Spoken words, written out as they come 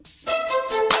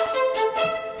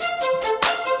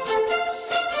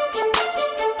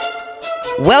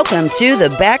Welcome to the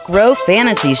Back Row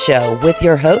Fantasy Show with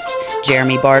your hosts,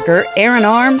 Jeremy Barker, Aaron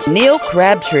Arms, Neil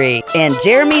Crabtree, and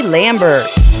Jeremy Lambert.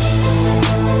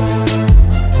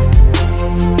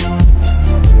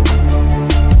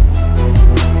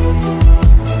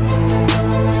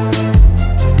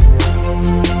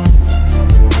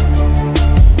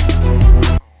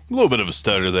 A little bit of a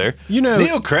stutter there. You know,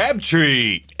 Neil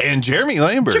Crabtree and Jeremy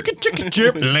Lambert.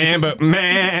 Chip Lambert,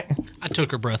 meh. I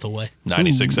took her breath away.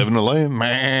 96.7 the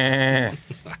Lamb.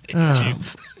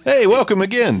 Hey, welcome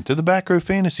again to the Back Row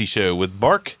Fantasy Show with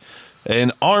Bark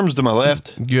and Arms to my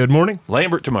left, Good morning.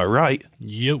 Lambert to my right,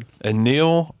 Yo. and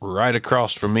Neil right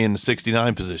across from me in the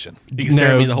 69 position. He can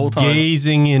stare at me the whole time.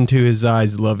 Gazing into his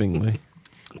eyes lovingly.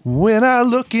 When I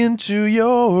look into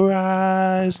your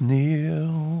eyes,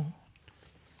 Neil,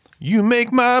 you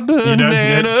make my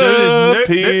banana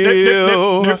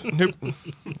peel.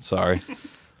 Sorry.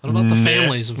 What about the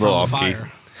families in front Little of the off-key.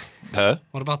 fire? Huh?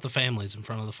 What about the families in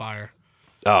front of the fire?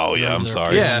 Oh, yeah, I'm They're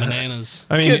sorry. peeling Yeah. Bananas.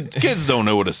 I mean, Kids don't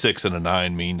know what a 6 and a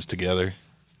 9 means together.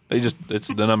 It's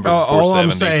the number all I'm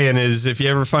 470. saying is if you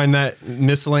ever find that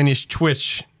miscellaneous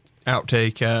Twitch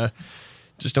outtake,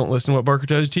 just don't listen to what Barker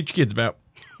tells you to teach your kids about.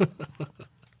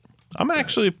 I'm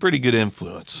actually a pretty good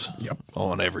influence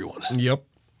on everyone. Yep.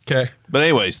 Okay. But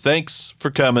anyways, thanks for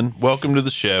coming. Welcome to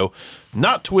the show.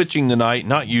 Not twitching tonight,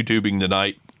 not YouTubing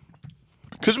tonight,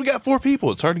 because we got 4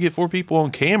 people. It's hard to get 4 people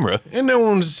on camera. And no one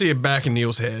wants to see a back in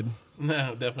Neil's head.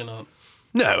 No, definitely not.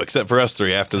 No, except for us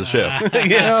 3 after the show.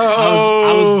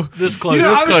 I was this close. You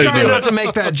know, I was This trying close. not to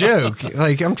make that joke.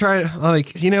 Like, I'm trying,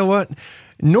 like, you know what?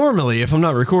 Normally, if I'm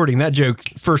not recording, that joke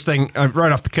first thing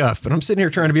right off the cuff. But I'm sitting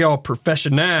here trying to be all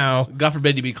professional. God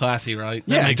forbid you be classy, right?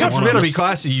 Yeah, makes God one forbid of I'll be us.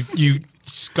 classy, you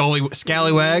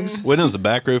scallywags. When has the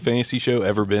Back Row Fantasy Show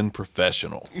ever been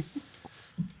professional?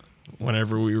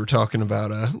 Whenever we were talking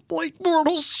about Blake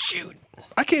Bortles, shoot.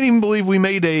 I can't even believe we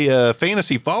made a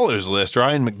fantasy followers list,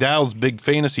 Ryan McDowell's big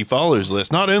fantasy followers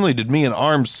list. Not only did me and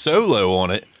Arms solo on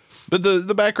it, but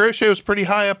the Back Row Show is pretty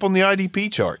high up on the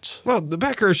IDP charts. Well, the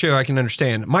back row show I can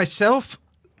understand. Myself,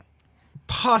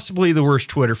 possibly the worst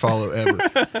Twitter follow ever.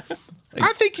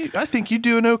 I think you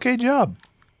do an okay job.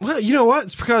 Well, you know what?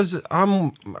 It's because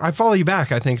I follow you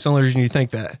back. I think it's the only reason you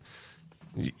think that.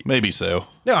 Maybe so.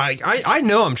 No, I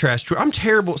know I'm trash. I'm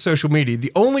terrible at social media.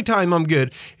 The only time I'm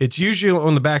good, it's usually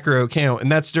on the back row account, and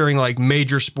that's during like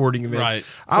major sporting events. Right.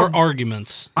 Or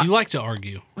arguments. You like to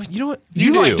argue. You know what?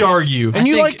 You You like do. to argue. And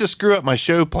you think- like to screw up my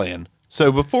show plan.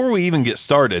 So before we even get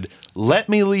started, let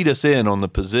me lead us in on the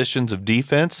positions of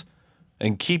defense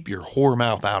and keep your whore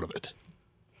mouth out of it.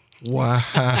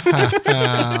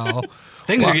 Wow.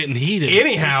 Things are getting heated.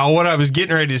 Anyhow, what I was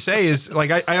getting ready to say is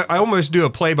like I almost do a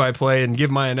play-by-play and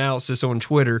give my analysis on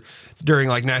Twitter during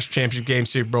like national championship games,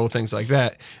 Super Bowl, things like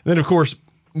that. And then of course,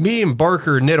 me and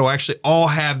Barker and Niddle actually all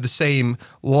have the same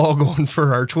log on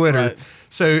for our Twitter. Right.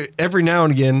 So every now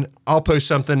and again, I'll post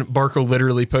something. Barker will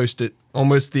literally post it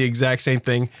almost the exact same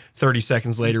thing 30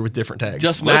 seconds later with different tags.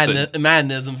 Just Listen.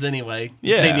 madnisms anyway.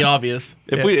 Yeah. State the obvious.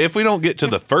 If we don't get to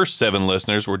the first 7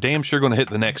 listeners, we're damn sure going to hit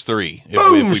the next 3.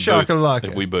 Boom, shakalaka.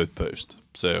 if we both post.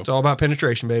 So It's all about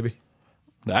penetration, baby.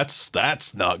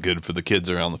 that's not good for the kids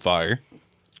around the fire.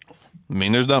 I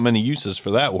mean, there's not many uses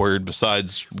for that word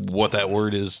besides what that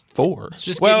word is for.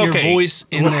 Just getting your voice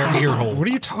in their ear hole. What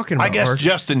are you talking about? I guess Arch?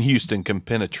 Justin Houston can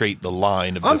penetrate the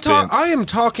line of I defense. am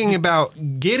talking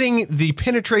about getting the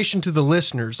penetration to the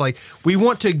listeners. Like we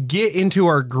want to get into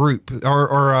our group,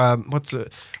 our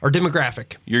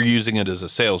demographic. You're using it as a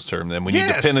sales term. Then we need to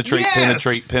Yes, penetrate, yes.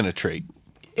 penetrate.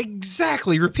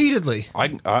 Exactly, repeatedly.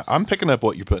 I'm picking up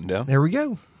what you're putting down. There we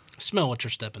go. Smell what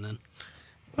you're stepping in.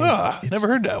 Never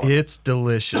heard that one. It's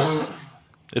delicious.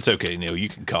 It's okay, Neil. You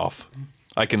can cough.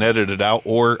 I can edit it out,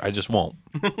 or I just won't.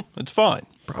 It's fine.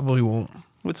 Probably won't.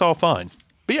 It's all fine.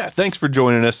 But yeah, thanks for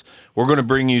joining us. We're going to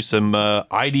bring you some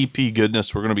IDP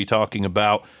goodness. We're going to be talking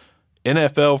about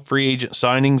NFL free agent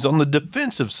signings on the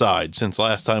defensive side since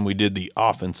last time we did the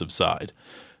offensive side.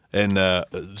 And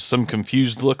some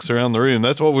confused looks around the room.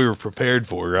 That's what we were prepared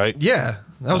for, right? Yeah,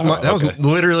 that was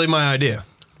literally my idea.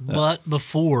 But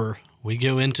before we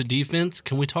go into defense,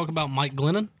 can we talk about Mike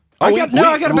Glennon? I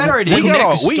got a better idea.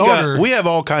 We have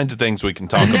all kinds of things we can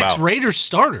talk Next about. Raiders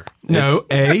starter. No,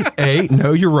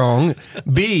 no, you're wrong.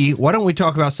 B, why don't we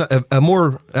talk about a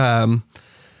more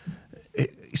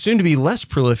soon to be less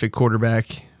prolific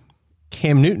quarterback,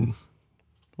 Cam Newton?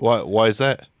 Why is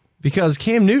that? Because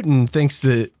Cam Newton thinks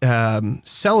that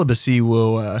celibacy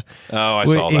will saw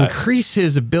that. increase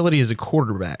his ability as a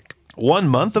quarterback. 1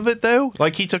 month of it, though?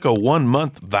 Like he took a 1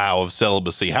 month vow of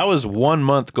celibacy. How is 1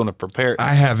 month going to prepare?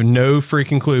 I have no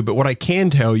freaking clue, but what I can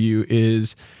tell you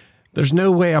is There's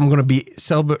no way I'm going to be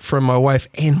celibate from my wife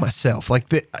and myself. Like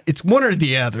it's one or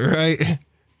the other, right?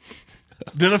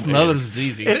 Doing it from others is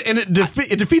easy. And it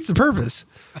defeats the purpose.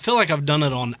 I feel like I've done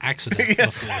it on accident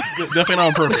before. Definitely not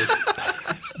on purpose.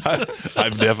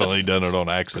 I've definitely done it on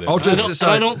accident.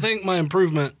 I don't think my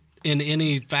improvement in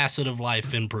any facet of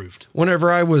life improved.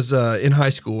 Whenever I was in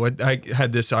high school, I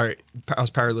had this. I was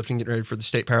powerlifting, getting ready for the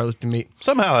state powerlifting meet.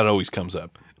 Somehow that always comes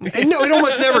up. And no, it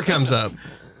almost never comes up.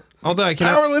 Although I can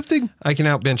Powerlifting? I can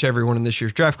outbench everyone in this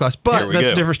year's draft class, Here but we that's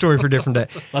go. a different story for a different day.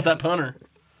 Not that punter.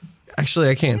 Actually,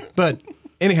 I can. But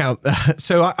anyhow,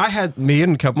 so I had me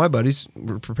and a couple of my buddies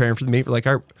were preparing for the meet. We're like,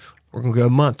 all right, we're going to go a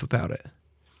month without it.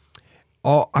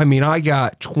 I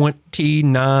got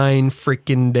 29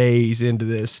 freaking days into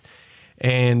this.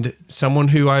 And someone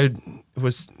who I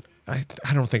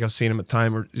don't think I've seen him at the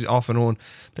time or off and on.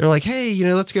 They're like, hey,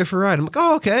 let's go for a ride. I'm like,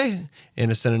 oh, okay.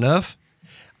 Innocent enough.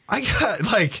 I got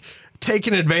like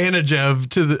taken advantage of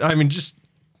it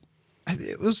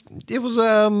was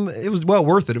well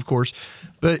worth it, of course,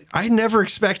 but I never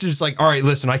expected. It's like, all right,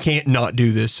 listen, I can't not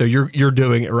do this. So you're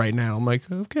doing it right now. I'm like,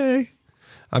 okay.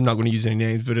 I'm not going to use any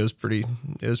names, but it was pretty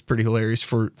hilarious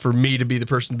for me to be the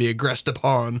person to be aggressed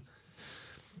upon.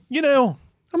 I'm a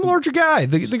larger guy.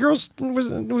 The girl's was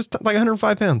like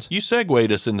 105 pounds. You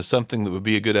segued us into something that would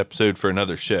be a good episode for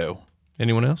another show.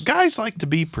 Anyone else? Guys like to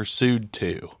be pursued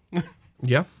too.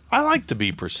 Yeah. I like to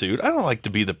be pursued. I don't like to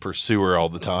be the pursuer all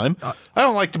the time. I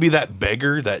don't like to be that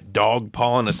beggar, that dog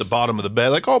pawing at the bottom of the bed,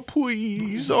 like, oh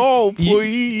please,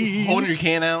 please. Holding your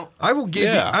can out. I will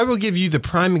give you the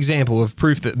prime example of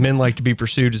proof that men like to be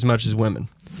pursued as much as women.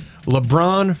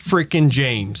 LeBron freaking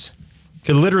James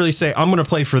could literally say, I'm going to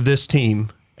play for this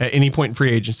team at any point in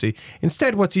free agency.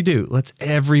 Instead, what's he do? Lets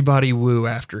everybody woo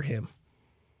after him.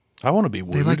 I want to be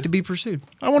wooed. They like to be pursued.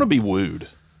 I want to be wooed.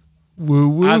 Woo,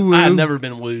 woo, woo. I've never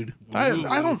been wooed. I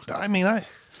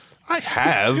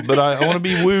have, but I want to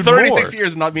be wooed 36 more.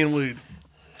 years of not being wooed.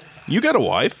 You got a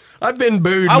wife. I've been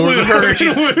booed. I more wooed than her. She,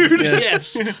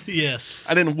 Yes, yes.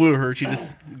 I didn't woo her. She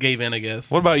just gave in, I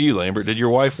guess. What about you, Lambert? Did your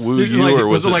wife woo Did you, or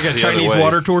was it like a the other Chinese way?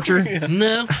 water torture?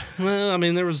 No. I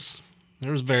mean there was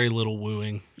very little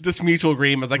wooing. Just mutual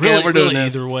agreement. Like, Really, yeah, we're doing really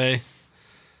this. either way.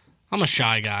 I'm a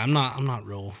shy guy. I'm not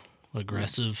real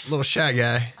aggressive. Little shy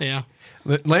guy. Yeah.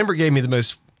 Lambert gave me the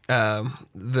most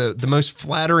the most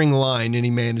flattering line any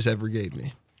man has ever gave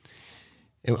me.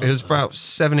 It was about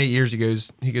 7-8 years ago.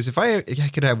 He goes, if I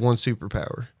could have one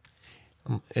superpower,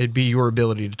 it'd be your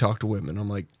ability to talk to women. I'm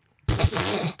like,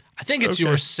 I think it's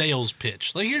your sales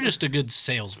pitch. Like you're just a good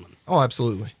salesman. oh,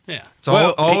 absolutely. Yeah. It's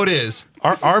all it is.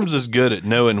 Arms is good at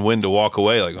knowing when to walk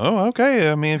away. Like, oh,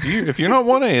 okay. I mean, if you're not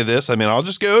wanting any of this, I mean, I'll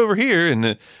just go over here. And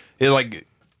it like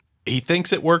he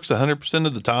thinks it works 100%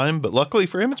 of the time, but luckily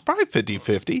for him, it's probably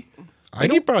 50-50. I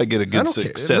think you probably get a good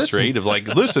success rate of like,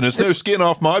 listen, it's no skin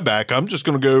off my back. I'm just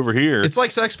going to go over here. It's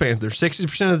like Sex Panther.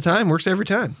 60% of the time works every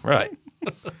time. Right.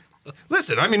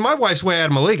 Listen, I mean, my wife's way out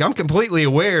of my league. I'm completely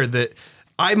aware that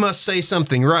I must say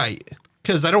something right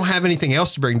because I don't have anything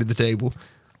else to bring to the table.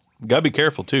 Got to be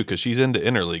careful, too, because she's into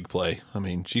interleague play. I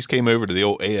mean, she's came over to the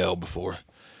old AL before.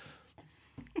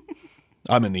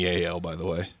 I'm in the AL, by the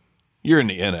way. You're in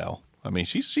the NL. I mean,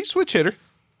 she's switch hitter.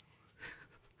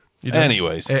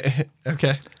 Anyways.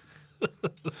 Okay.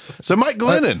 So, Mike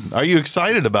Glennon, are you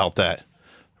excited about that?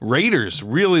 Raiders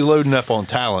really loading up on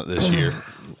talent this year.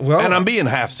 Well, And I'm being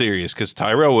half serious because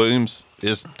Tyrell Williams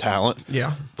is talent.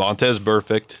 Yeah. Vontez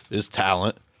Burfict is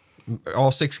talent.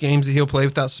 all 6 games that he'll play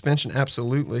without suspension,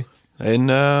 absolutely. And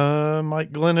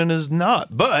Mike Glennon is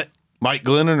not. But Mike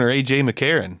Glennon or A.J.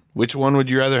 McCarron, which one would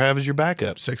you rather have as your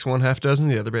backup? 6-1, half dozen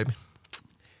the other, baby.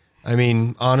 I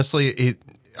mean, honestly,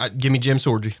 give me Jim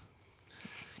Sorgi.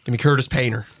 Give me Curtis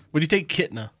Painter. Would you take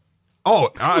Kitna? Oh,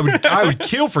 I would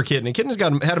kill for Kitna. Kitna's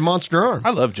had a monster arm.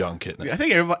 I love John Kitna.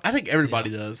 I think everybody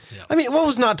does. Yeah. I mean, what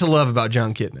was not to love about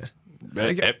John Kitna?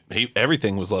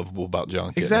 Everything was lovable about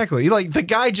John Kitna. Exactly. Like, the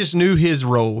guy just knew his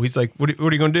role. He's like, what are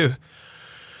you going to do?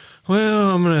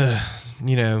 Well, I'm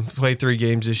going to, play 3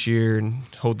 games this year and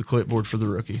hold the clipboard for the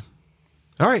rookie.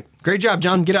 All right. Great job,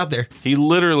 John. Get out there. He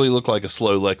literally looked like a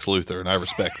slow Lex Luthor, and I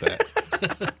respect that.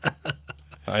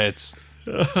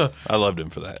 I loved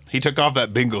him for that. He took off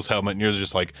that Bengals helmet, and you're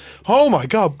just like, oh, my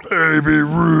God, baby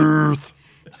Ruth.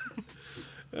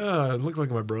 It looked like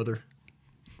my brother.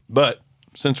 But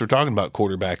since we're talking about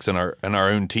quarterbacks in our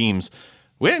own teams,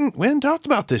 we hadn't talked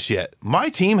about this yet. My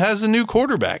team has a new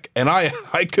quarterback, and I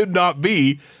could not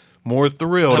be more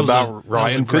thrilled about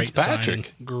Ryan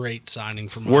Fitzpatrick. Great signing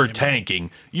from We're Miami.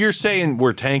 tanking. You're saying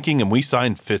we're tanking and we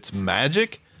signed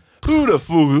Fitzmagic? Who the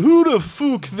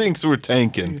fook thinks we're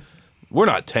tanking? We're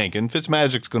not tanking.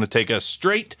 Fitzmagic's going to take us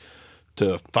straight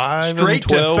to 5 Straight and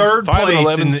 12, to third 5 and place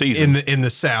 11 season. in the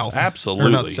South. Absolutely. Or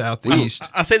not the South, the East.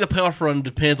 I say the playoff run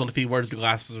depends on if he wears the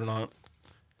glasses or not.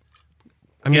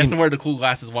 I He has to mean, wear the cool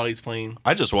glasses while he's playing.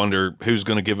 I just wonder who's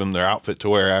going to give him their outfit to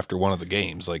wear after one of the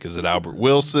games. Like, is it Albert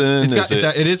Wilson?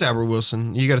 it is Albert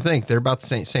Wilson. You got to think they're about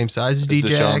the same size as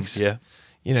D-Jax. Yeah.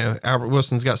 You know, Albert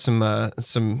Wilson's got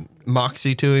some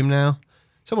moxie to him now.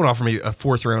 Someone offered me a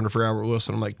 4th rounder for Albert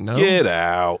Wilson. I'm like, no, Get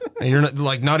out. and you're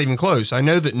not even close. I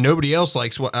know that nobody else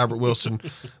likes what Albert Wilson,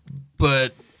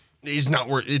 but he's not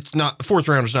worth. It's not 4th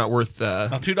rounder's not worth. Now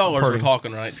 $2 we're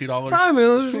talking, right? $2. I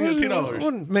mean,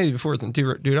 $2. maybe $4 than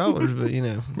 $2, but you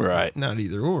know, Right. Not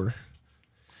either or.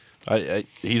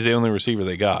 He's the only receiver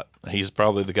they got. He's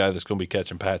probably the guy that's going to be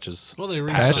catching patches. Well, they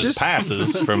Patches?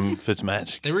 Passes from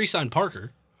Fitzmagic. They re-signed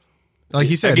Parker. Like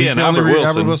he said, Again, he's the only Albert Wilson,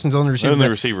 Albert Wilson's the only receiver. only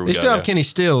receiver we they got, still have yeah. Kenny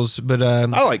Stills, but I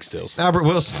like Stills. Albert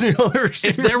Wilson's the only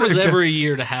receiver. If there was they got. ever a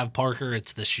year to have Parker,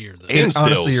 it's this year, though. And Stills.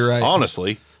 Honestly, you're right.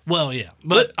 Honestly. Well, yeah,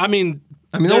 but I mean,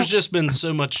 there's there's just been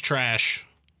so much trash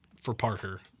for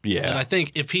Parker. Yeah. And I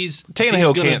think if he's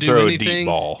Tannehill gonna can't do throw a deep anything,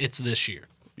 ball. it's this year.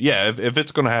 Yeah, if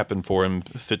it's going to happen for him,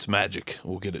 Fitzmagic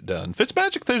will get it done.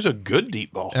 Fitzmagic throws a good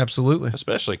deep ball, Absolutely.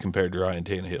 especially compared to Ryan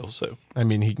Tannehill. So I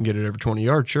mean, he can get it over 20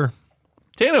 yards, sure.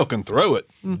 Tannehill can throw it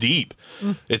deep.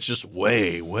 It's just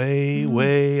way, way,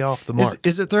 way off the mark.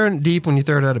 Is it throwing deep when you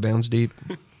throw it out of bounds deep?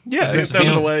 Yeah, it's That was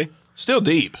still, away. still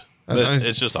deep, but I-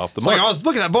 it's just off the It's mark. like, I was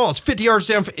looking at that ball. It's 50 yards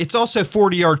down. It's also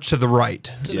 40 yards to the right.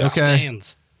 To the Okay.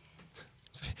 stands.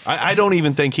 I don't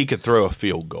even think he could throw a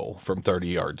field goal from 30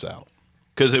 yards out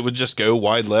because it would just go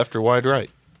wide left or wide right.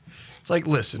 It's like,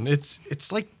 listen, it's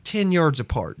like 10 yards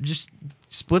apart. Just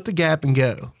split the gap and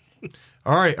go.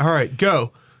 All right,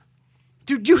 go.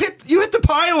 Dude, you hit the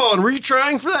pylon. Were you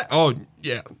trying for that? Oh,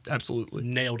 yeah, absolutely.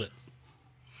 Nailed it.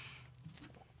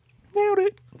 Nailed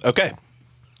it. Okay.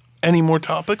 Any more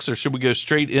topics, or should we go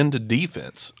straight into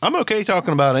defense? I'm okay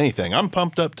talking about anything. I'm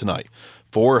pumped up tonight.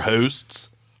 4 hosts.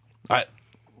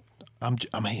 I'm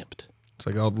amped. It's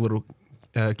like all the little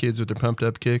kids with their pumped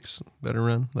up kicks. Let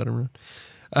them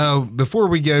run. Before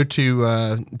we go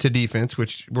to defense,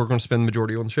 which we're going to spend the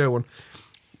majority on the show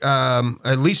on,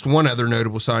 at least one other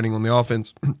notable signing on the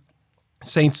offense.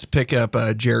 Saints pick up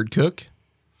Jared Cook.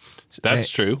 That's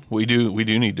true. We do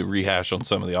need to rehash on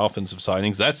some of the offensive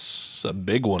signings. That's a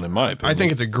big one in my opinion. I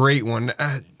think it's a great one.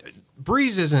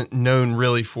 Breeze isn't known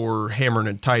really for hammering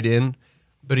a tight end,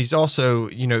 but he's also,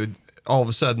 all of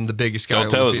a sudden the biggest guy. Don't on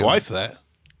tell the his field. wife that.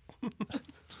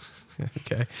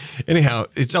 Okay. Anyhow,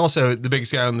 it's also the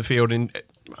biggest guy on the field, and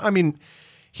I mean,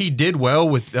 he did well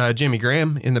with Jimmy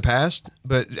Graham in the past,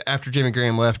 but after Jimmy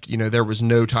Graham left, there was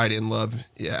no tight end love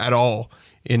at all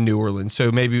in New Orleans.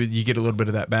 So maybe you get a little bit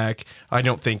of that back. I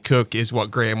don't think Cook is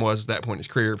what Graham was at that point in his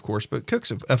career, of course, but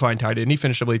Cook's a fine tight end. He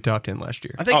finished, I believe, top 10 last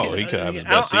year. I think Oh, he could have his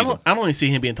best season. I don't even see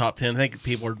him being top 10. I think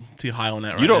people are too high on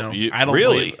that right You don't- now. you- I don't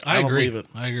really? believe it. I don't agree. believe it.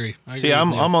 I agree. See,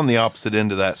 I'm on the opposite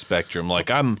end of that spectrum. Like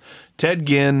Ted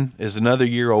Ginn is another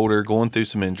year older, going through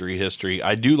some injury history.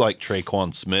 I do like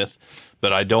Traquan Smith,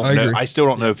 but I don't know. agree. I still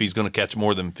don't know if he's going to catch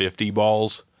more than 50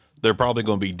 balls. They're probably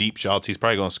going to be deep shots. He's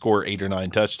probably going to score 8 or 9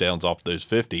 touchdowns off those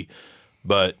 50.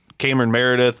 But Cameron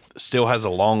Meredith still has a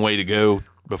long way to go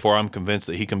before I'm convinced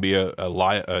that he can be a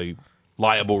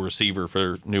liable receiver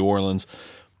for New Orleans.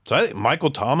 So I think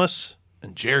Michael Thomas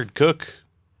and Jared Cook,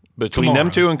 between them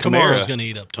two and Kamara's Kamara, going to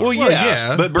eat up well, targets.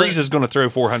 yeah, but Breeze is going to throw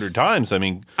 400 times. I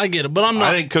mean, I get it, but I'm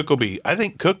not. I think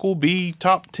Cook will be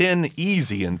top 10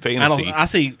 easy in fantasy.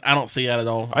 I don't see that at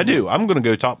all. I do. I'm going to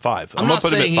go top 5. I'm going not to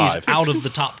put him saying at he's 5. out of the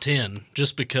top 10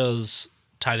 just because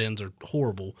tight ends are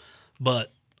horrible,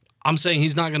 but I'm saying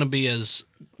he's not going to be as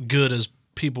good as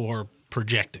people are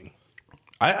projecting.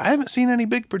 I haven't seen any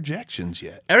big projections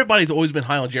yet. Everybody's always been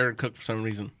high on Jared Cook for some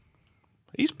reason.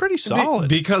 He's pretty solid.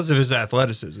 Because of his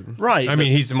athleticism. Right, I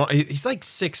mean, he's like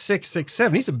 6'6",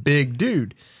 6'7". He's a big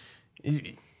dude.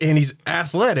 And he's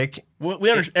athletic. Well,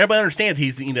 everybody understands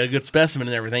he's a good specimen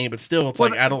and everything, but still, it's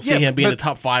like I don't see him being a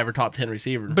top 5 or top 10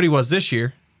 receiver. But he was this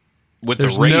year. with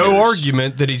There's the Raiders. no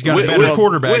argument that he's got With- a better with-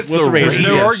 quarterback. with the There's Raiders.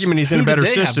 no argument he's in Who a better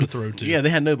did they have system. to throw to? yeah, they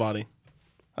had nobody.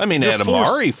 I mean, they You're had forced-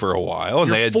 Amari for a while, and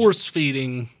You're they had force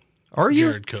feeding Are you?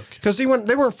 Jared Cook. Because they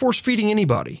weren't force feeding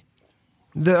anybody.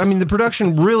 The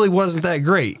production really wasn't that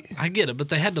great. I get it, but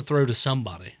they had to throw to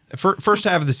somebody. First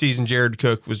half of the season, Jared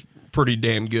Cook was pretty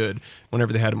damn good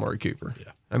whenever they had Amari Cooper. Yeah.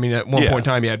 I mean, at one Yeah. point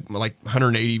in time, he had like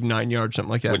 189 yards, something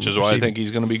like that. which in is why I receiving. think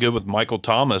he's going to be good with Michael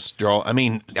Thomas. I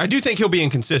mean, I do think he'll be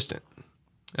inconsistent.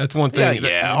 That's one yeah, thing.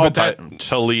 yeah. But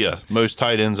Talia, most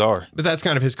tight ends are. that's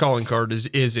kind of his calling card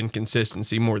is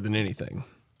inconsistency more than anything.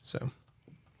 So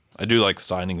I do like the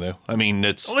signing, though. I mean,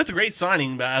 it's Well, it's a great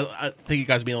signing, but I think you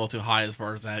guys being a little too high as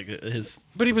far as that. His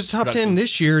But he was top production. 10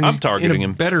 this year, and I'm he's targeting in a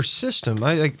him. better system.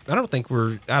 I don't think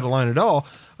we're out of line at all.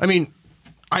 I mean,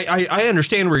 I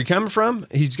understand where you're coming from.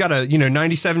 He's got a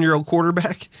 97-year-old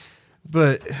quarterback,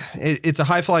 but it's a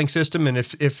high flying system, and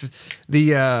if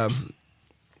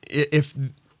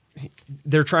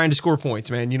they're trying to score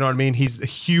points, man, you know what I mean. He's a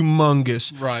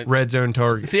humongous Right. red zone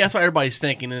target. See, that's what everybody's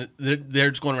thinking. And they're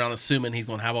just going around assuming he's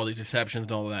going to have all these receptions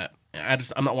and all that.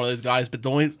 I'm not one of those guys, but the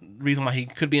only reason why he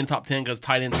could be in the top 10 because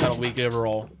tight end's kind of weak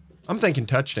overall. I'm thinking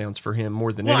touchdowns for him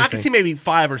more than Well, anything. I can see maybe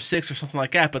 5 or 6 or something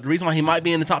like that, but the reason why he might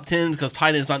be in the top 10 is because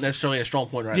tight end's not necessarily a strong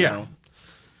point right now.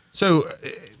 So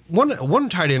one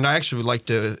tight end I actually would like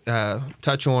to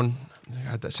touch on.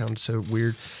 God, that sounds so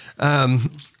weird.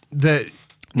 That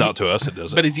not to us, it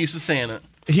doesn't. But he's used to saying it.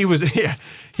 he was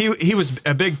he was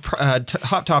a big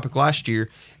hot topic last year,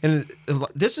 and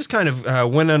this is kind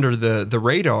of went under the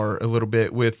radar a little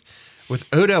bit with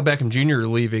Odell Beckham Jr.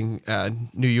 leaving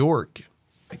New York.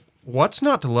 What's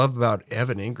not to love about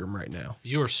Evan Ingram right now?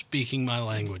 You're speaking my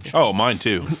language. Oh, mine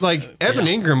too. Like Evan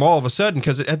Ingram, all of a sudden,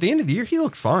 because at the end of the year he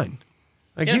looked fine.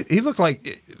 Like Yeah. he looked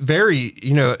like very,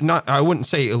 not I wouldn't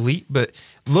say elite, but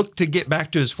looked to get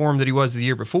back to his form that he was the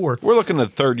year before. We're looking at a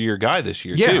third-year guy this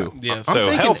year, Yeah. too. Yes. I'm So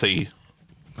thinking- healthy.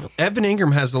 Evan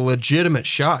Ingram has a legitimate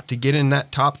shot to get in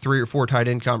that top 3 or 4 tight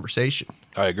end conversation.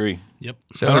 I agree. Yep.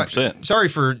 So 100%. sorry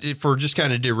for just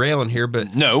kind of derailing here,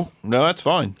 but No, that's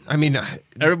fine. I mean,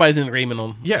 Everybody's in agreement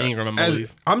on yeah, Ingram, I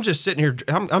believe. I'm just sitting here.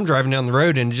 I'm driving down the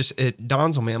road, and it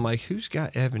dawns on me. I'm like, who's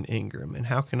got Evan Ingram, and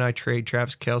how can I trade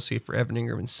Travis Kelce for Evan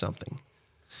Ingram and something?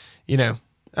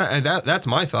 That's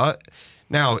my thought.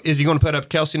 Now, is he going to put up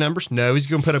Kelce numbers? No. Is he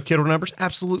going to put up Kittle numbers?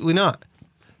 Absolutely not.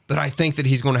 But I think that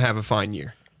he's going to have a fine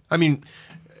year. I mean,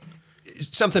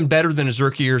 something better than his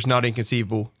rookie year is not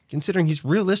inconceivable, considering he's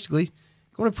realistically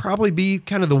going to probably be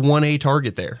kind of the 1A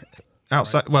target there.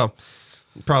 Outside, well,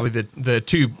 probably the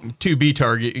 2B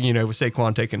target, with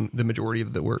Saquon taking the majority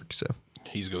of the work. So,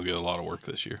 He's going to get a lot of work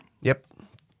this year. yep.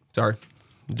 Sorry.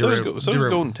 So is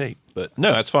Golden Tate. But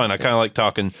no, that's fine. I kind of like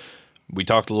talking. We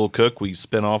talked a little Cook. We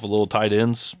spin off a little tight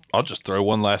ends. I'll just throw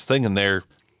one last thing in there.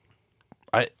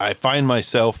 I find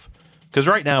myself, because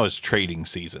right now is trading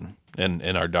season in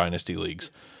our dynasty leagues.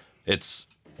 It's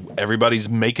everybody's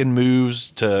making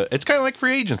moves it's kind of like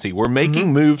free agency. We're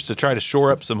making moves to try to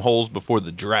shore up some holes before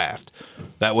the draft.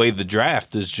 That way the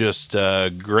draft is just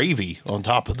gravy on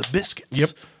top of the biscuits. Yep.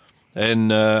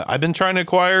 And I've been trying to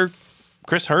acquire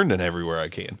Chris Herndon everywhere I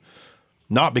can.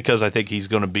 Not because I think he's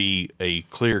going to be a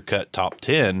clear-cut top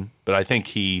 10, but I think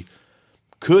he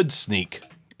could sneak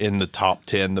in the top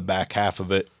 10 the back half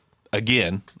of it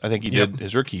again. I think he did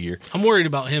his rookie year. I'm worried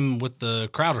about him with the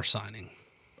Crowder signing.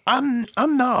 I'm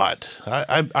not.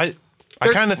 I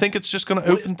kind of think it's just going to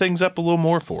open things up a little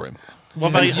more for him. What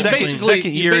about He's you?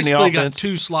 second year in the basically got offense.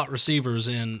 2 slot receivers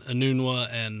in Anunwa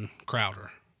and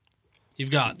Crowder.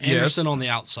 You've got Anderson on the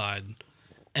outside,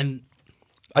 and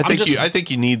I think just- I think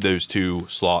you need those 2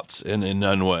 slots in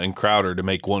Nunwa and Crowder to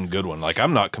make one good one. Like,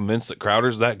 I'm not convinced that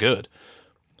Crowder's that good.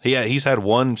 He's had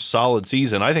one solid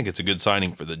season. I think it's a good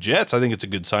signing for the Jets. I think it's a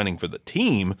good signing for the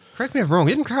team. Correct me if I'm wrong.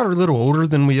 Isn't Crowder a little older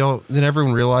than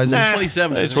everyone realizes? Nah.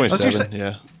 27, It's isn't he? 27.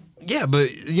 Yeah. Yeah, but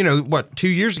what? 2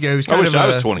 years ago, he was I kind wish of I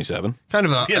was 27. kind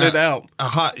of a Yeah, no doubt. a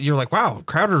hot. You're like, wow,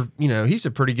 Crowder. He's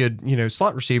a pretty good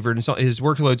slot receiver, and so his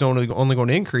workload's only going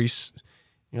to increase.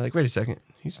 You're like, wait a second,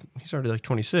 he's already like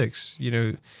 26.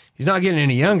 He's not getting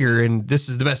any younger, and this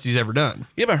is the best he's ever done.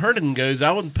 Yeah, but Herndon goes,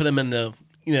 I wouldn't put him in the,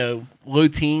 low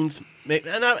teens. And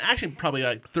I'm actually probably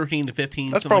like 13 to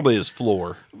 15. That's something probably his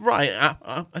floor. right.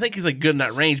 I think he's like good in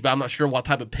that range, but I'm not sure what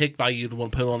type of pick value you'd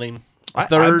want to put on him. I-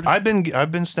 Third. I've been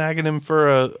snagging him for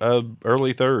a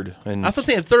early third. And That's what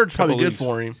I'm saying. Third's probably Couple good leagues.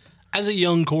 for him. as a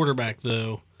young quarterback,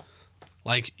 though,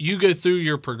 like you go through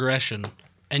your progression,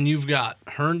 and you've got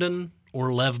Herndon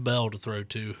or Lev Bell to throw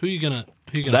to. Who you gonna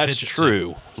that's pitch it to?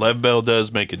 true. Lev Bell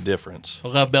does make a difference. I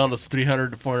love Bell does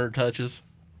 300 to 400 touches.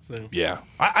 So Yeah.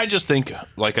 I just think,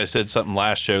 like I said something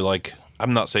last show, like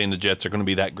I'm not saying the Jets are going to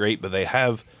be that great, but they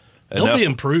have They'll enough. be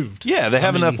improved. Yeah, they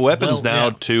have enough weapons now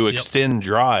yeah. to Yep. extend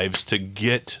drives to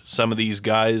get some of these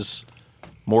guys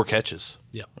more catches.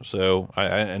 Yep. So,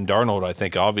 and Darnold, I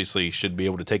think, obviously should be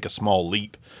able to take a small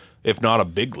leap, if not a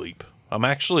big leap. I'm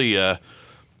actually, if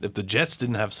the Jets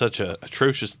didn't have such a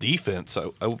atrocious defense,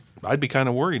 I'd be kind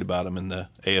of worried about them in the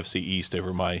AFC East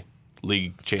over my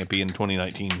league champion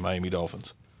 2019 Miami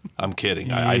Dolphins. I'm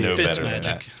kidding. I know Fitz better than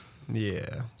that. magic.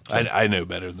 Yeah, I know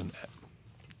better than that.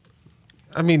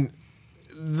 I mean,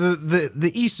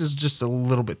 the East is just a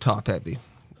little bit top heavy,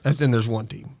 as in there's one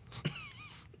team.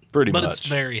 Pretty but much. it's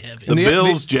very heavy. The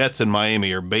Bills, Jets, and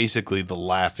Miami are basically the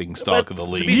laughing stock of the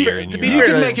league year in, year You out.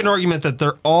 can make an argument that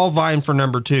they're all vying for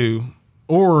number 2,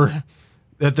 or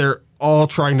that they're all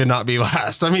trying to not be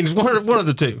last. I mean, it's one of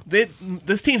the two.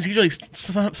 This team's usually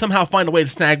somehow find a way to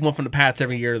snag one from the Pats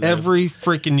every year. Though. Every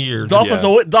freaking year.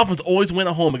 Dolphins always win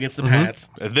at home against the Pats.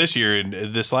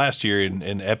 This last year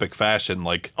in epic fashion,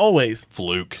 like Always.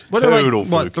 fluke. What, Total like,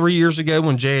 fluke. 3 years ago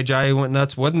when Jay went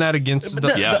nuts? Wasn't that against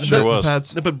the sure was.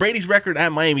 Pats? But Brady's record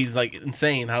at Miami is like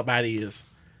insane how bad he is.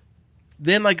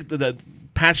 Then like the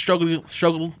Pats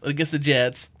struggled against the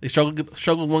Jets. They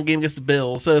struggled one game against the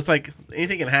Bills. So it's like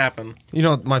anything can happen. You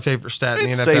know, my favorite stat in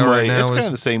the It's NFL same way. right now It's kind of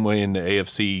is the same way in the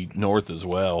AFC North as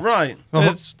well. Right.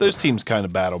 Those teams kind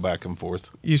of battle back and forth.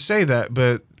 you say that,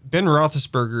 but Ben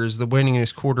Roethlisberger is the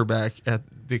winningest quarterback at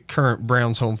the current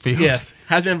Browns home field. Yes.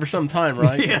 Has been for some time,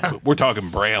 right? Yeah. We're talking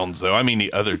Browns, though. I mean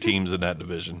the other teams in that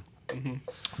division.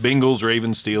 Bengals,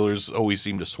 Ravens, Steelers always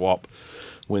seem to swap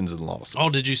wins and losses. Oh,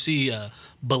 did you see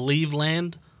Believe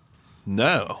Land?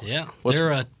 No. Yeah, What's-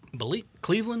 they're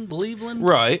Cleveland.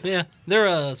 Right. Yeah, they're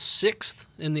 6th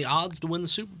in the odds to win the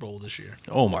Super Bowl this year.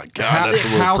 Oh, my God. That's a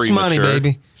little House money, premature.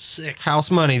 baby. 6th. House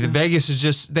money. The Vegas is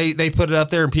just they put it up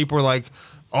there and people are like,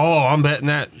 "Oh, I'm betting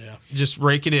that." Yeah. Just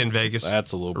rake it in, Vegas.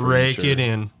 That's a little rake premature. it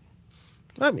in.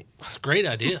 I mean, It's a great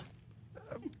idea.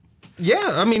 yeah,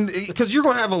 I mean, because you're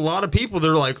going to have a lot of people that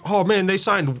are like, "Oh man, they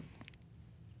signed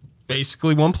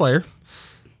basically one player,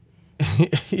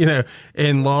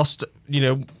 and lost,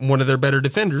 one of their better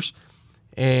defenders."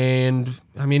 And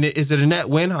I mean, is it a net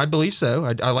win? I believe so.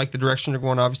 I like the direction they're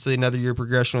going. Obviously, another year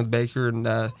progression with Baker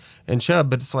and Chubb,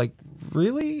 but it's like,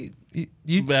 really,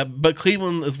 you But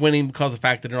Cleveland is winning because of the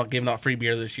fact that they're not giving out free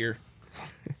beer this year.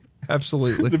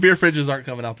 absolutely. The beer fridges aren't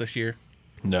coming out this year.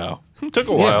 No. Took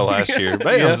a while last year.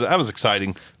 But Yeah. that was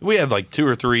exciting. We had like 2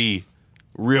 or 3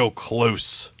 real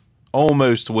close,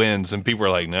 almost wins, and people were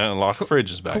like, no, lock the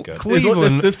fridges back up.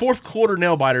 Cleveland- This fourth quarter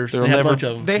nail biters, they had a bunch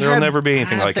of them. There'll never be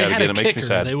anything If like they that had again. a It makes kicker, me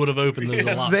sad. They would have opened those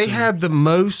a lot They sooner. had the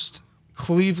most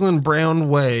Cleveland Brown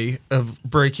way of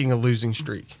breaking a losing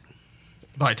streak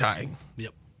by tying.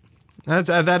 Yep.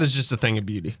 That is just a thing of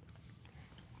beauty.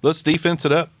 Let's defense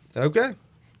it up. Okay.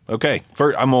 Okay,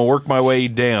 first I'm going to work my way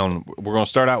down. We're going to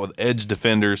start out with edge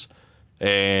defenders,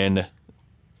 and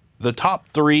the top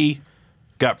 3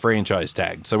 got franchise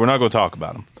tagged, so we're not going to talk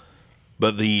about them.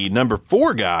 But the number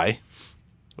 4 guy,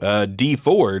 D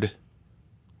Ford,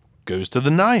 goes to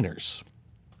the Niners,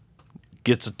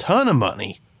 gets a ton of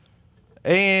money,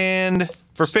 and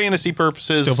for fantasy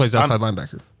purposes, Still plays outside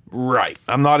linebacker. right.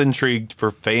 I'm not intrigued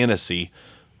for fantasy.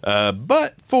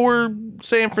 But for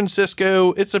San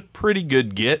Francisco, it's a pretty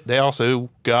good get. They also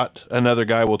got another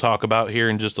guy we'll talk about here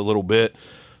in just a little bit.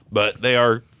 But they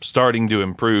are starting to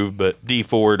improve. But D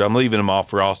Ford, I'm leaving him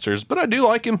off rosters. But I do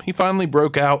like him. He finally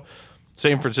broke out.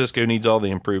 San Francisco needs all the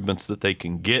improvements that they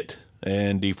can get.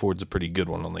 And D Ford's a pretty good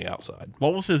one on the outside.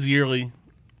 What was his yearly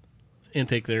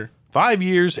intake there? 5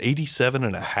 years,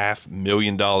 $87.5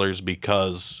 million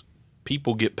because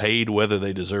people get paid whether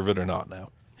they deserve it or not now.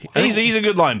 He's a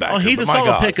good linebacker. Oh, he's but a my solid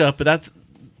God, pickup, but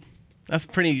that's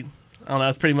pretty. I don't know.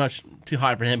 That's pretty much too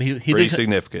high for him. He pretty did,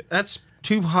 significant. That's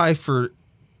too high for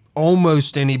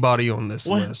almost anybody on this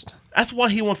Well, list. That's why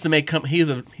he wants to make.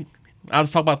 I was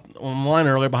talking about online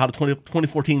earlier about how the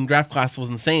 2014 draft class was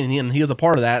insane, and he is a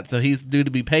part of that, so he's due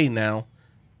to be paid now.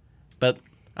 But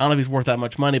I don't know if he's worth that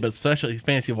much money, but especially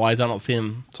fantasy wise, I don't see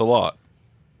him. It's a lot.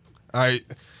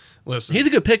 Listen. He's a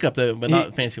good pickup though, but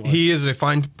not fantasy wise. He is a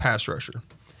fine pass rusher.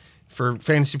 For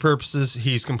fantasy purposes,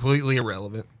 he's completely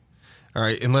irrelevant. All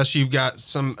right, unless you've got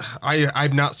some.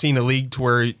 I've not seen a league to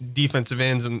where defensive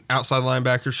ends and outside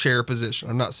linebackers share a position.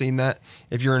 I've not seen that.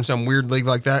 If you're in some weird league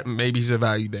like that, maybe he's a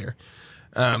value there.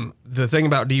 The thing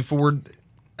about D Ford,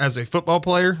 as a football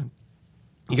player,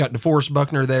 you got DeForest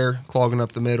Buckner there clogging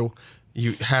up the middle.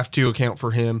 You have to account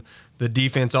for him. The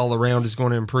defense all around is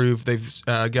going to improve. They've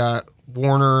got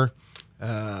Warner.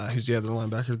 Who's the other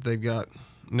linebacker? They've got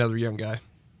another young guy.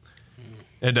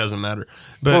 It doesn't matter.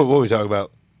 But What are we talking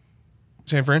about?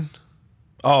 San Fran?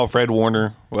 Oh, Fred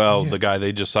Warner. Well, the guy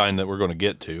they just signed that we're going to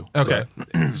get to. Okay.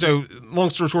 So, long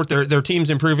story short, their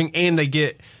team's improving, and they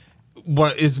get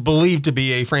what is believed to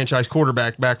be a franchise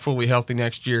quarterback back fully healthy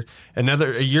next year.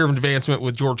 A year of advancement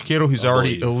with George Kittle, who's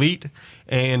already elite,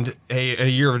 and a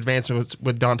year of advancement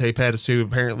with Dante Pettis, who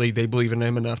apparently they believe in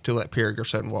him enough to let Pierre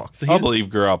Garcon walk. I'll believe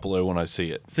Garoppolo when I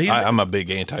see it. So I'm a big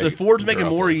anti. So Ford's making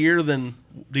more a Garoppolo. year than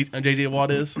J.J.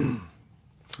 Watt is.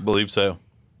 Believe so.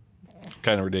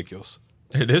 Kind of ridiculous.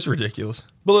 It is ridiculous.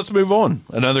 But let's move on.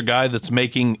 Another guy that's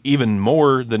making even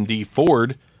more than D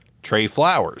Ford, Trey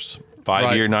Flowers.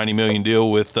 5-year, Right. $90 million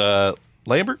deal with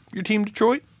Lambert, your team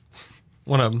Detroit?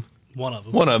 One of them. One of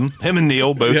them. One of them. Him and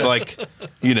Neil both like,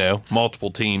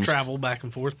 multiple teams. Travel back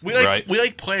and forth. We like Right. we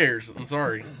like players. I'm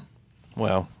sorry.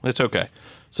 Well, it's okay.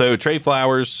 So Trey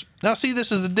Flowers. Now, see,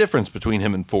 this is the difference between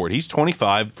him and Ford. He's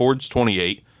 25. Ford's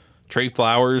 28. Trey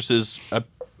Flowers is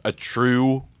a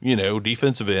true,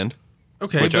 defensive end.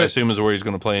 Okay, Which I but- assume is where he's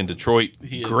going to play in Detroit.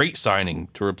 He is. Great signing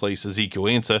to replace Ezekiel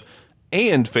Ansah.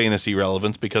 And fantasy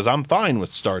relevance, because I'm fine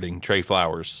with starting Trey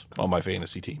Flowers on my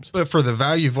fantasy teams. But for the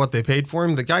value of what they paid for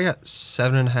him, the guy got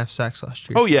 7.5 sacks last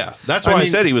year. Oh, yeah. That's why I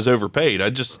mean- said he was overpaid.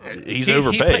 He's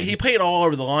overpaid. He played all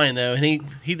over the line though, and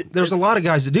he There's a lot of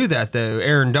guys that do that though.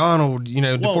 Aaron Donald,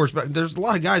 DeForest Buckner. There's a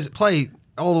lot of guys that play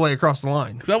all the way across the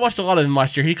line. Because I watched a lot of him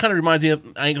last year. He kind of reminds me of,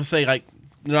 I ain't gonna say like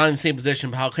they're not in the same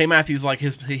position, but how Clay Matthews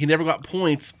he never got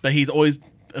points, but he's always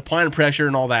applying pressure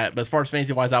and all that. But as far as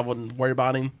fantasy wise, I wouldn't worry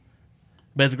about him.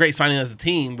 But it's a great signing as a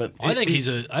team. But I think he's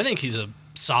a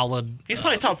solid. he's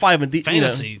probably top 5 in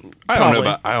fantasy. I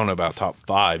don't know about top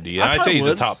 5 D. I I'd say he's a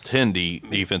would. top 10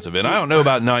 defensive end. I don't know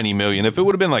about 90 million. If it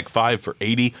would have been like 5 for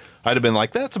 80, I'd have been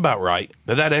like, that's about right.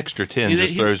 But that extra 10 He's-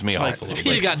 just he's throws me like- off a If little he'd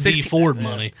have bit. got 60 D Ford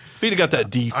money, If he'd have got that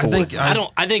D I Ford. think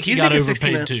I think he He's got making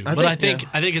 16 overpaid too. I But think-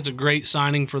 I think it's a great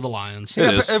signing for the Lions.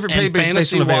 It is. Overpaid And based on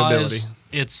fantasy availability.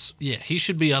 wise, he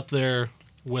should be up there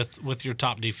with your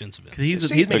top defensive end. he's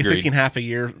See, making agreed. 16.5 a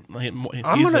year. I'm He's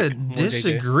going to like more JJ.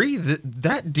 disagree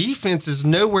that defense is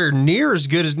nowhere near as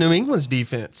good as New England's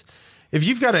defense. If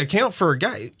you've got to account for a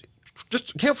guy,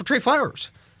 just account for Trey Flowers.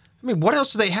 I mean, what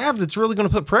else do they have that's really going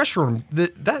to put pressure on him?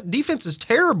 That defense is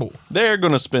terrible. They're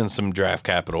going to spend some draft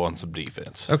capital on some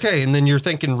defense. Okay, and then you're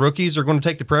thinking rookies are going to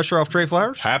take the pressure off Trey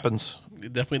Flowers? Happens.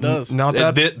 It definitely does. Not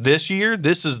that. This year,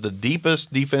 this is the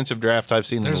deepest defensive draft I've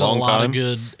seen in There's a a long lot time. of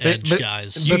good edge but-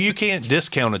 guys. You can't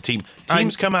discount a team.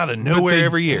 Teams come out of nowhere they-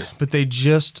 every year. But they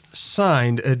just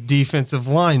signed a defensive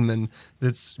lineman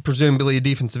that's presumably a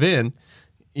defensive end.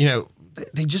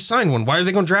 They just signed one. Why are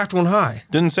they going to draft one high?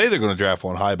 Didn't say they're going to draft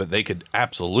one high, but they could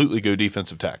absolutely go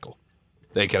defensive tackle.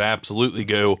 They could absolutely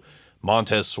go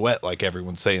Montez Sweat, like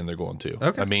everyone's saying they're going to.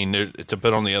 Okay. I mean, to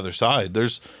put on the other side,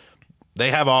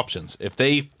 they have options. If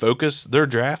they focus their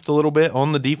draft a little bit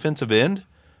on the defensive end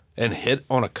and hit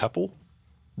on a couple,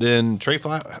 then Trey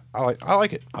Flowers, I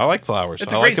like it. I like Flowers.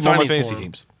 It's a I like great him on my signing for fantasy him.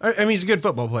 teams. I mean, he's a good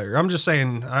football player. I'm just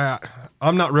saying,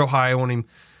 I'm not real high on him.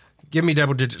 Give me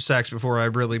double-digit sacks before I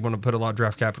really want to put a lot of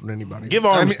draft capital in anybody. Give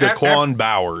arms I to mean, Quan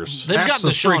Bowers. They've got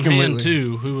Deshaun Hand Abso-freaking-lutely.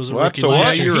 too, who was a Well, rookie so last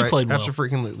what? year. You're He right. played well.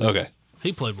 Abso-freaking-lutely. Okay.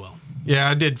 He played well. Yeah,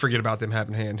 I did forget about them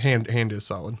having hand. Hand is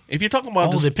solid. If you're talking about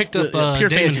Oh, just they picked up pure Damon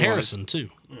fantasy Harrison too,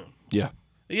 Yeah.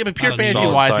 Yeah, but pure Not a fantasy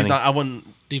solid wise, signing. he's not. I wouldn't.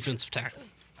 defensive tackle.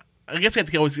 I guess we have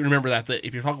to always remember that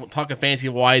if you're talking fantasy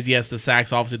wise, yes, the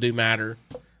sacks obviously do matter.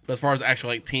 But as far as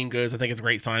actual team goes, I think it's a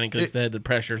great signing because they had the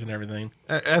pressures and everything.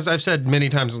 As I've said many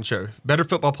times on the show, better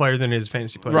football player than his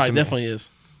fantasy player. Right, to me. definitely is.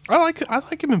 I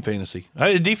like him in fantasy.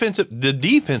 The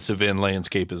defensive end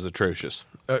landscape is atrocious.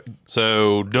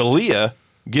 So D'Elia,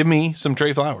 give me some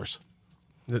Trey Flowers.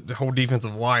 The whole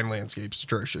defensive line landscape's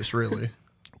atrocious, really.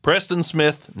 Preston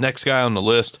Smith, next guy on the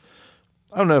list.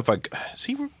 I don't know if is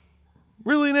he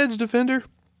really an edge defender?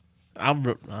 I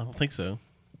don't think so.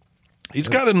 He's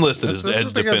got him listed as the That's edge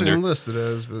what they got defender. them listed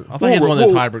as, but I think he's one of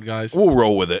those hybrid guys. We'll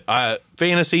roll with it.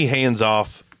 Fantasy hands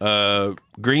off.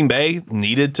 Green Bay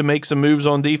needed to make some moves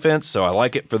on defense, so I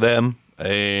like it for them.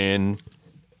 And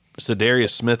Zadarius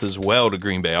Smith as well to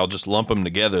Green Bay. I'll just lump them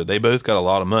together. They both got a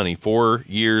lot of money. 4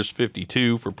 years,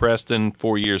 52 for Preston.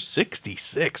 4 years,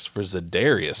 66 for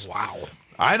Zadarius. Wow.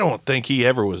 I don't think he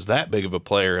ever was that big of a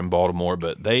player in Baltimore,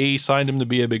 but they signed him to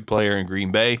be a big player in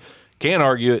Green Bay. Can't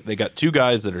argue it. They got two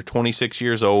guys that are 26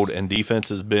 years old, and defense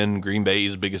has been Green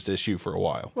Bay's biggest issue for a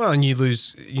while. well, and you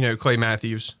lose, Clay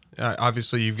Matthews.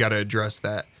 Obviously, you've got to address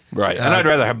that. Right. And I'd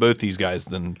rather have both these guys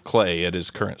than Clay at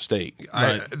his current state.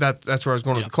 That's where I was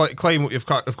going. Yeah. Clay,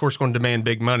 of course, going to demand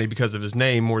big money because of his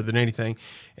name more than anything.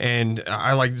 And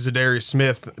I like Zadarius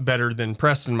Smith better than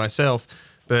Preston myself.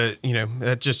 But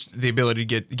that's just the ability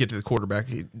to get to the quarterback.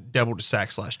 He doubled his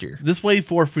sacks last year. This wave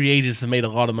 4 free agents have made a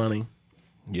lot of money.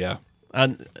 Yeah. I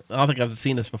don't think I've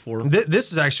seen this before.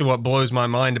 This is actually what blows my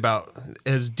mind about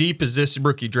as deep as this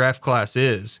rookie draft class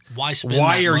is. Why spend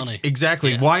that money?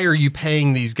 Exactly. Yeah. Why are you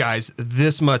paying these guys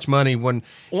this much money when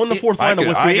On the fourth I lineup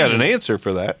with free got an agents. answer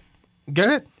for that. Go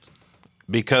ahead.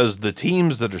 Because the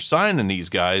teams that are signing these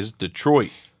guys,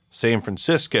 Detroit, San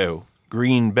Francisco,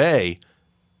 Green Bay,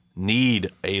 need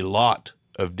a lot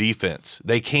of defense.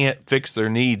 They can't fix their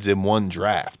needs in one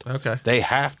draft. Okay. They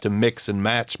have to mix and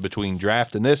match between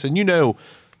draft and this. And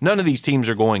none of these teams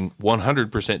are going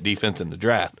 100% defense in the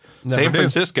draft. Never San do.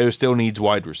 Francisco still needs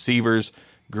wide receivers.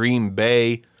 Green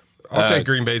Bay, I'll take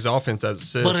Green Bay's offense as it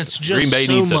sits. But it's just Green Bay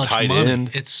so needs a much tight money.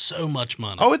 end. It's so much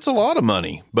money. Oh, it's a lot of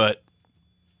money, but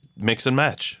mix and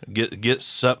match.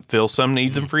 Fill some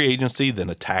needs in free agency, then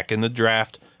attack in the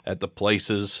draft at the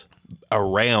places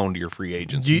around your free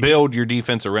agents. Build your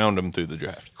defense around them through the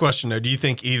draft. Question though, do you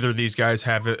think either of these guys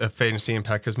have a fantasy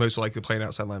impact? Because most likely playing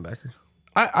outside linebacker.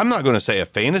 I'm not going to say a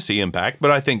fantasy impact,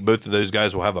 but I think both of those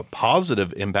guys will have a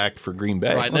positive impact for Green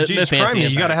Bay. Right. Well, No Jesus fancy Christ, you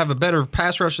impact. got to have a better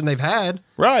pass rush than they've had.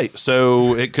 Right.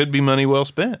 So it could be money well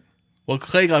spent. Well,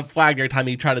 Clay got flagged every time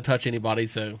he tried to touch anybody,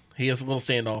 so he is a little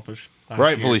standoffish. last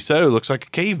Rightfully year. so. Looks like a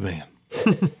caveman.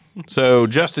 So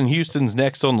Justin Houston's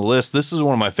next on the list. This is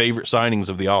one of my favorite signings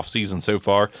of the offseason so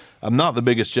far. I'm not the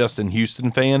biggest Justin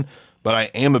Houston fan, but I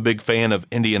am a big fan of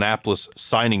Indianapolis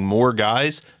signing more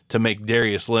guys to make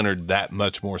Darius Leonard that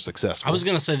much more successful. I was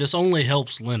going to say this only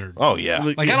helps Leonard. Oh, yeah.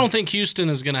 Like, I don't think Houston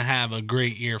is going to have a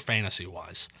great year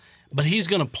fantasy-wise, but he's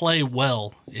going to play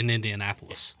well in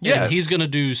Indianapolis. Yeah. And he's going to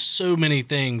do so many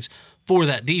things for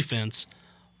that defense.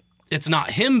 It's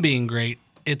not him being great.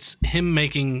 It's him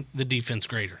making the defense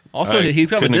greater. Also, I he's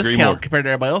got a couldn't agree more. discount compared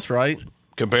to everybody else, right?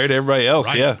 Compared to everybody else,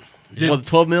 Right. yeah. Was it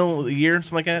 $12 million a year,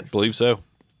 something like that? Believe so.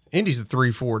 Indy's a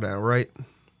 3-4 now, right?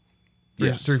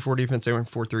 Yes. 3-4 defense. They went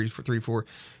 4-3-4.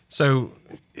 So,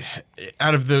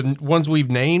 out of the ones we've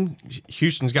named,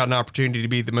 Houston's got an opportunity to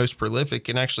be the most prolific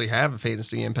and actually have a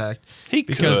fantasy impact. He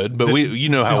Because could, but you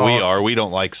know how we are. We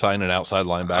don't like signing outside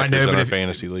linebackers in our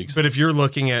fantasy leagues. But if you're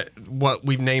looking at what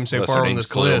we've named so Unless far their on name's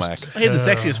this Khalil list, Mack. He's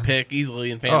the sexiest pick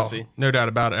easily in fantasy. no doubt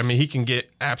about it. I mean, he can get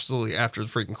absolutely after the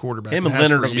freaking quarterback. Him and has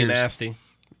Leonard for will be years. nasty.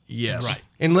 Yes. Right.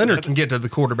 And Leonard can get to the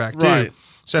quarterback, too. Right.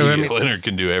 So, I mean, Leonard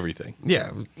can do everything.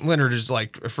 yeah, Leonard is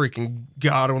like a freaking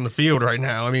god on the field right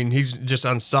now. I mean, he's just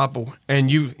unstoppable,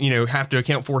 and you have to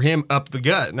account for him up the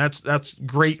gut, and that's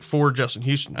great for Justin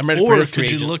Houston. I'm ready Or for this could free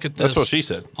you agent. look at this? That's what she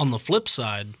said. On the flip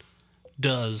side,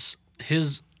 does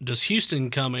Houston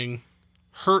coming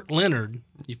hurt Leonard?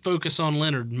 You focus on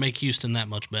Leonard, make Houston that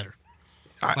much better.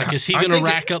 Like, is he I going to think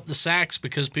rack up the sacks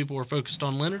because people were focused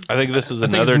on Leonard? I think this is I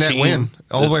think it's another a net team. win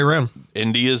all the way around.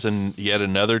 India's and yet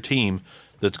another team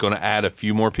that's going to add a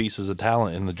few more pieces of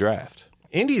talent in the draft.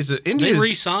 Indy's They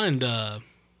re-signed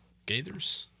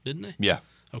Gaithers, didn't they? Yeah.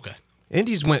 Okay.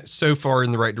 Indy's went so far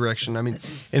in the right direction. I mean,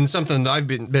 and something that I've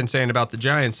been saying about the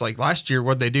Giants, like last year,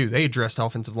 what'd they do? They addressed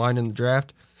offensive line in the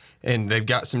draft, and they've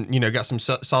got some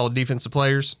solid defensive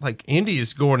players. Like Indy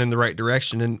is going in the right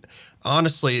direction, and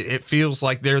honestly, it feels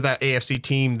like they're that AFC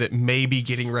team that may be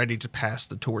getting ready to pass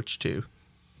the torch to.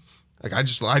 Like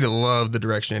I love the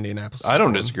direction Indianapolis is I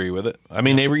don't going. disagree with it. I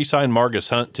mean, they re-signed Marcus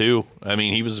Hunt too. I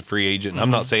mean, he was a free agent.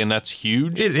 I'm not saying that's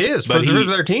huge. It is but for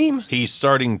their team. He's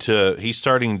starting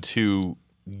to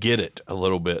get it a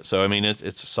little bit. So I mean, it's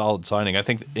a solid signing. I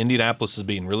think Indianapolis is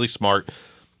being really smart.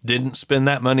 Didn't spend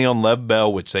that money on Lev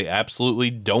Bell, which they absolutely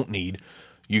don't need.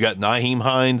 You got Nyheim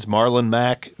Hines, Marlon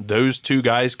Mack. Those two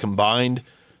guys combined,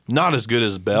 not as good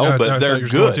as Bell, but they're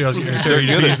good. They're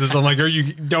good. I'm like,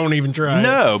 you don't even try.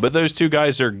 No, but those two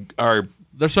guys are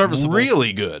They're serviceable.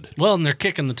 really good. Well, and they're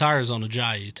kicking the tires on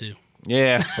Ajayi, too.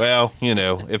 Yeah, well,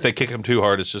 if they kick them too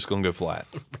hard, it's just going to go flat.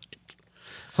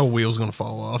 Whole wheel's gonna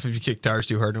fall off if you kick tires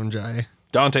too hard on Jay.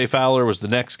 Dante Fowler was the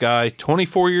next guy,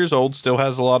 24 years old, still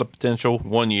has a lot of potential.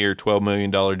 1 year, $12 million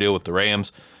deal with the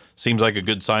Rams. Seems like a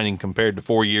good signing compared to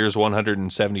 4 years,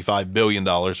 $175 billion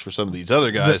for some of these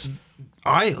other guys.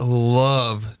 I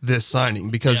love this signing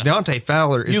because Yeah. Dante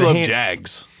Fowler is You love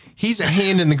Jags. He's a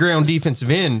hand in the ground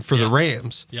defensive end for the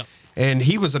Rams. Yep. And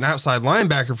he was an outside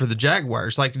linebacker for the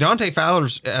Jaguars. Like Dante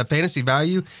Fowler's fantasy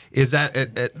value is at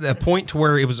a point to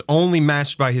where it was only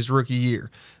matched by his rookie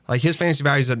year. Like his fantasy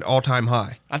value is at an all-time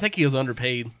high. I think he was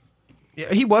underpaid.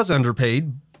 Yeah, he was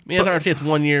underpaid. I mean, it's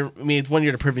 1 year. I mean, it's 1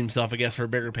 year to prove himself, I guess, for a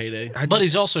bigger payday. But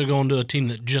he's also going to a team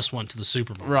that just went to the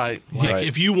Super Bowl. Right. Like, Right.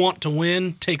 if you want to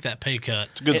win, take that pay cut.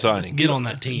 It's a good signing. Get on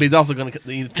that team. But he's also going to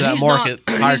And that he's market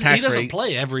not- higher he tax doesn't rate.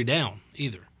 play every down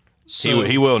either. So,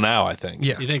 He will now, I think.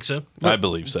 Yeah. You think so? I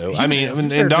believe so. He I was- mean, he was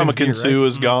and there Ndamukong good year, Suh right?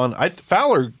 is gone.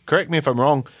 Fowler, correct me if I'm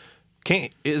wrong,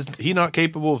 is he not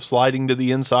capable of sliding to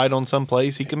the inside on some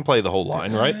plays? He can play the whole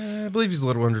line, right? I believe he's a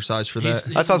little undersized for that.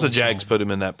 He's I thought a the little Jags small. put him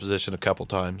in that position a couple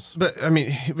times. But I mean,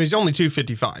 he's only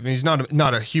 255, and he's not a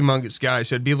humongous guy,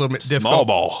 so it'd be a little bit difficult. Small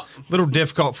ball. Little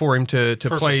difficult for him to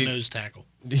Perfect play. nose tackle.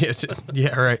 Yeah,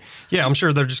 yeah, right. Yeah, I'm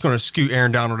sure they're just going to scoot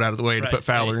Aaron Donald out of the way to Right. put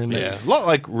Fowler in there. Yeah, a lot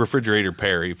like Refrigerator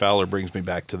Perry. Fowler brings me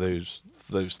back to those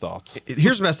thoughts.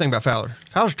 Here's the best thing about Fowler.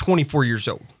 Fowler's 24 years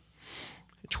old.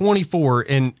 24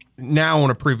 and now on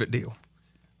a prove it deal.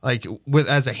 Like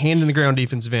as a hand in the ground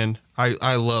defensive end,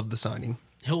 I love the signing.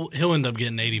 He'll end up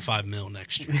getting $85 million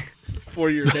next year. 4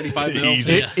 years, 85 mil.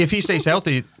 Easy. If he stays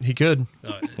healthy, he could.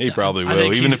 He probably I will.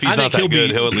 think Even if he's I not think that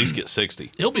good, he'll at least get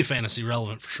 60. He'll be fantasy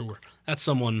relevant for sure. That's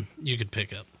someone you could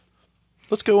pick up.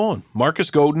 Let's go on.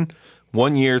 Marcus Golden,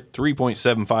 1 year,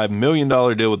 $3.75 million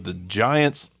deal with the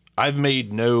Giants. I've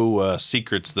made no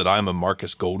secrets that I'm a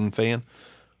Marcus Golden fan.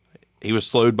 He was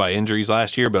slowed by injuries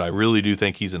last year, but I really do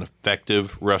think he's an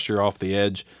effective rusher off the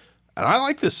edge. And I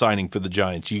like this signing for the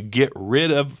Giants. You get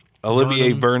rid of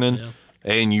Olivier Vernon,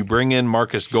 and you bring in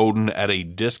Marcus Golden at a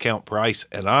discount price.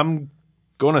 And I'm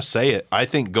going to say it. I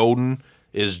think Golden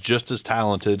is just as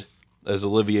talented as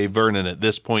Olivier Vernon at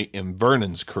this point in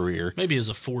Vernon's career. Maybe as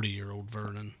a 40-year-old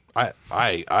Vernon.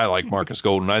 I like Marcus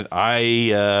Golden.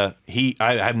 I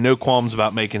have no qualms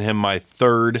about making him my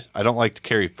third. I don't like to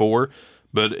carry 4,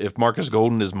 but if Marcus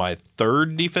Golden is my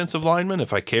third defensive lineman,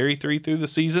 if I carry 3 through the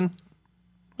season,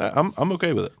 I'm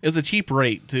okay with it. It's a cheap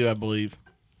rate too, I believe.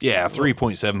 Yeah,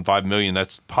 $3.75 million.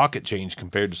 That's pocket change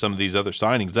compared to some of these other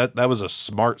signings. That was a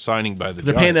smart signing by the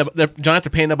Giants. The Giants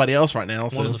are paying nobody else right now. One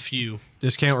So of the few.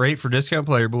 Discount rate for discount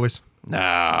player, boys.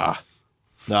 Nah.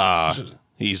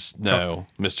 He's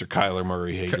Mr. Kyler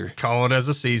Murray hater. Call it as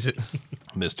a season.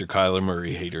 Mr. Kyler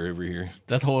Murray hater over here.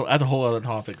 that's a whole other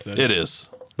topic. So. It is,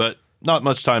 but not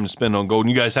much time to spend on Golden.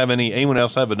 You guys have anyone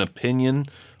else have an opinion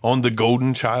on the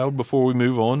Golden Child before we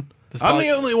move on? I'm the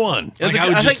only one. Like, I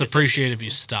would just appreciate if you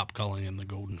stopped calling him the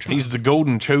Golden Child. He's the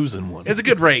Golden Chosen one. It's a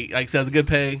good rate. Like I said, it's a good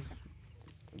pay.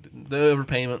 The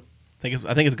overpayment.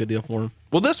 I think it's a good deal for him.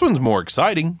 Well, this one's more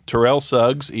exciting. Terrell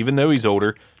Suggs, even though he's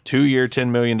older, 2-year, $10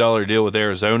 million deal with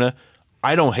Arizona.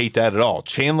 I don't hate that at all.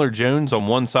 Chandler Jones on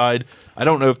one side. I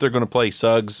don't know if they're going to play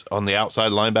Suggs on the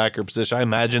outside linebacker position. I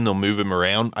imagine they'll move him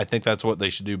around. I think that's what they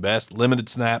should do best. Limited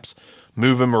snaps,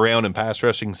 move him around in pass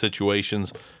rushing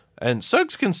situations. And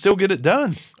Suggs can still get it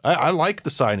done. I like the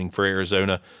signing for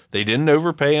Arizona. They didn't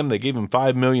overpay him. They gave him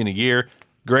 $5 million a year.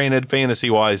 Granted,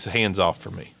 fantasy-wise, hands off for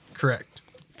me. Correct.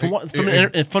 From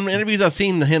the interviews I've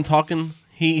seen him talking,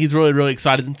 he's really, really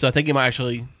excited. So I think he might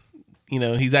actually,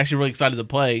 he's actually really excited to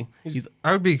play.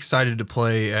 I would be excited to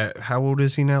play at, how old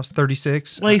is he now? It's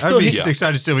 36? Well, I'd be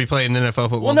excited to still be playing NFL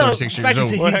football Well, no, 36 in fact,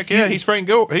 years old. Well, heck yeah, he's Frank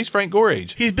Gore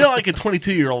age. He's built like a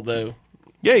 22-year-old though.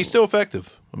 Yeah, he's still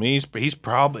effective. I mean, he's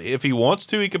probably, if he wants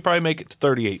to, he could probably make it to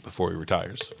 38 before he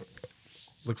retires.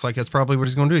 Looks like that's probably what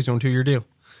he's going to do. He's on a 2-year deal.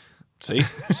 See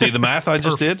the math I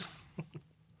just did?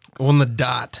 On the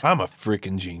dot. I'm a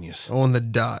freaking genius. On the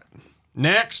dot.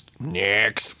 Next.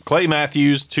 Clay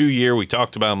Matthews, 2-year. We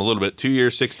talked about him a little bit. 2-year,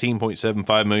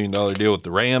 $16.75 million deal with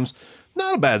the Rams.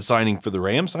 Not a bad signing for the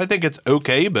Rams. I think it's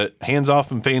okay, but hands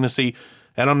off in fantasy,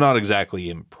 and I'm not exactly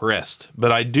impressed.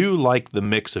 But I do like the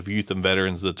mix of youth and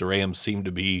veterans that the Rams seem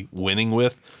to be winning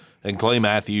with. And Clay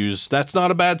Matthews, that's not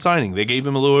a bad signing. They gave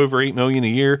him a little over $8 million a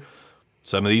year.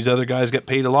 Some of these other guys get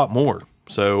paid a lot more.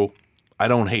 So I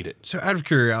don't hate it. So out of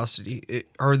curiosity,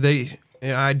 are they,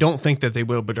 and I don't think that they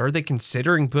will, but are they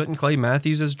considering putting Clay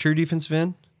Matthews as a true defensive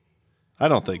end? I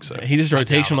don't think so. He's just a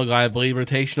rotational guy, I believe.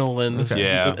 Rotational and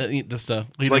the stuff.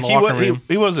 Like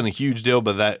he wasn't a huge deal,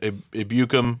 but that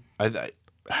Ibukum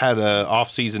had a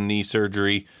off-season knee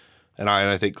surgery, and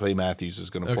I think Clay Matthews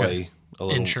is going to play a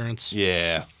little insurance.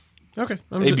 Yeah. Okay.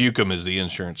 Ibukum is the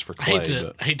insurance for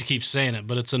Clay. I hate to keep saying it,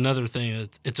 but it's another thing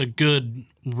that it's a good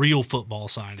real football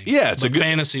signing. Yeah, it's but a good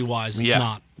fantasy wise. It's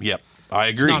not. Yep, I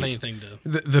agree. It's not anything to.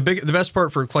 The best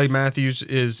part for Clay Matthews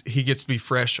is he gets to be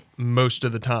fresh most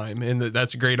of the time, and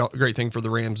that's a great thing for the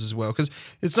Rams as well. Because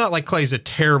it's not like Clay's a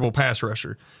terrible pass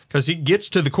rusher, because he gets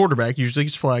to the quarterback, usually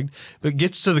gets flagged, but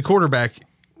gets to the quarterback.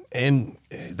 And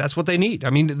that's what they need. I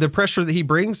mean, the pressure that he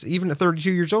brings, even at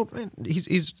 32 years old, man,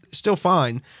 he's still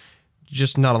fine.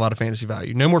 Just not a lot of fantasy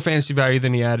value. No more fantasy value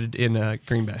than he added in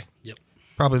Green Bay. Yep.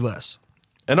 Probably less.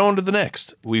 And on to the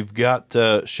next. We've got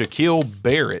Shaquille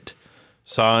Barrett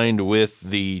signed with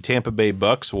the Tampa Bay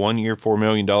Bucks, 1-year, $4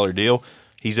 million deal.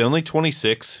 He's only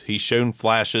 26. He's shown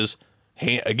flashes.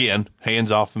 Again,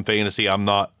 hands off in fantasy. I'm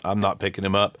not picking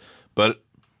him up. But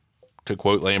to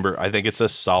quote Lambert, I think it's a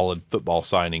solid football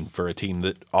signing for a team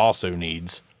that also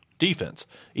needs defense.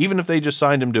 Even if they just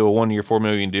signed him to a 1-year, $4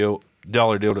 million deal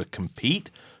to compete,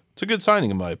 it's a good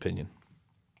signing in my opinion.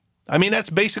 I mean,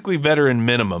 that's basically veteran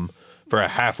minimum for a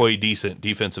halfway decent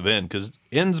defensive end, because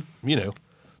ends,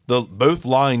 both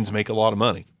lines make a lot of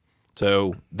money.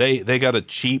 So they got a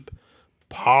cheap,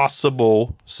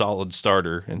 possible solid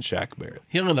starter in Shaq Barrett.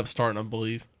 He'll end up starting, I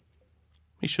believe.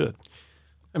 He should.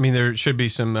 I mean, there should be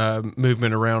some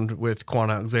movement around with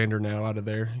Quan Alexander now out of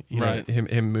there. Right.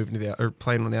 Him moving to or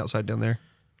playing on the outside down there.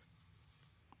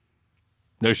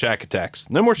 No Shack attacks.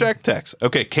 No more Shack attacks.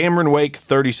 Okay, Cameron Wake,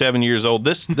 37 years old.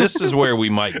 This is where we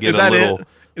might get Is that a little.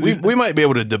 it? We might be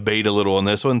able to debate a little on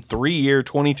this one. 3-year,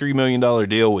 $23 million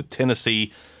deal with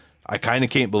Tennessee. I kind of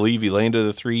can't believe he landed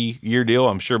a 3-year deal.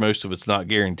 I'm sure most of it's not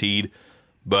guaranteed,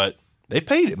 but they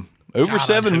paid him over God,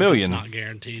 I $7 hope million. It's not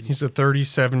guaranteed. He's a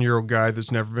 37-year-old guy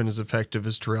that's never been as effective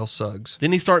as Terrell Suggs.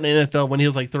 Didn't he start in the NFL when he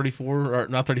was like 34 or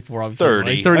not 34? Obviously, 30. like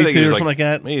I think 32 he or was something like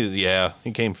that.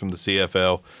 He came from the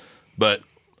CFL. But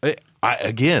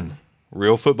again,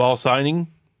 real football signing,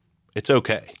 it's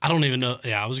okay. I don't even know.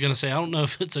 Yeah, I was going to say, I don't know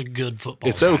if it's a good football.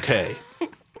 It's okay.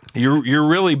 You're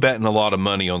really betting a lot of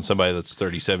money on somebody that's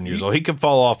 37 years old. He could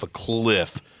fall off a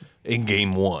cliff in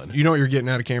game 1. You know what you're getting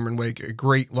out of Cameron Wake? A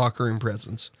great locker room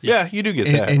presence. Yeah, you do get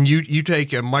And, that. and you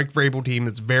take a Mike Vrabel team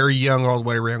that's very young all the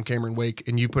way around Cameron Wake,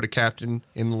 and you put a captain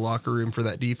in the locker room for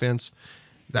that defense.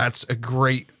 That's a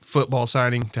great football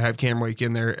signing to have Cameron Wake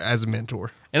in there as a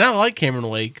mentor. And I like Cameron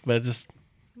Wake, but just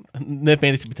the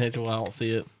fantasy potential, I don't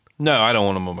see it. No, I don't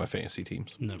want him on my fantasy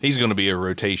teams. No. He's going to be a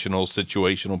rotational,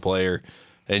 situational player,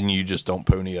 and you just don't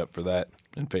pony up for that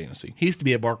in fantasy. He used to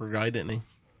be a Barker guy, didn't he?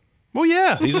 Well,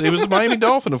 yeah, he was a Miami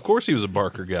Dolphin. Of course he was a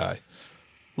Barker guy.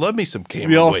 Love me some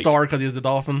Cameron The Wake. All-Star because he's a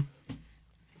Dolphin.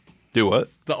 Do what?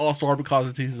 The All-Star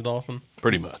because he's a Dolphin.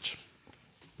 Pretty much.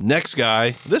 Next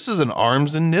guy, this is an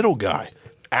arms and niddle guy.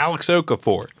 Alex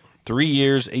Okafor. 3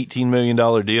 years, $18 million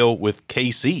deal with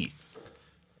KC.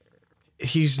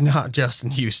 He's not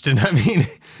Justin Houston. I mean,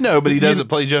 No, but he doesn't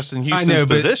play Justin Houston's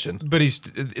position. but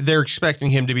they're expecting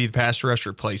him to be the pass rush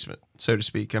replacement, so to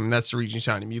speak. I mean, that's the reason you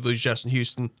sign him. You lose Justin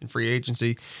Houston in free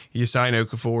agency, you sign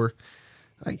Okafor.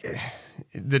 Like,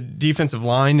 the defensive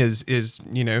line is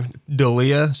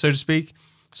Dalia, so to speak.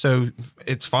 So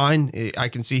it's fine. I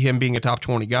can see him being a top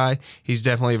 20 guy. He's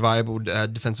definitely a viable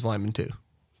defensive lineman too.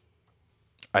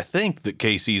 I think that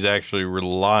KC's actually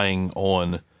relying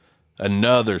on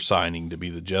another signing to be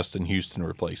the Justin Houston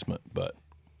replacement, but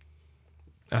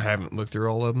I haven't looked through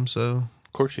all of them, so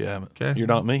of course you haven't. Okay. You're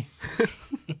not me.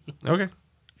 okay.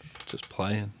 Just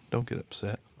playing. Don't get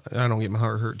upset. I don't get my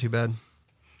heart hurt too bad.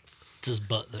 It's his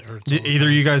butt that hurts. all the Either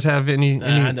time. you guys have any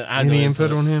I don't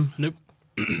input input. on him? Nope.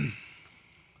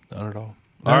 Not at all.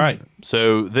 All right.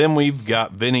 So then we've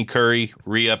got Vinny Curry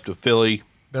re-up to Philly.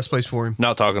 Best place for him.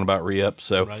 Not talking about re-up.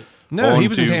 So Right. No, on he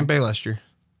was in to- Tampa Bay last year.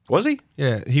 Was he?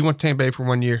 Yeah, he went to Tampa Bay for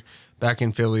 1 year, back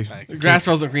in Philly. The grass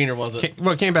wasn't greener, was it?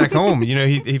 Came back home.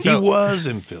 He He felt was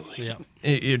in Philly.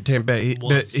 Yeah. Tampa Bay,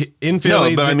 Was. in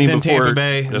Philly, but I mean then before- Tampa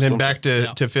Bay, that's and then what I'm back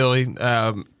saying. to Philly.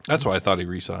 That's why I thought he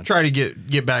re-signed. Try to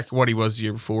get back what he was the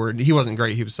year before. And he wasn't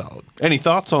great. He was solid. Any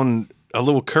thoughts on a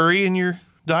little curry in your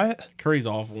diet? Curry's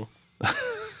awful.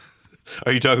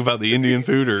 Are you talking about the Indian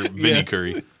food or Vinny Yes.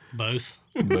 Curry? Both.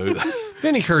 Both.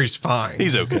 Vinny Curry's fine.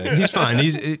 He's okay. He's fine.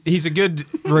 He's a good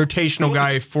rotational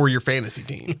guy for your fantasy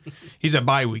team. He's a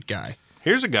bye week guy.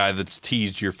 Here's a guy that's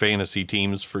teased your fantasy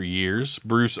teams for years.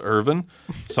 Bruce Irvin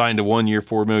signed a 1-year,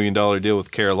 $4 million deal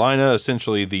with Carolina,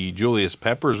 essentially the Julius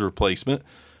Peppers replacement.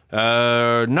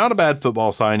 Not a bad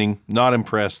football signing. Not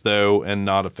impressed, though, and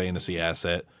not a fantasy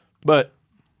asset. But,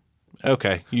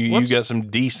 okay, you got some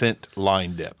decent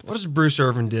line depth. What has Bruce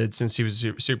Irvin did since he was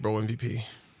Super Bowl MVP?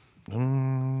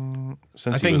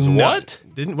 Since he was what?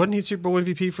 Wasn't he Super Bowl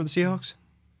MVP for the Seahawks?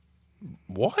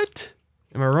 What?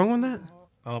 Am I wrong on that?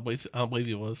 I don't believe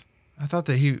he was. I thought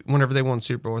that whenever they won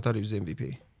Super Bowl, I thought he was the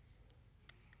MVP.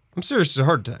 I'm serious. It's a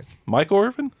heart attack. Michael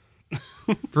Irvin?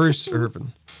 Bruce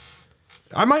Irvin.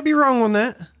 I might be wrong on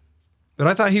that, but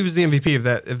I thought he was the MVP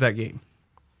of that game.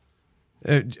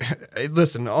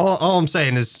 Listen, all I'm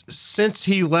saying is since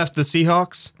he left the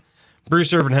Seahawks,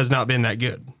 Bruce Irvin has not been that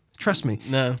good. Trust me.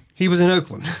 No. He was in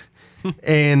Oakland.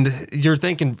 And you're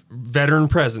thinking veteran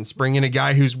presence, bring in a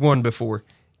guy who's won before.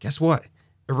 Guess what?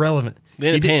 Irrelevant.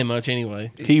 They didn't pay him much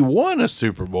anyway. He won a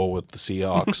Super Bowl with the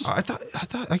Seahawks.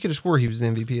 I could have swore he was the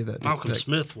MVP of that. Malcolm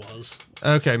Smith was.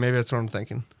 Okay, maybe that's what I'm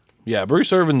thinking. Yeah,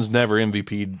 Bruce Irvin's never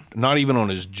MVP'd, not even on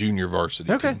his junior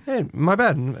varsity Okay, team. hey, my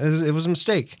bad. It was a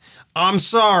mistake. I'm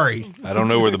sorry. I don't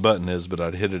know where the button is, but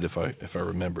I'd hit it if I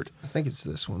remembered. I think it's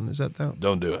this one. Is that that?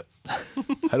 Don't do it.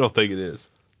 I don't think it is.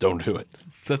 Don't do it.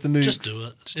 Set the news. Just do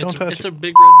it. don't touch it's it. a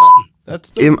big red button. That's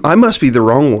the, I must be the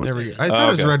wrong one. There we go. I thought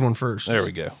it was the okay. red one first. there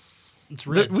we go. It's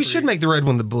red. We should make the red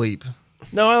one the bleep.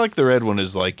 No, I like the red one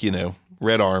is like,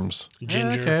 red arms.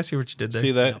 ginger. Okay, I see what you did there.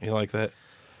 See that? You like that?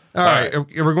 All right,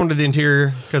 we're going to the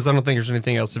interior because I don't think there's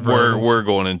anything else. We're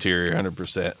going interior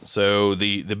 100%. So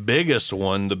the biggest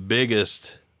one, the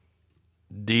biggest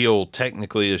deal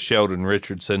technically is Sheldon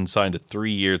Richardson signed a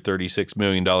 3-year, $36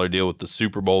 million deal with the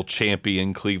Super Bowl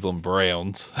champion Cleveland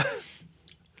Browns.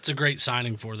 It's a great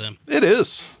signing for them. It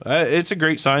is. It's a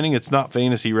great signing. It's not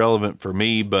fantasy relevant for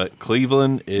me, but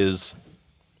Cleveland is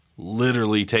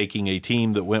literally taking a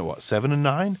team that went,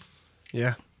 7-9?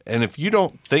 Yeah. And if you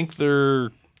don't think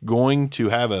they're going to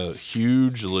have a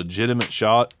huge, legitimate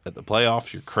shot at the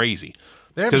playoffs, you're crazy.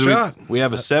 They have a shot. We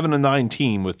have a 7-9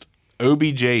 team with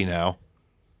OBJ now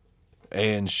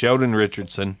and Sheldon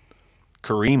Richardson,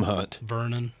 Kareem Hunt,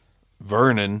 Vernon.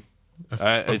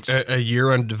 It's A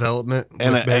year on development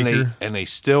and, with Baker. and they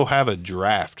still have a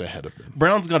draft ahead of them.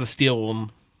 Brown's got to steal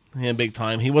him big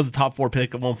time. He was a top 4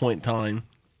 pick at one point in time.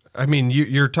 I mean,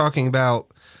 you're talking about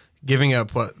giving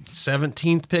up,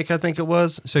 17th pick, I think it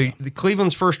was? So the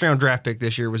Cleveland's first-round draft pick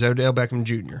this year was Odell Beckham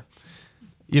Jr.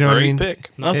 You know what I Great mean?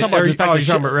 pick. No, I was talking about the fact you're that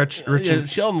talking about Richard.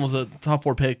 Sheldon was a top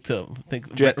 4 pick too. I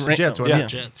think Jets. Jets, wasn't Yeah. it?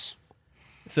 Jets.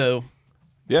 So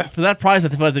Yeah. for that price, I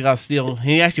think they got to steal.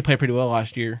 He actually played pretty well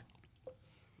last year.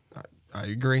 I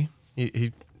agree.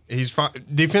 He's fine.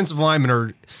 Defensive linemen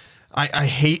are. I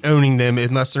hate owning them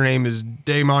unless their name is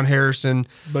Damon Harrison.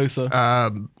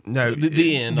 Bosa. No,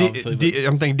 The end, obviously,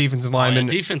 I'm thinking defensive lineman,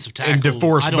 defensive and tackle,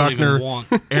 DeForest I don't even Buckner, want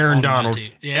Aaron on my Donald.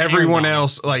 team. Yeah, Everyone Aaron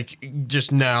Donald. else,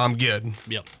 just no, I'm good.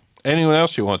 Yep. Anyone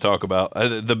else you want to talk about?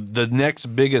 The next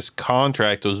biggest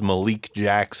contract was Malik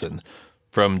Jackson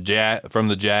from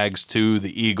the Jags to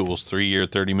the Eagles, 3-year,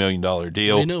 $30 million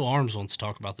deal. We know Arms wants to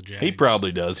talk about the Jags. He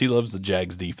probably does. He loves the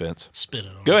Jags defense. Spit it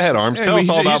on Go him. ahead, Arms. Hey, Tell us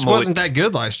all he about just Malik. wasn't that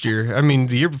good last year. I mean,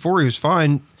 the year before he was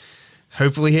fine.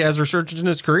 Hopefully, he has resurgence in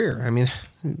his career. I mean,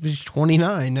 he's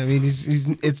 29. I mean,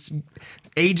 it's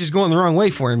age is going the wrong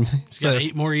way for him. He's got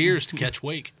 8 more years to catch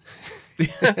Wake.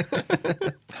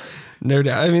 No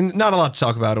doubt. I mean, not a lot to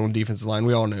talk about on defensive line.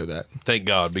 We all know that. Thank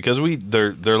God, because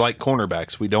they're like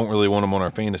cornerbacks. We don't really want them on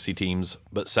our fantasy teams,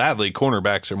 but sadly,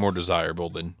 cornerbacks are more desirable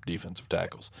than defensive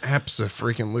tackles.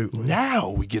 Absolutely.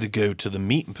 Now we get to go to the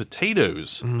meat and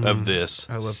potatoes of this.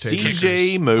 I love taking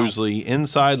C.J. Mosley,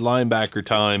 inside linebacker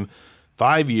time,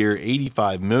 5-year,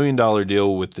 $85 million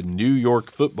deal with the New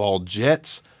York Football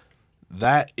Jets.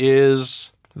 That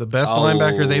is The best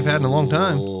linebacker they've had in a long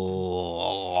time. a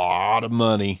lot of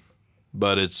money,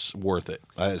 but it's worth it.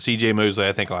 C.J. Mosley,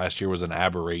 I think last year was an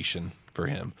aberration for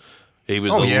him. He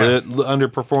was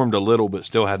underperformed a little, but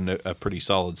still had a pretty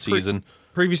solid season.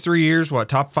 Previous 3 years,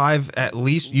 top 5 at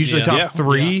least? Usually Yeah. top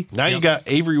 3. Now you got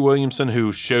Avery Williamson,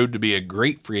 who showed to be a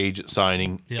great free agent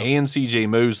signing, Yep. and C.J.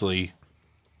 Mosley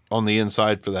on the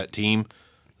inside for that team.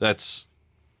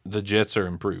 The Jets are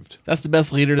improved. That's the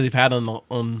best leader they've had on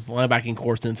linebacking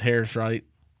core since Harris, right?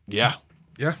 Yeah.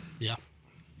 Yeah. Yeah.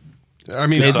 I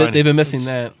mean, signing. They've been missing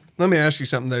that. let me ask you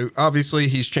something, though. Obviously,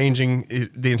 he's changing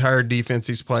the entire defense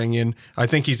he's playing in. I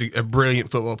think he's a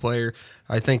brilliant football player.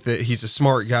 I think that he's a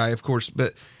smart guy, of course,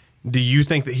 but do you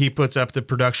think that he puts up the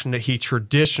production that he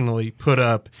traditionally put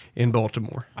up in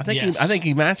Baltimore? I think Yes. I think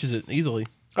he matches it easily.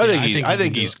 I think he can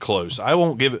do he's it. close. I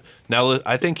won't give it now.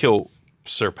 I think he'll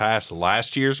surpass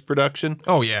last year's production.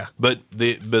 Oh, yeah. But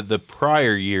the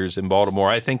prior years in Baltimore,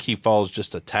 I think he falls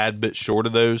just a tad bit short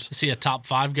of those. Is he a top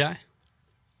 5 guy?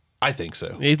 I think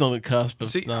so. He's on the cusp,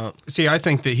 but not. See, I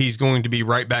think that he's going to be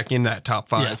right back in that top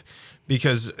 5 Yeah.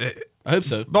 because I hope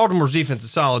so. Baltimore's defense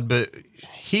is solid, but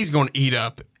he's going to eat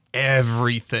up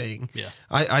everything. Yeah.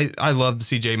 I love the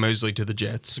C.J. Mosley to the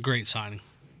Jets. It's a great signing.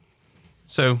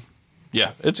 So,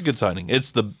 Yeah, it's a good signing.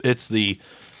 It's the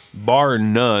bar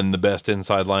none the best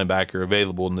inside linebacker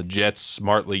available, and the Jets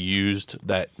smartly used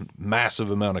that massive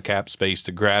amount of cap space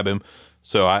to grab him.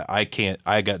 So I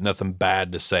got nothing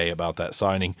bad to say about that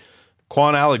signing.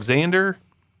 Quan Alexander,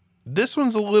 this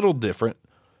one's a little different.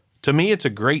 To me, it's a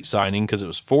great signing because it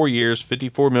was 4 years,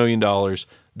 $54 million.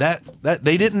 That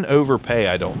they didn't overpay,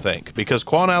 I don't think, because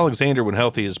Quan Alexander, when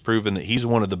healthy, has proven that he's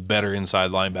one of the better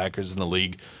inside linebackers in the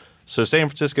league. So San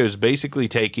Francisco is basically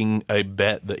taking a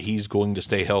bet that he's going to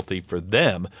stay healthy for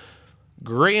them.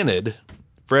 Granted,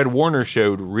 Fred Warner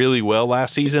showed really well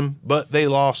last season, but they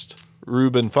lost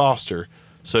Reuben Foster.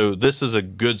 So this is a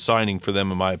good signing for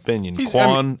them, in my opinion. he's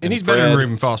Quan and he's Fred, better than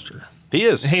Reuben Foster. He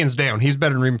is. Hands down, he's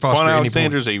better than Reuben Foster. Quan at any point.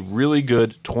 Alexander's a really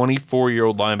good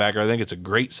 24-year-old linebacker. I think it's a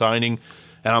great signing,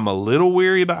 and I'm a little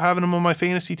weary about having him on my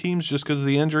fantasy teams just because of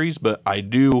the injuries, but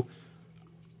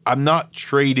I'm not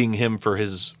trading him for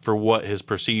what his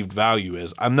perceived value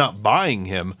is. I'm not buying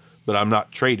him, but I'm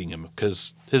not trading him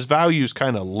because his value is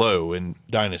kind of low in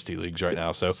dynasty leagues right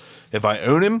now. So if I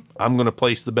own him, I'm going to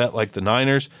place the bet like the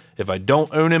Niners. If I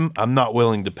don't own him, I'm not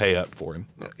willing to pay up for him.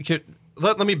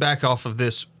 Let me back off of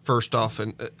this first off,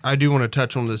 and I do want to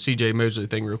touch on the C.J. Mosley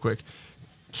thing real quick.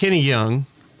 Kenny Young,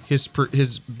 his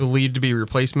believed to be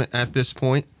replacement at this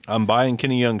point. I'm buying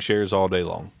Kenny Young shares all day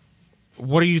long.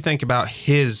 what do you think about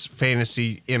his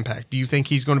fantasy impact? Do you think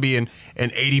he's going to be an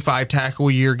 85 tackle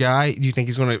a year guy? Do you think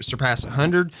he's going to surpass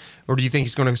 100? Or do you think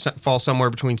he's going to fall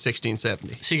somewhere between 60 and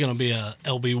 70? Is he going to be a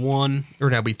LB1? Or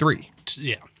an LB3?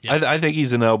 Yeah. I think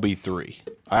he's an LB3.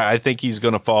 I think he's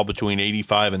going to fall between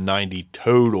 85 and 90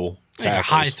 total Like a tackles.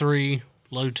 high 3,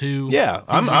 low 2. Yeah,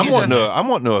 I'm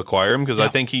wanting to acquire him because I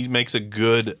think he makes a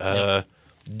good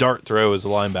dart throw as a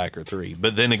linebacker 3.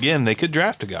 But then again, they could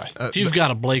draft a guy. If you've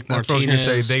got a Blake That's what I was gonna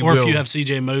Martinez, say, they or will. if you have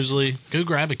C.J. Mosley, go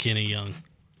grab a Kenny Young.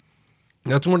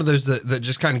 That's one of those that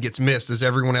just kind of gets missed as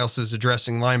everyone else is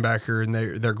addressing linebacker and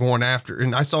they're going after.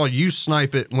 And I saw you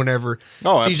snipe it whenever C.J.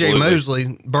 absolutely.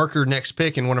 Mosley, Barker next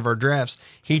pick in one of our drafts,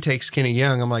 he takes Kenny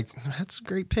Young. I'm like, that's a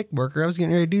great pick, Barker. I was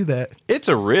getting ready to do that. It's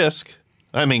a risk.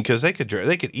 I mean, because they could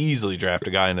easily draft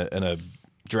a guy in a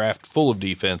draft full of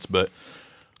defense, but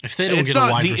If they don't get a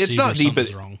wide receiver,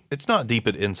 something's wrong. It's not deep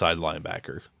at inside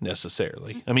linebacker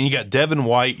necessarily. I mean, you got Devin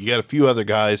White, you got a few other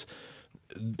guys.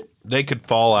 They could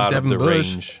fall out Devin of the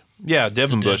Bush. range. Yeah,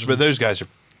 Devin Bush, but those guys are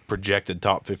projected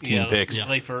top 15 picks. Yeah.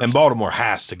 Late first. And Baltimore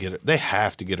has to get it. They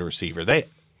have to get a receiver.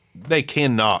 They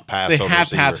cannot pass They on a have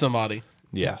receiver. to have somebody.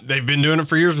 Yeah. They've been doing it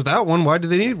for years without one. Why do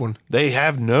they need one? They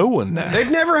have no one now.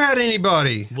 They've never had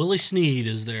anybody. Willie Snead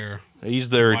is their He's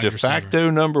their wide de facto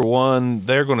number one.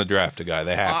 They're going to draft a guy.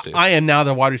 They have to. I am now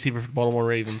the wide receiver for the Baltimore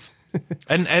Ravens.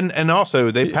 And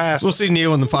also they passed. We'll see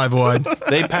Neil in the 5 wide.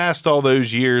 They passed all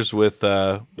those years with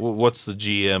what's the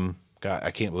GM? God,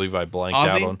 I can't believe I blanked out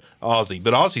Ozzie? on Ozzie.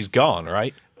 But Ozzie's gone,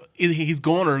 right? Either he's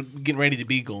gone or getting ready to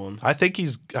be gone. I think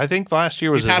last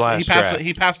year was his last he passed, draft.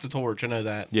 he passed the torch. I know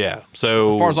that. Yeah.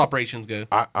 So As far as operations go.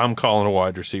 I'm calling a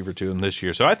wide receiver to him this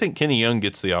year. So I think Kenny Young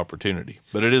gets the opportunity,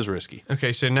 but it is risky.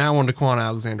 Okay, so now on to Quan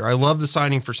Alexander. I love the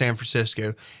signing for San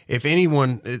Francisco. If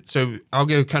anyone, so I'll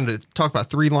go kind of talk about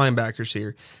 3 linebackers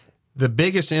here. The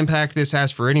biggest impact this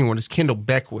has for anyone is Kendall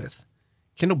Beckwith.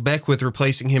 Kendall Beckwith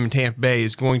replacing him in Tampa Bay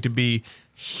is going to be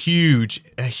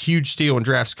a huge steal in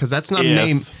drafts because that's not a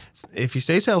name. If he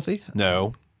stays healthy,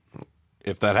 No,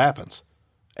 if that happens,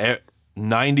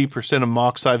 90% of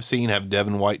mocks I've seen have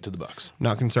Devin White to the Bucks.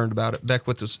 not concerned about it.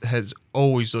 Beckwith has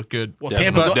always looked good. Well,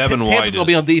 Devin Tampa's White going to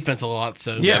be is- on defense a lot.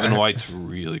 So Yeah. Devin White's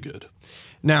really good.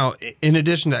 Now, in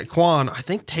addition to that, Quan, I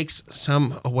think, takes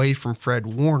some away from Fred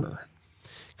Warner.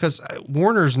 Because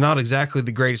Warner's not exactly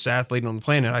the greatest athlete on the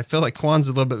planet. I feel like Quan's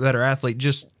a little bit better athlete,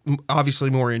 just obviously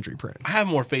more injury prone. I have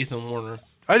more faith in Warner.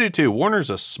 I do too.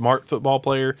 Warner's a smart football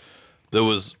player that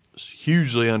was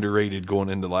hugely underrated going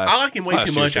into last. I like him way last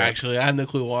too year's much, draft. actually. I have no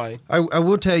clue why. I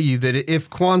will tell you that if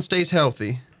Quan stays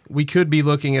healthy, we could be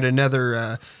looking at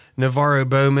another Navarro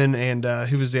Bowman and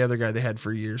who was the other guy they had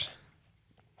for years?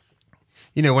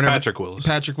 You know, whenever Patrick Willis.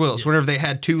 Patrick Willis. Whenever they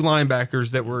had 2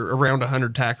 linebackers that were around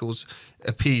 100 tackles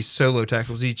apiece, solo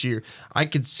tackles each year, I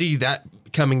could see that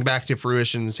coming back to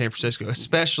fruition in San Francisco,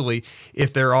 especially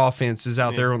if their offense is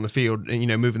out there on the field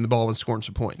and moving the ball and scoring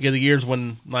some points. Yeah, the years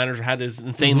when Niners had his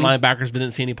insane linebackers but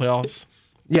didn't see any playoffs.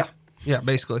 Yeah,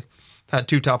 basically had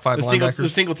 2 top 5 linebackers. The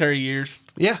Singletary years.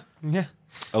 Yeah.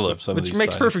 I love some of Which these.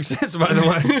 makes signings. perfect sense, by the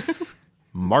way.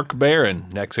 Mark Barron,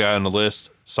 next guy on the list,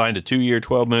 signed a 2-year,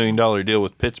 $12 million deal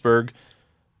with Pittsburgh.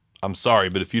 I'm sorry,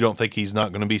 but if you don't think he's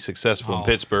not going to be successful in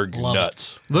Pittsburgh, you're love it.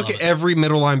 nuts. Look at every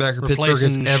middle linebacker Pittsburgh has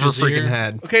Replacing ever Shazier. freaking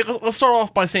had. Okay, let's start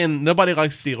off by saying nobody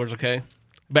likes Steelers, okay?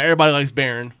 But everybody likes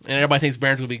Barron, and everybody thinks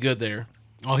Barron's going to be good there.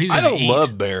 Oh, he's I gonna don't eat.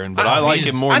 love Barron, but I like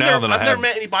him more I've now never, than I've I never have.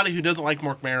 met anybody who doesn't like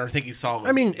Mark Barron or think he's solid.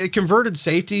 I mean, a converted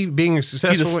safety, being a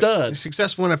successful, stud.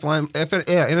 successful NFL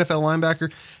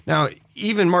linebacker. Now,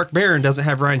 even Mark Barron doesn't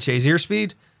have Ryan Shazier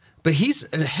speed, but he's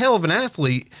a hell of an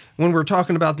athlete when we're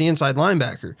talking about the inside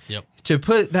linebacker. Yep. To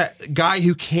put that guy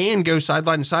who can go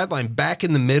sideline to sideline back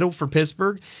in the middle for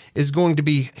Pittsburgh is going to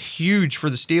be huge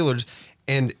for the Steelers,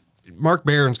 and Mark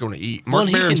Barron's going to eat. Mark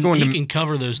Well, Barron's he can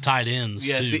cover those tight ends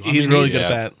yeah, too. he's really good at Yeah.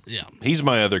 that. Yeah. He's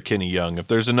my other Kenny Young. If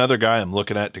there's another guy I'm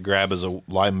looking at to grab as a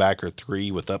linebacker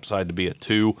 3 with upside to be a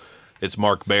 2, it's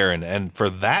Mark Barron. And for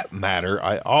that matter,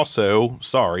 I also,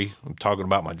 I'm talking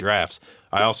about my drafts,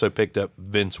 I also picked up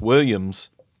Vince Williams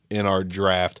in our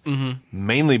draft,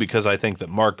 mainly because I think that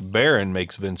Mark Barron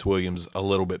makes Vince Williams a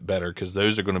little bit better because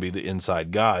those are going to be the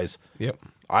inside guys. Yep.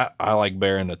 I like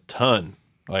Barron a ton.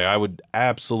 Like, I would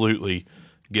absolutely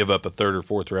give up a 3rd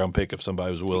or 4th round pick if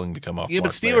somebody was willing to come off. Yeah,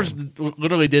 Mark but Steelers Barron.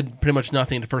 literally did pretty much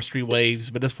nothing the first 3 waves,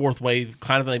 but this 4th wave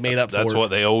kind of they made up for it. That's what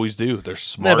they always do. They're No,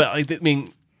 smart. but I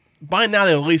mean, by now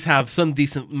they at least have some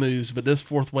decent moves, but this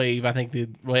 4th wave, I think they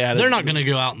really added. They're not going to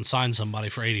go out and sign somebody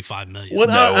for $85 million. Well,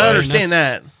 No I way. understand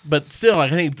that, but still,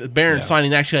 like, I think the Barron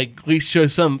signing actually at least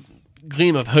shows some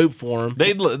gleam of hope for him.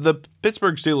 The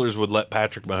Pittsburgh Steelers would let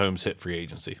Patrick Mahomes hit free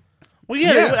agency. Well,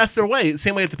 yeah, that's their way.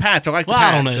 Same way at the Pats. I like the Pats.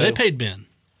 I don't know. So. They paid Ben.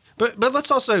 But let's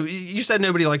also, you said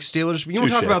nobody likes Steelers. But you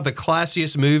want to talk Touche. about the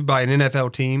classiest move by an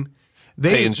NFL team?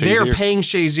 They're Paying Shazier. paying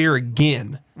Shazier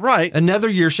again. Right. Another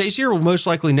year. Shazier will most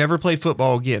likely never play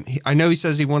football again. I know he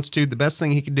says he wants to. The best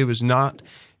thing he can do is not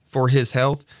for his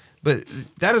health. But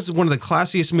that is one of the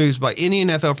classiest moves by any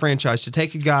NFL franchise, to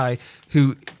take a guy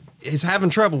who is having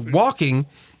trouble walking.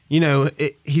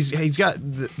 He's got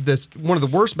this one of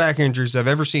the worst back injuries I've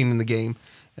ever seen in the game.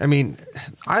 I mean,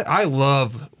 I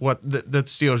love what the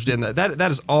Steelers did in that.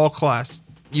 That is all class.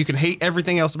 You can hate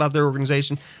everything else about their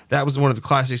organization. That was one of the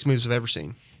classiest moves I've ever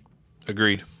seen.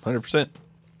 Agreed, 100%.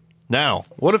 Now,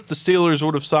 what if the Steelers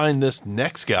would have signed this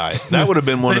next guy? That would have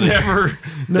been one of the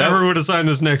never would have signed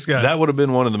this next guy. That would have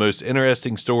been one of the most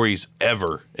interesting stories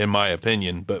ever, in my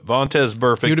opinion. But Vontaze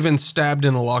Burfict, He would have been stabbed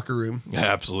in the locker room.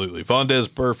 absolutely. Vontaze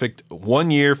Burfict,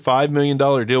 1 year, $5 million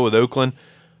deal with Oakland.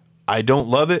 I don't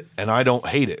love it and I don't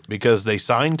hate it because they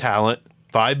signed talent.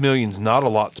 $5 million's not a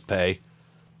lot to pay,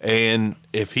 and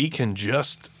if he can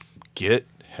just get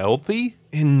healthy.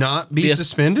 And not be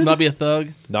suspended? Not be a thug.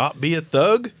 Not be a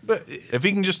thug, but if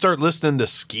he can just start listening to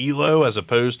Skilo as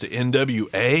opposed to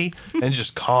NWA and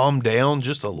just calm down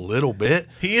just a little bit,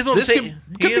 He is on this the same.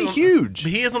 could be huge.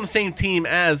 He is on the same team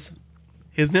as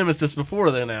his nemesis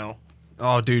before there now.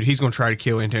 Oh, dude, he's going to try to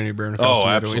kill Antonio Brown. Oh,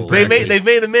 absolutely. They've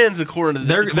made amends according to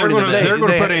They're going they- to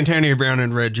they- put Antonio Brown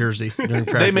in red jersey during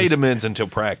practice. They made amends until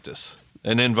practice,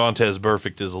 and then Vontaze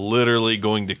Burfict is literally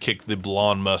going to kick the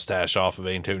blonde mustache off of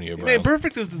Antonio Brown. Man,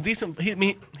 Perfect is a decent.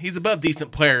 He's above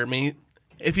decent player. I mean,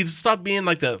 if he stopped being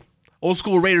like the old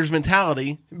school Raiders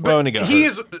mentality, Well, and he got He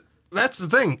hurt. is. That's the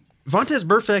thing. Vontaze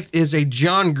Burfict is a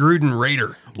John Gruden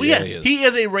Raider. well, Yeah, yeah, he he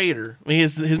is a Raider. I mean,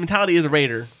 his mentality is a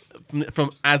Raider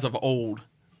from as of old,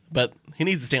 but he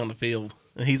needs to stay on the field.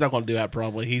 And he's not going to do that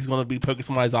probably. He's going to be poking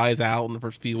somebody's eyes out in the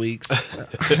first few weeks,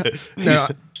 No,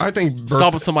 I think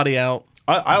stomping somebody out.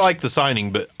 I like the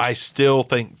signing, but I still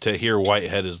think Tahir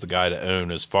Whitehead is the guy to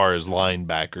own as far as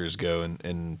linebackers go.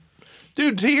 And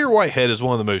dude, Tahir Whitehead is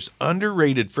one of the most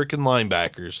underrated freaking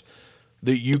linebackers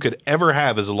that you could ever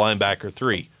have as a linebacker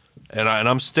 3. And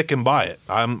I'm sticking by it.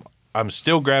 I'm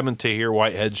still grabbing Tahir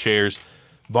Whitehead shares.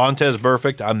 Vontaze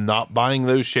Burfict, I'm not buying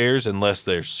those shares unless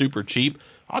they're super cheap.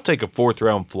 I'll take a 4th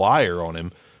round flyer on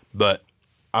him, but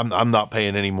I'm not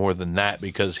paying any more than that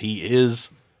because he is.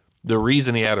 The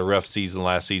reason he had a rough season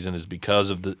last season is because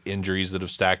of the injuries that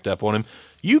have stacked up on him.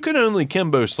 You can only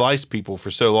Kimbo slice people for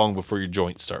so long before your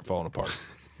joints start falling apart.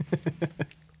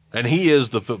 And he is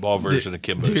the football version of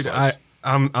Kimbo Dude, slice.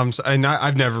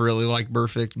 I've never really liked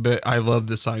Burfict, but I love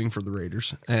the signing for the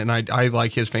Raiders, and I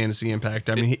like his fantasy impact.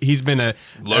 I mean, he's been a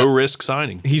Low risk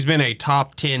signing. He's been a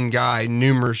top 10 guy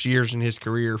numerous years in his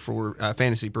career for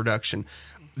fantasy production.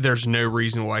 There's no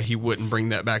reason why he wouldn't bring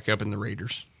that back up in the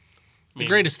Raiders. The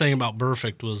greatest thing about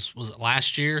Burfict was it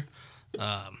last year?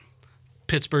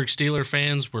 Pittsburgh Steeler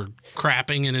fans were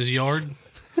crapping in his yard,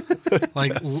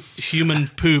 like human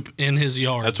poop in his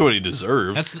yard. That's what he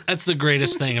deserves. That's the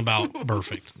greatest thing about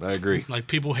Burfict. I agree. Like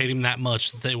people hate him that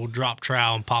much that they will drop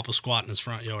trowel and pop a squat in his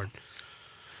front yard.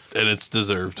 And it's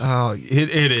deserved. Oh, it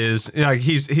is. Like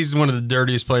he's one of the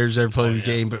dirtiest players ever played the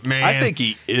game. But man, I think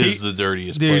he is the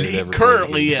dirtiest dude, player he ever.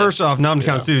 currently played. is. first off,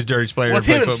 Namdekan Suh's dirtiest player Well, it's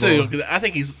ever him played and Sue. football. 'Cause I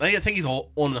think he's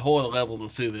on the whole other level than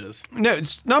Sue is. No,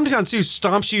 Namdekan Suh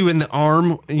stomps you in the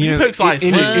arm. You know, pokes slice.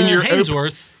 in your open,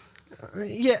 Hainsworth.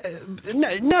 yeah.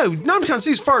 No, Namdekan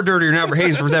Suh's far dirtier than Albert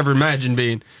Hainsworth ever imagined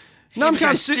being. He got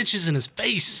Namdekan Suh. stitches in his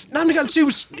face. Namdekan Suh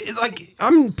was like,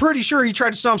 I'm pretty sure he tried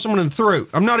to stomp someone in the throat.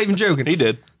 I'm not even joking. He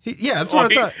did. Yeah, that's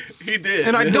what I thought. He did.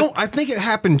 And I think it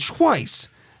happened twice.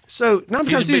 So Namdekan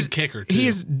He's a Suh big kicker, too. He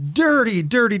is dirty.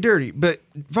 But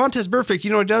Vontaze Burfict,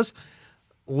 you know what he does?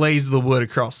 Lays the wood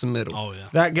across the middle. Oh, yeah.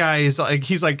 That guy is like,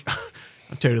 he's like,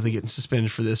 I'm totally getting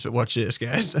suspended for this, but watch this,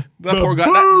 guys. That poor guy.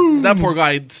 That poor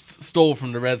guy stole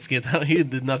from the Redskins. He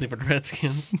did nothing for the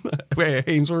Redskins. Wait,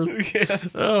 Hainsworth.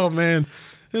 Yes. Oh man,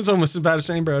 it's almost about the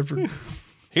same Bradford.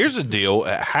 Here's a deal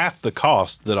at half the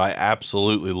cost that I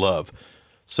absolutely love.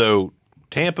 So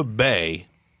Tampa Bay,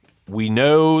 we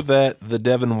know that the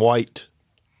Devin White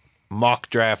mock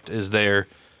draft is there.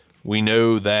 We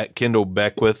know that Kendall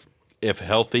Beckwith, if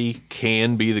healthy,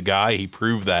 can be the guy. He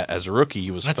proved that as a rookie.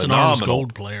 He was That's an Arms phenomenal.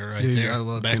 Gold player right Dude, there. I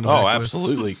love Back- Kendall. Oh, Beckwith.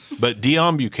 absolutely. But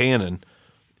Deion Buchanan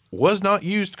was not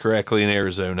used correctly in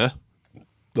Arizona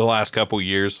the last couple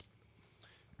years.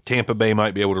 Tampa Bay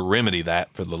might be able to remedy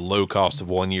that for the low cost of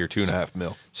 1 year, $2.5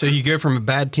 million. So you go from a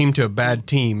bad team to a bad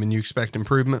team, and you expect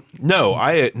improvement. No.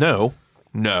 I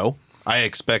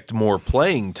expect more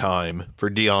playing time for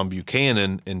Deion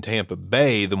Buchanan in Tampa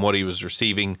Bay than what he was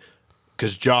receiving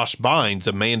because Josh Bynes,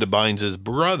 Amanda Bynes'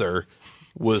 brother,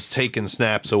 was taking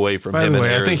snaps away from By him the in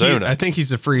way, Arizona. I think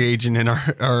he's a free agent in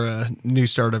our new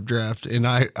startup draft, and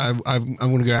I'm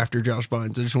going to go after Josh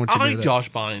Bynes. I just want you I to know like that. Josh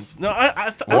Bynes. No,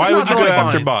 Why would you go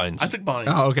after Bynes? Bynes? I took Bynes.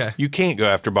 Oh, okay. You can't go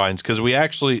after Bynes because we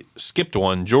actually skipped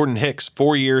one. Jordan Hicks,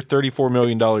 4-year, $34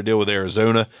 million deal with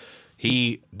Arizona.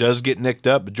 He does get nicked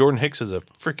up, but Jordan Hicks is a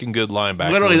freaking good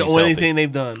linebacker. Literally the when he's only healthy. thing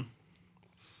they've done.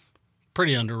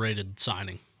 Pretty underrated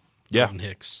signing. Yeah, Jordan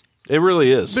Hicks. it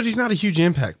really is. But he's not a huge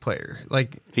impact player.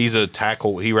 Like, He's a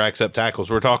tackle. He racks up tackles.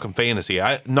 We're talking fantasy.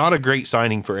 Not a great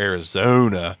signing for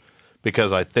Arizona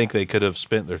because I think they could have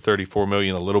spent their $34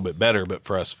 million a little bit better. But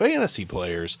for us fantasy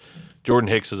players, Jordan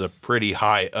Hicks is a pretty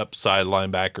high upside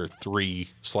linebacker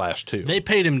 3/2. They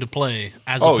paid him to play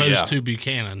as Oh, opposed yeah. to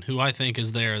Buchanan, who I think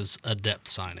is there as a depth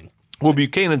signing. Well,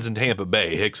 Buchanan's in Tampa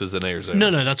Bay. Hicks is in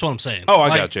Arizona. No, that's what I'm saying. Oh,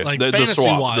 I got you. Like The fantasy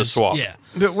swap, wise, the swap. Yeah.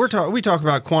 but we talk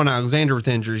about Quan Alexander with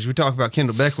injuries. We talk about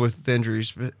Kendall Beck with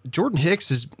injuries. But Jordan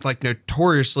Hicks is like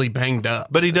notoriously banged up.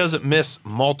 But he doesn't miss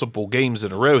multiple games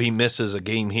in a row. He misses a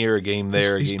game here, a game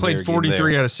there, a He's game played there, a game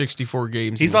 43 there. out of 64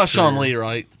 games. He's in not his Sean career. Lee,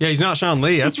 right? Yeah, he's not Sean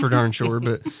Lee. That's for darn sure.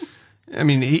 But I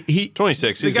mean, he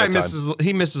 26. The He's guy got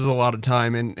time. misses a lot of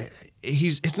time, and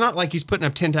it's not like he's putting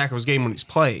up 10 tackles a game when he's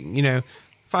playing.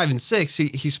 5 and 6,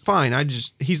 he's fine.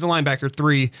 He's a linebacker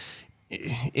 3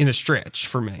 in a stretch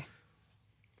for me.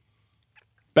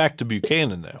 Back to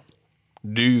Buchanan, though.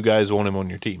 Do you guys want him on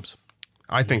your teams?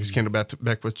 I think it's Kendall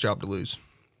Beckwith's job to lose.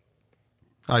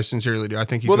 I sincerely do. I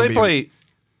think he's. Well, gonna they be play.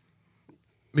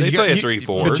 But they you play a you-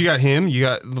 3-4. But you got him. You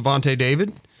got Levante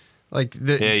David.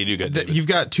 Yeah, you do got David. You've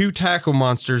got 2 tackle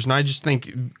monsters, and I just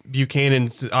think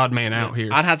Buchanan's the odd man out here.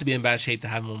 I'd have to be in bad shape to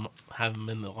have him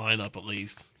in the lineup at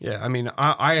least. Yeah, I mean,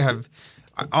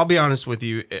 I'll be honest with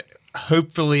you.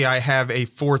 Hopefully, I have a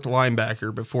 4th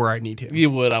linebacker before I need him. You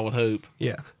would, I would hope.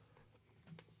 Yeah.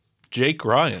 Jake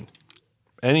Ryan.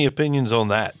 Any opinions on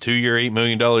that? 2-year, $8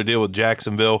 million deal with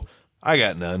Jacksonville? I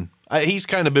got none. He's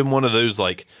kind of been one of those,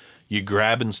 like, you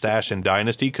grab and stash in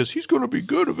Dynasty because he's going to be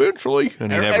good eventually.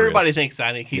 And he never Everybody is. thinks that.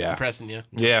 I think he's Yeah. impressing you.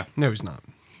 Yeah. No, he's not.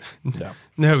 No.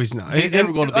 No, he's not. He's never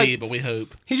And, going to like, be, but we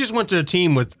hope. He just went to a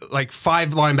team with like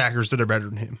 5 linebackers that are better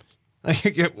than him.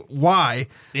 Like, why?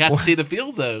 You have to see the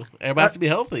field, though. Everybody has to be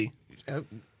healthy.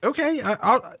 Okay,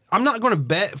 I'm not going to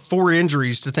bet 4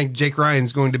 injuries to think Jake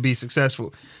Ryan's going to be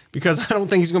successful because I don't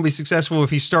think he's going to be successful if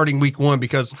he's starting week 1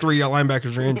 because 3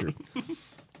 linebackers are injured.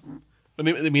 I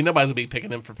mean, nobody's going to be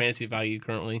picking him for fantasy value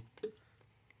currently.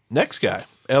 Next guy,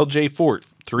 LJ Fort.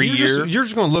 3-year. You're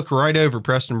just going to look right over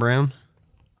Preston Brown.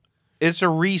 It's a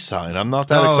re-sign. I'm not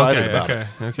that excited about it.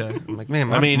 Okay. I'm like,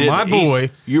 man, I mean, my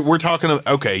boy. We're talking about,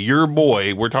 okay, your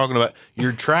boy. We're talking about,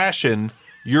 you're trashing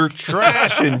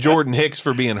Jordan Hicks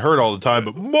for being hurt all the time,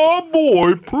 but my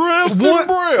boy, Preston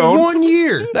Brown. 1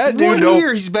 year. That dude 1 don't-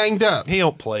 year he's banged up. He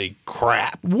don't play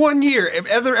crap. 1 year.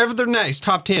 Other than that, he's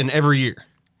top 10 every year.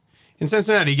 In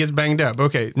Cincinnati, he gets banged up.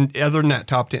 Okay, other than that,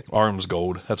 top 10. Arms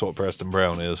gold. That's what Preston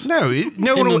Brown is. No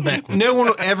one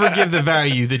will ever give the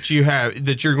value that you're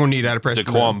going to need out of Preston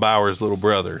Jaquan Brown. Bauer's little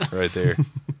brother right there.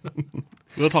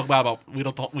 We don't talk about we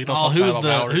don't talk Oh, about who's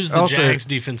Howard. the Also- Jags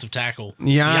defensive tackle?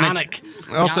 Yannick.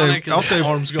 Yannick is Also-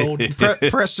 arms gold.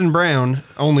 Preston Brown,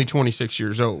 only 26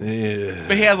 years old. But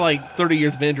he has like 30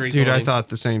 years of injuries. Dude, on I him. thought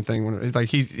the same thing when like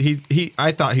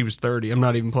I thought he was 30. I'm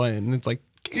not even playing. And it's like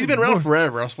He's been around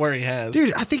forever. I swear he has.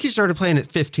 dude, I think he started playing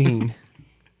at 15.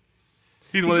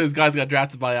 He's one of those guys who got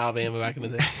drafted by Alabama back in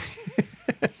the day.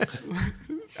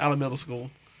 Out of middle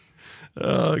school.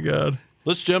 Oh god.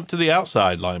 Let's jump to the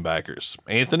outside linebackers.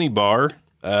 Anthony Barr.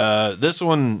 This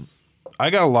one, I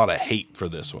got a lot of hate for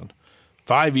this one.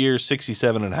 5 years,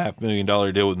 $67.5 million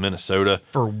deal with Minnesota.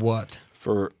 For what?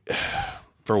 For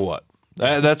what?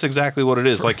 That's exactly what it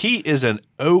is. Like, he is an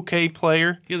okay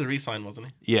player. He was a re-sign, wasn't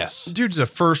he? Yes. Dude's a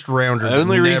first rounder. The that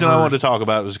only reason I never- wanted to talk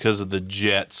about it was because of the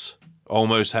Jets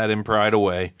almost had him pried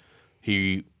away.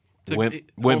 He went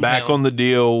back hometown. on the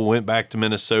deal, went back to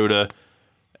Minnesota,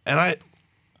 and I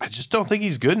just don't think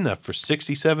he's good enough for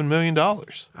 $67 million.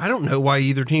 I don't know why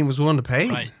either team was willing to pay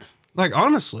him. Right. Like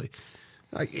honestly,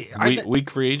 like Weak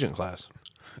free agent class.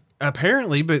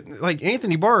 apparently, but like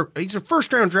Anthony Barr, he's a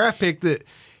first round draft pick that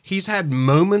he's had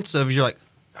moments of you're like,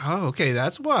 oh, okay,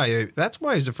 that's why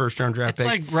he's a first round draft It's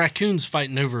pick. like raccoons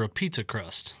fighting over a pizza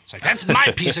crust. It's like, that's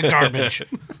my piece of garbage.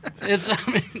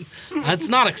 It's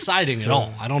not exciting at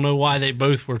all. I don't know why they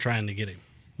both were trying to get him.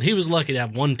 He was lucky to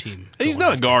have one team. He's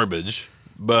not garbage,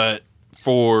 but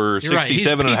for You're right. He's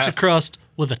 67 and a pizza half, crust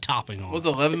with a topping on Was it.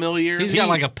 it 11 mil a year? He's got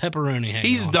like a pepperoni hanging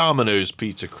he's on. Domino's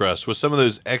pizza crust with some of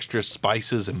those extra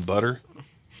spices and butter.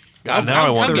 God,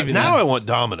 I'll give you now that. I want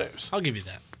Domino's. I'll give you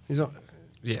that.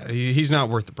 Yeah, he's not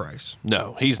worth the price.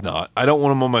 No, he's not. I don't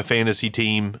want him on my fantasy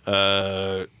team.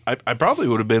 I probably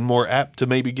would have been more apt to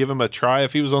maybe give him a try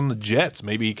if he was on the Jets.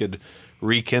 Maybe he could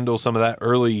rekindle some of that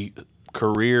early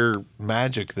career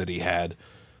magic that he had.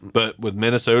 But with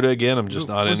Minnesota, again, I'm just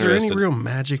not interested. Was there any real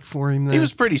magic for him there? He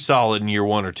was pretty solid in year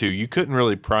 1 or 2. You couldn't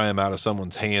really pry him out of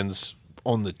someone's hands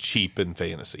on the cheap in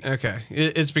fantasy. Okay.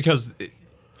 It's because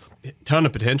ton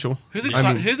of potential.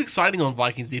 Who's exciting on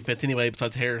Vikings defense anyway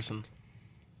besides Harrison?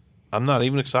 I'm not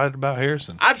even excited about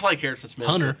Harrison. I just like Harrison Smith.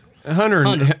 Hunter and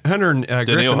Daniil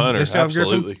Griffin. Hunter, They still have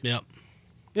Griffin? absolutely. Yep.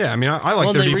 Yeah, I mean, I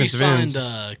like their they defensive ends.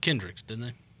 re-signed Kendricks, didn't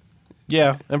they?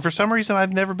 Yeah, and for some reason,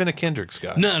 I've never been a Kendricks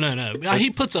guy. No. He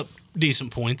puts up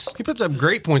decent points. He puts up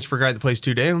great points for a guy that plays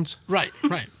 2 downs. Right.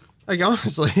 Like,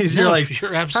 honestly,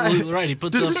 You're absolutely right. He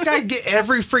puts does up. this guy get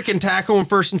every freaking tackle on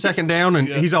 1st and 2nd down, and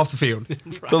he's off the field?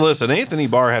 But listen, Anthony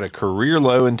Barr had a career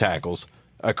low in tackles,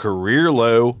 a career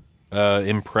low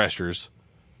in pressures,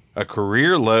 a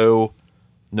career low,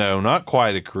 no, not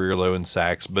quite a career low in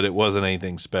sacks, but it wasn't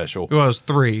anything special. Well, it was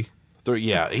 3.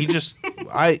 Yeah, he just,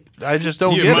 I just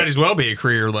don't You get might it. as well be a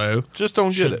career low. Just don't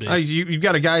get Should it. be. You've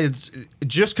got a guy that's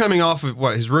just coming off of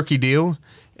his rookie deal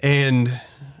and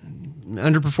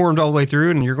underperformed all the way through,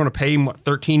 and you're going to pay him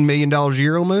 $13 million a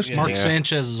year almost. Mark Yeah.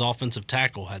 Sanchez's offensive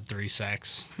tackle had 3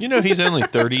 sacks. You know, he's only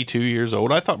 32 years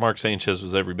old. I thought Mark Sanchez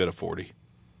was every bit of 40.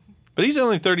 But he's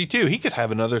only 32. He could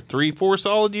have another 3-4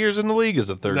 solid years in the league as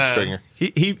a third stringer.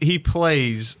 He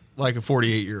plays like a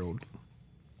 48-year-old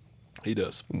He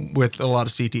does. with a lot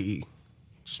of CTE,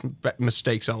 just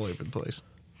mistakes all over the place.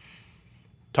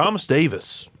 Thomas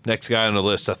Davis, next guy on the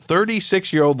list, a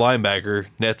 36-year-old linebacker,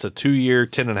 nets a 2-year,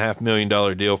 $10.5 million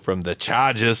deal from the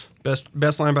Chargers. Best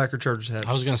linebacker Chargers had.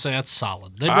 I was going to say that's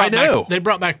solid. I know. They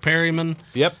brought back Perryman.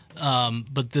 Yep.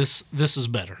 But this is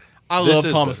better. I This love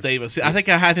is Thomas better. Davis. I think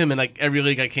I have him in like every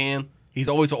league I can. He's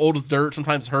always old as dirt,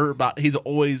 sometimes hurt, but he's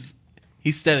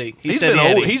steady. He's steady been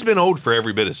old. Eddie. He's been old for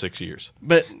every bit of 6 years.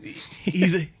 But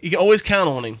you can always count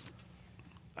on him.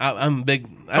 I'm big.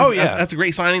 That's a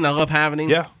great signing. I love having him.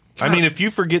 Yeah. I mean, if you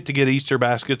forget to get Easter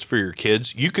baskets for your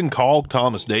kids, you can call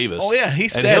Thomas Davis. Oh, yeah,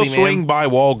 he's and steady, he'll swing man. by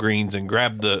Walgreens and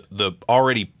grab the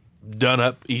already done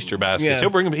up Easter baskets. Yeah.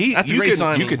 He'll bring them. That's a great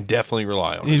signing. You can definitely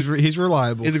rely on him. He's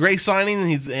reliable. He's a great signing,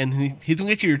 and he's gonna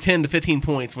get you your 10 to 15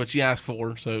 points, what you ask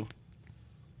for. So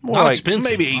More Not like expensive.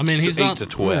 maybe 8, I mean, he's 8 not- to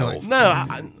 12. no,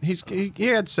 he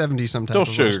had 70 sometimes. Don't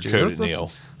last year. sugarcoat it,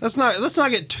 Neil. Let's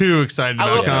not get too excited I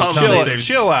about love Thomas Thomas Davis.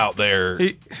 Chill out there.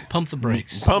 Pump the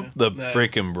brakes. Pump the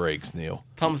freaking brakes, Neil.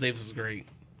 Thomas Davis is great.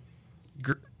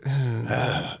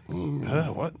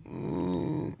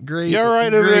 What? Great. You all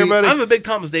right over there, buddy? I'm a big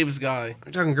Thomas Davis guy.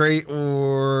 We're talking great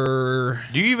or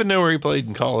Do you even know where he played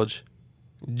in college?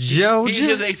 Joe? He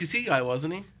was an ACC guy,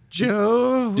 wasn't he?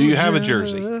 Joe? Do you have a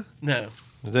jersey? No.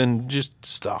 Then just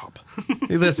stop.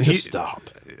 Hey, listen, Just stop.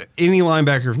 any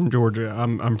linebacker from Georgia,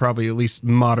 I'm probably at least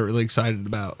moderately excited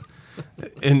about.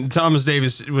 And Thomas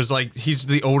Davis was like, he's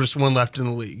the oldest one left in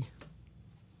the league.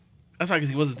 That's right,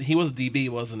 because he was a DB,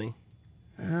 wasn't he?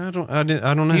 I don't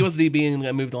know. He was a DB and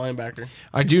got moved to linebacker.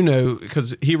 I do know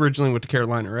because he originally went to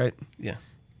Carolina, right? Yeah.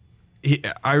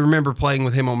 I remember playing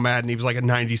with him on Madden. He was like a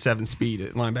 97 speed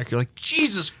at linebacker. You're like,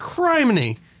 Jesus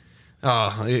criminy.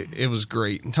 Oh, it was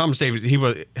great. And Thomas Davis, he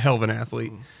was a hell of an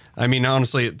athlete. I mean,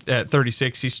 honestly, at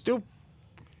 36, he's still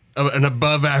an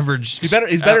above average. He's better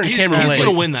than He's Cameron going to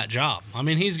Wake. win that job. I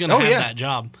mean, he's going to Oh, have yeah. that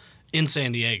job in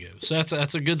San Diego. So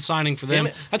that's a good signing for them.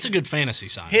 That's a good fantasy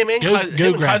sign. Him and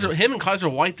grab him. Kaiser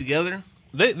White together.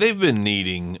 They've been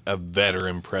needing a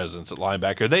veteran presence at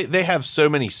linebacker. They have so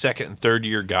many second and third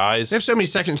year guys. They have so many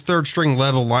second, third string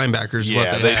level linebackers.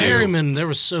 Yeah, what they have. do. Perryman, there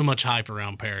was so much hype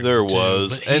around Perryman. There too,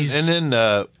 was, but and he's-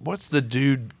 then what's the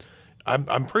dude?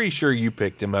 I'm pretty sure you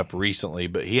picked him up recently,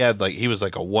 but he was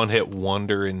like a one hit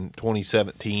wonder in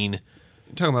 2017. You're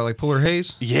talking about like Puller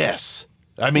Hayes? Yes.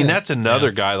 I mean, that's another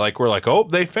guy. Like, we're like, oh,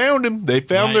 they found him. They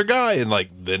found Right. their guy. And, like,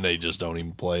 then they just don't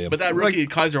even play him. But that rookie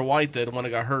Kaiser White, the one that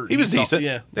got hurt, He was decent.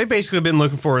 Yeah. They've basically been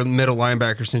looking for a middle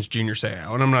linebacker since Junior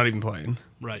Seau, and I'm not even playing.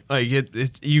 right. Like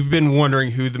you've been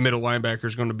wondering who the middle linebacker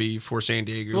is going to be for San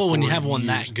Diego. Well, when you for have one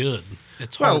years. that good,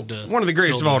 it's Well, hard to. one of the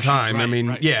greatest of build all a sheet. time. I Right, mean,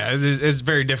 right. yeah, it's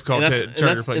very difficult And, to that's, try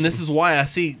to and, replace and this him. is why I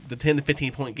see the 10 to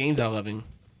 15 point games out of him.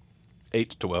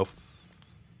 8 to 12.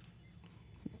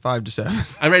 5 to 7.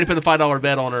 I'm ready to put a $5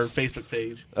 bet on our Facebook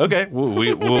page. Okay,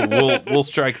 we'll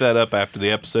strike that up after the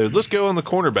episode. Let's go on the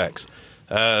cornerbacks.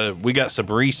 We got some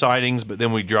re-signings, but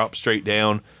then we drop straight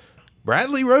down.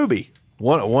 Bradley Roby,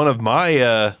 one of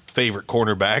my favorite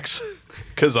cornerbacks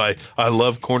because I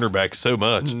love cornerbacks so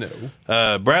much. No.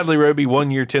 Bradley Roby,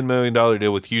 1 year, $10 million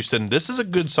deal with Houston. This is a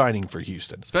good signing for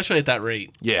Houston. especially at that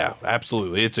rate. Yeah,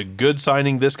 absolutely. It's a good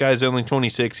signing. This guy's only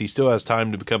 26. He still has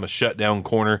time to become a shutdown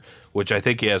corner, which I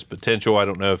think he has potential. I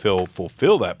don't know if he'll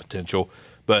fulfill that potential,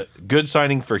 but good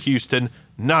signing for Houston.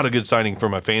 Not a good signing for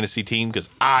my fantasy team because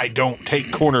I don't take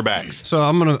cornerbacks. So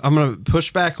I'm gonna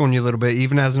push back on you a little bit,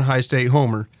 even as a high state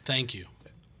homer. Thank you.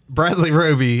 Bradley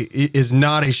Roby is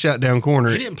not a shutdown corner.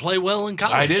 He didn't play well in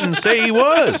college. I didn't say he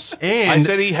was. And- I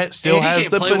said he still And he has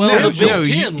can't the play well in the potential.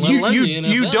 Big Ten, let alone the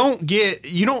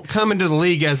NFL. You don't come into the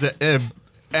league as a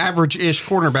average-ish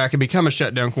cornerback and become a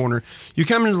shutdown corner. You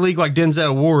come into the league like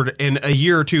Denzel Ward, and a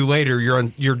year or two later,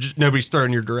 nobody's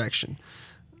throwing your direction.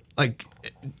 Like,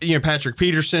 Patrick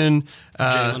Peterson,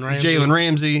 Jalen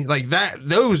Ramsey, like that.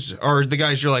 Those are the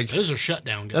guys you're like. Those are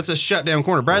shutdown guys. That's a shutdown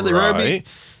corner. Bradley Right.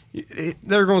 Roby,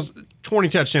 there goes 20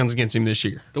 touchdowns against him this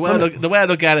year. The way I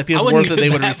look at it, if he I was wouldn't worth go it, they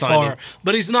would that resign far, him.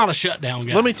 but he's not a shutdown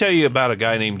guy. Let me tell you about a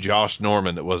guy named Josh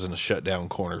Norman that wasn't a shutdown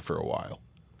corner for a while.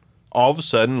 All of a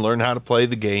sudden, learned how to play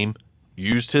the game,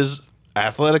 used his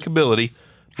athletic ability,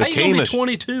 How you became gonna a be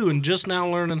 22 and just now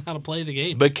learning how to play the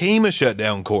game? became a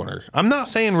shutdown corner. I'm not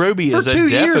saying Roby is a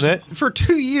years, definite. for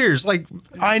 2 years, like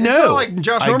I it's know. not like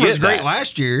Josh I Norman was get great that.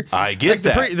 last year. I get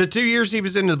like that. The 2 years he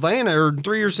was in Atlanta, or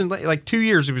 3 years in, like 2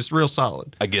 years, he was real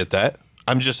solid. I get that.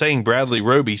 I'm just saying Bradley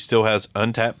Roby still has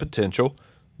untapped potential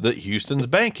that Houston's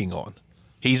banking on.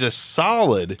 He's a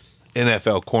solid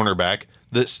NFL cornerback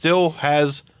that still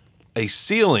has a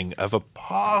ceiling of a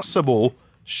possible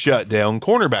shutdown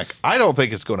cornerback. I don't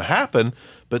think it's going to happen,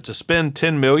 but to spend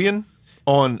 $10 million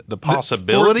on the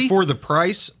possibility for the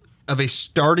price of a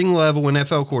starting level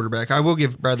NFL quarterback, I will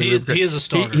give Bradley He is- Roby he is a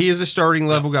starter. He is a starting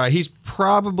level guy. He's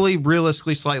probably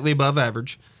realistically slightly above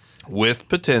average. with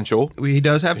potential, He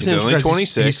does have He's potential. only because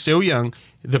 26. He's still young.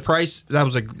 The price that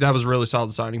was a really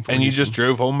solid signing for and you Houston. just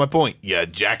drove home my point, you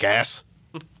jackass.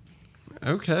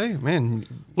 Okay, man.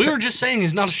 We were just saying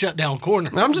he's not a shutdown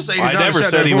corner. I'm just saying he's I not a never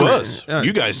shutdown said he corner. was.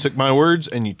 You guys took my words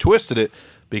and you twisted it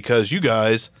because you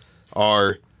guys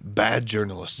are bad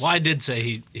journalists. Well, I did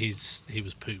say he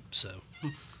was poop, so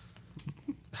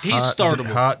he's Hot- startable.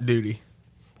 Hot duty.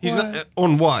 He's not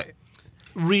on what?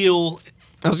 Real.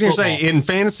 I was going to say football. in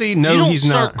fantasy. You No, don't he's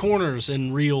start not. corners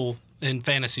in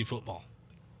fantasy football.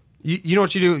 You know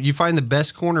what you do? You find the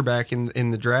best cornerback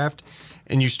in the draft,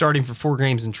 and you start him for 4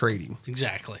 games and trade him.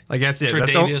 Exactly. Like that's it.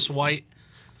 That's all. Tre'Davious White.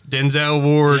 Denzel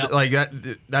Ward, Yep. like that.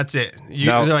 That's it.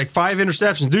 Now- They're like 5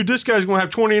 interceptions, dude. This guy's going to have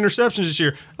 20 interceptions this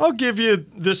year. I'll give you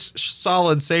this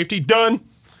solid safety. Done.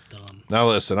 Done. Now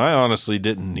listen, I honestly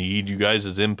didn't need you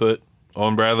guys' input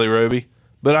on Bradley Roby,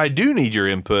 but I do need your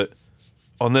input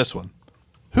on this one.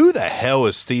 Who the hell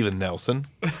is Steven Nelson?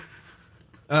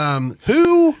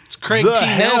 Who It's Craig the T.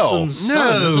 hell Nelson's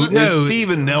son, isn't it? no. is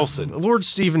Steven Nelson? Lord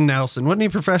Steven Nelson, wasn't he a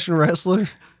professional wrestler?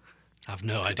 I have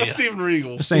no idea. Steven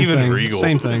Regal. Same Steven thing. Regal.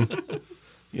 Same thing.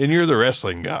 And you're the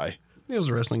wrestling guy. He was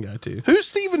a wrestling guy too. Who's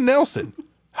Steven Nelson?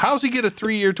 How's he get a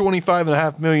 3-year,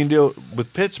 $25.5 million deal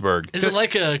with Pittsburgh? Is it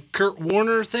like a Kurt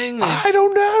Warner thing? I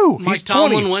don't know. Mike He's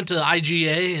Tomlin 20. went to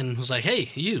IGA and was like,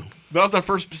 "Hey, you." That was our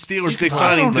first Steelers big I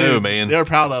signing, don't know, too. man. They were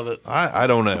proud of it. I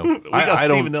don't know. We got I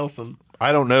Steven don't. Nelson.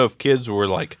 I don't know if kids were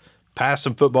like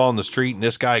passing football in the street and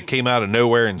this guy came out of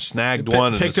nowhere and snagged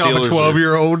one, and Picked the off a Steelers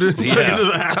 12-year-old, took it Yeah. to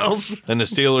the house. and the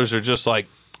Steelers are just like,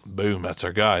 boom, that's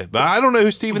our guy. But I don't know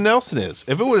who Steven Nelson is.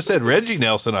 If it would have said Reggie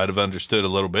Nelson, I'd have understood a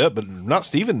little bit, but not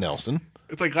Steven Nelson.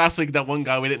 It's like last week, that one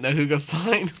guy we didn't know who got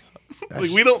signed.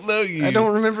 Like, we don't know you. I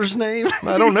don't remember his name.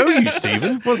 I don't know you,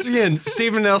 Steven. Once again,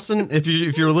 Steven Nelson, if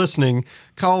you're listening,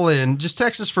 call in. Just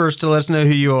text us first to let us know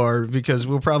who you are, because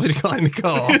we'll probably decline the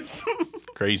call.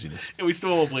 Craziness. And we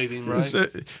still won't believe him, right? So,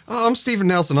 I'm Steven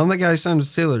Nelson. I'm the guy who signed the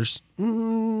Steelers.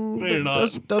 No, you're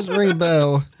not. Doesn't ring a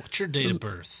bell. What's your date of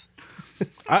birth?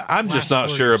 I'm just Last not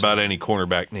four sure years. about any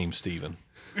cornerback named Steven.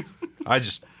 I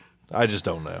just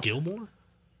don't know. Gilmore?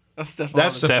 That's Stephon.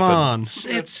 That's Stefan.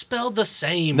 Stefan. It's spelled the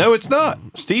same. No, it's not.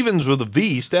 Stevens with a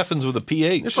V, Steffens with a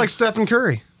PH. It's like Stephen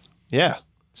Curry. yeah.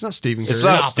 It's not Stephen Curry. It's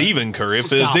not Stop it. Stephen Curry. If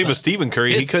his Stop name it. was Stephen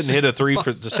Curry, he It's- couldn't hit a three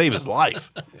to save his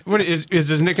life. What is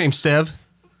his nickname? Stev?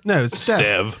 No, it's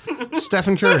Steph. Stev.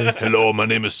 Stephen Curry. Hello, my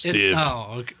name is It- Steve.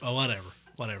 oh, okay. Oh,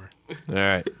 whatever. All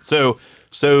right.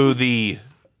 So the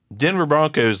Denver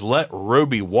Broncos let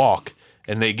Roby walk,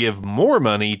 and they give more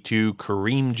money to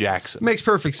Kareem Jackson. Makes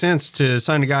perfect sense to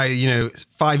sign a guy,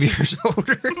 5 years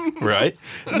older. Right?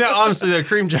 No, honestly, though,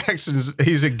 Kareem Jackson's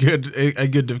he's a good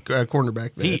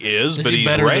cornerback. There. He is, Is but he he's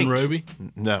better ranked. than Roby?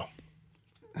 No.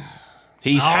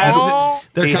 He's had Oh,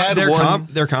 they're he had they're, one-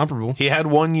 they're comparable. he had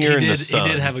 1 year in the he sun.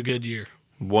 did have a good year.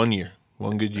 1 year.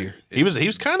 One good year. He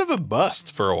was kind of a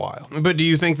bust for a while. But do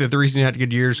you think that the reason he had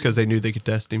good years because they knew they could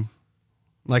test him?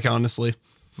 Like, honestly.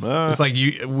 It's like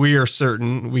we are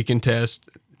certain we can test,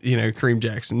 Kareem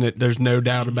Jackson. There's no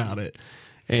doubt about it.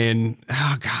 And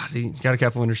oh god, he got a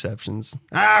couple interceptions.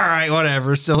 All right,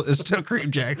 whatever. It's still Kareem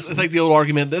Jackson. It's like the old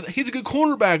argument that he's a good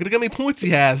cornerback. Look how many points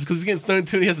he has because he's getting thrown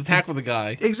to and he has to tackle the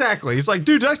guy. Exactly. It's like,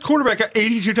 dude, that quarterback got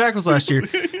 82 tackles last year.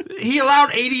 He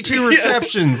allowed 82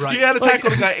 receptions. Right. He had to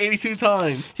tackle the guy 82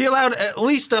 times. He allowed at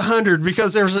least 100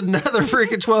 because there was another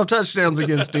freaking 12 touchdowns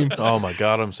against him. Oh my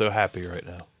God, I'm so happy right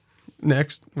now.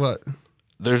 Next, what?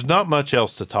 There's not much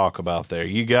else to talk about there.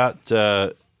 You got,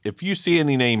 if you see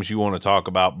any names you want to talk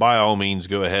about, by all means,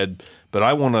 go ahead. But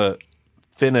I want to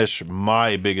finish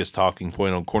my biggest talking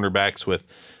point on cornerbacks with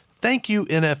thank you,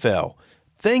 NFL.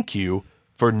 Thank you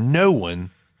for no one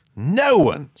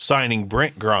signing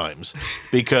Brent Grimes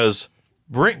because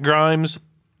Brent Grimes,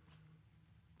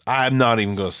 I'm not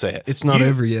even going to say it. It's not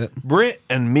over yet. Brent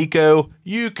and Miko,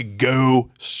 you could go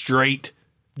straight.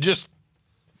 Just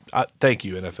thank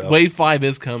you, NFL. Wave 5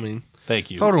 is coming. Thank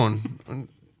you. Hold on.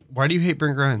 Why do you hate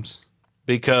Brent Grimes?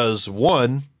 Because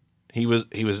one, he was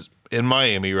in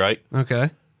Miami, right?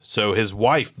 Okay. So his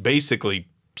wife basically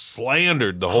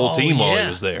slandered the whole team while he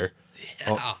was there.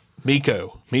 Yeah.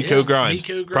 Miko Yeah, Grimes.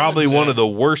 Miko Grimes, Probably one of the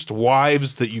worst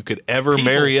wives that you could ever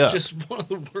marry up. Just one of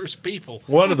the worst people.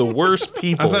 One of the worst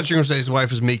people. I thought you were going to say his wife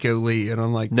was Miko Lee, and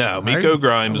I'm like, No, Miko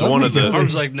Grimes, one of the. I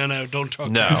was like, no, don't talk.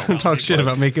 No. don't talk shit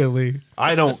about Miko Lee.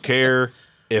 I don't care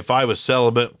if I was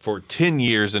celibate for 10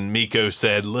 years and Miko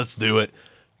said, let's do it.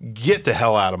 Get the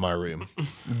hell out of my room.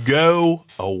 Go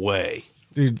away.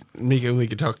 Dude, Miko Lee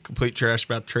could talk complete trash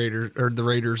about the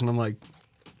Raiders, and I'm like,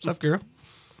 what's up, girl?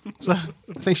 So,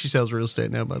 I think she sells real estate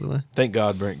now, by the way. Thank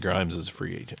God Brent Grimes is a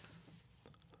free agent.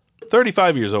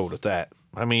 35 years old at that.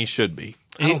 I mean, he should be.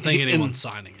 I don't think anyone's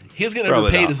signing him. He's getting Probably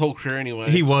overpaid not. his whole career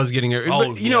anyway. He was getting it.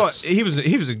 Oh, But you know what? yes.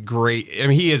 He was a great,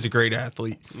 he is a great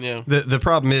athlete. Yeah. The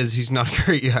problem is he's not a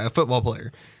great football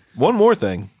player. One more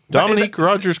thing. Dominique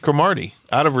Rodgers-Cromartie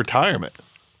out of retirement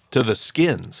to the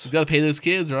Skins. He's got to pay those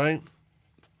kids, right?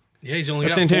 Yeah, he's only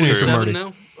That's got Antonio 47 Cromartie.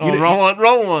 now. Oh,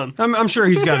 roll one. I'm sure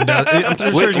he's got a dozen. I'm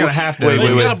sure he's got a half wait, dozen.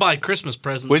 He's wait. got to buy Christmas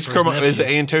presents. Which for his Cromartie? Is it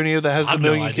nephews. Antonio that has I the have no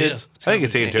million idea. kids? It's I think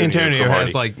gotta it's be Antonio. Antonio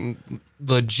has Cromartie. like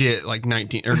legit like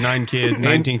 19 or 9 kids,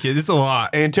 19 kids. It's a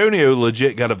lot, Antonio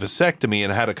legit got a vasectomy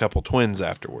and had a couple twins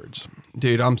afterwards.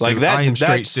 dude. I am straight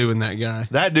that's- suing that guy.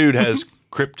 That dude has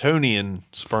Kryptonian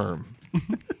sperm.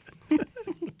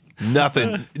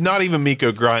 Nothing. Not even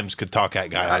Miko Grimes could talk that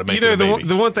guy out of making a baby.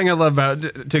 The one thing I love about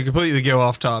to completely go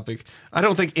off topic, I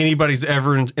don't think anybody's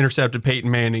ever intercepted Peyton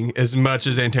Manning as much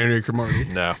as Antonio Cromartie.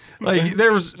 No. Like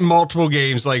there was multiple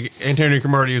games like Antonio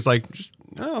Cromartie was like,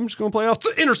 I'm just going to play off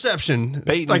the interception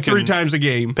Peyton like 3 can- times a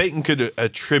game. Peyton could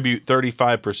attribute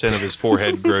 35% of his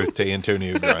forehead growth to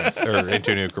Antonio Grimes or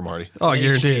Antonio Cromartie. Oh, I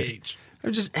guarantee it.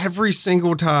 HGH. Just every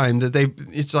single time that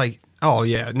it's like, oh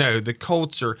yeah, no, the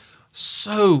Colts are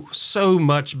so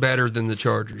much better than the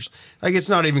Chargers. Like it's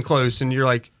not even close. And you're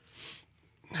like,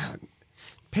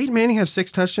 Peyton Manning have 6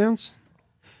 touchdowns?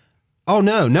 Oh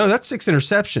no, that's 6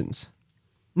 interceptions.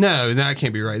 No, that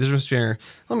can't be right. There's must be an error.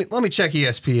 Let me check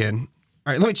ESPN.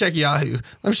 All right, let me check Yahoo.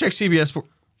 Let me check CBS.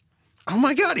 Oh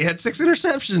my God, he had 6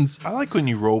 interceptions. I like when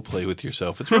you role play with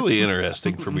yourself. It's really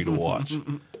interesting for me to watch.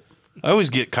 I always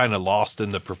get kind of lost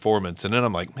in the performance, and then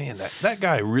I'm like, man, that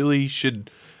guy really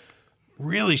should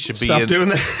be Stop doing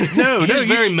that. No, He's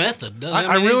you very should- method.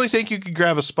 I really think you could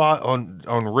grab a spot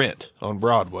on Rent on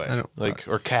Broadway, don't-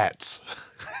 or Cats.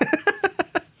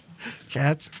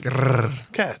 Cats. Grrr.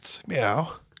 Cats,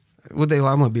 meow. Would they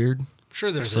allow my beard? I'm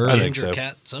sure there's I a think ginger so.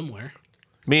 cat somewhere.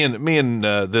 Me and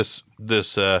this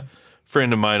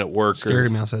friend of mine at work, Scary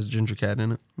Mouse has a ginger cat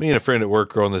in it. me and a friend at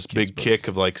work are on this big kick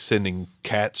of like sending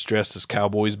cats dressed as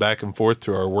cowboys back and forth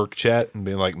through our work chat and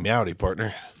being like, "Meowdy,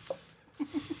 partner.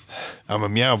 I'm a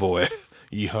meow boy."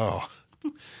 Yeehaw.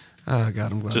 Oh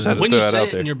God, I'm glad. Just had to When throw you that say out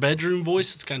it there. in your bedroom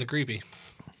voice, it's kind of creepy.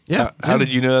 yeah. How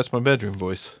did you know that's my bedroom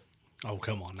voice? Oh,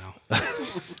 come on now.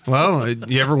 Well,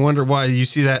 you ever wonder why you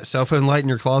see that cell phone light in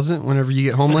your closet whenever you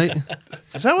get home late?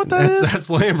 Is that what that is? That's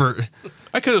Lambert.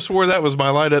 I could have swore that was my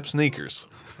light up sneakers.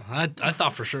 I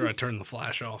thought for sure I turned the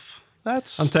flash off.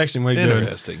 That's I'm texting. What are you doing?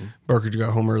 interesting. Barker, you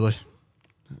got home early.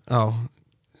 Oh,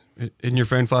 isn't your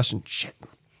phone flashing? Shit.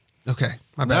 Okay,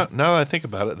 my Now, bad. now that I think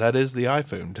about it, that is the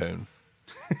iPhone tone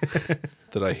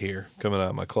that I hear coming out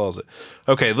of my closet.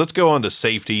 Okay, let's go on to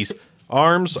safeties.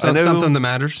 Arms, I know Something that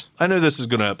matters. I know this is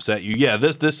going to upset you. Yeah,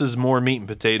 this is more meat and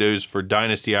potatoes for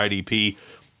Dynasty IDP.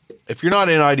 If you're not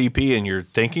in IDP and you're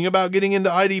thinking about getting into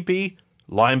IDP,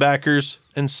 linebackers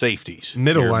and safeties.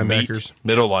 Middle Your linebackers.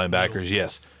 Middle linebackers,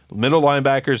 yes. Middle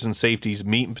linebackers and safeties,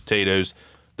 meat and potatoes.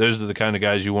 Those are the kind of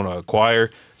guys you want to acquire.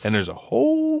 And there's a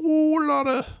whole lot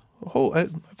of, I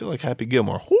feel like Happy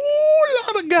Gilmore, whole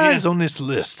lot of guys on this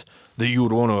list that you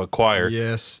would want to acquire.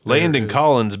 Yes. there Landon is.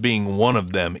 Collins being one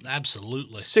of them.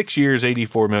 Absolutely. 6 years,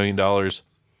 $84 million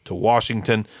to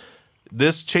Washington.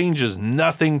 This changes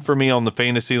nothing for me on the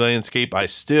fantasy landscape. I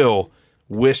still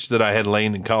wish that I had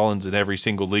Landon Collins in every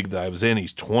single league that I was in.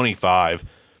 He's 25.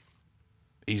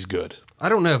 He's good. I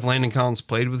don't know if Landon Collins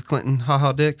played with Clinton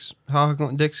Clinton Dix,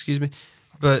 excuse me.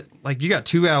 But like you got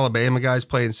two Alabama guys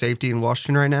playing safety in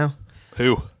Washington right now.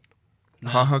 Who?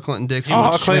 Clinton Dix.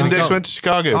 Clinton Dix went to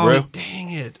Chicago, Oh, bro.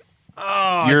 dang it.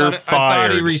 Oh, You're I thought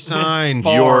he fired. resigned.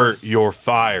 You're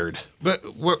fired.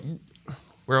 But where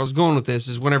I was going with this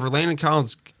is whenever Landon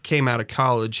Collins came out of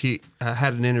college, he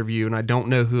had an interview, and I don't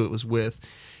know who it was with,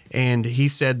 and he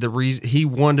said the reason he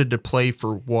wanted to play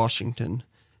for Washington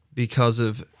because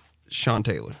of Sean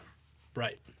Taylor.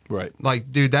 Right. Right.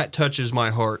 Like, dude, that touches my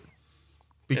heart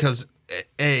because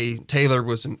Taylor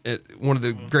was one of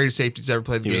the greatest safeties ever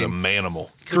played the He was a game. manimal.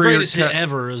 The greatest hit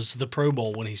ever is the Pro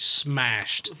Bowl when he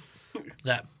smashed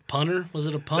that punter. Was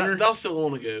it a punter? That was so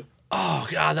long ago. Oh,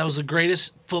 God, that was the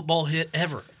greatest football hit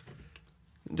ever.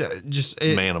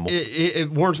 Manimal. It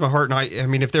warms my heart, and I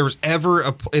mean, if there was ever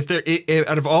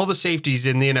out of all the safeties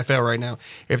in the NFL right now,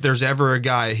 if there's ever a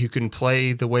guy who can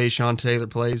play the way Sean Taylor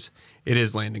plays, it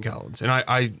is Landon Collins, and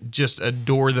I just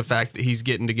adore the fact that he's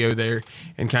getting to go there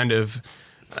and kind of,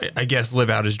 I guess, live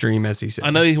out his dream, as he said.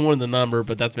 I know he wanted the number,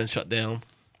 but that's been shut down.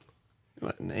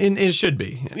 and it should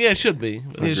be. Yeah, it should be.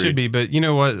 It should be, but you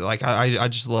know what? Like I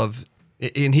just love.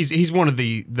 And he's one of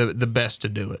the best to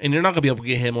do it. And you're not gonna be able to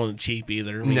get him on the cheap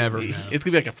either. I mean, Never. It's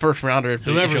gonna be like a first rounder. if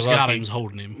Whoever's you're got lucky. him's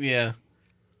holding him. Yeah.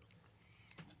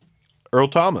 Earl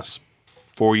Thomas,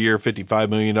 4-year, $55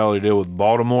 million deal with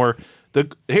Baltimore.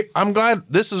 I'm glad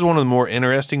this is one of the more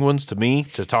interesting ones to me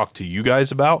to talk to you guys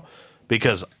about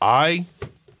because I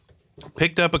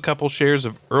picked up a couple shares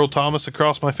of Earl Thomas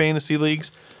across my fantasy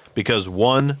leagues because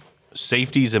one,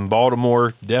 safeties in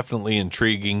Baltimore, definitely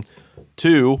intriguing.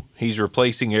 Two, he's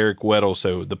replacing Eric Weddle,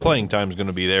 so the playing time is going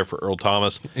to be there for Earl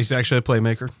Thomas. He's actually a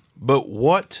playmaker. But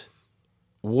what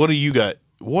do you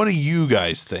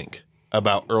guys think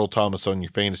about Earl Thomas on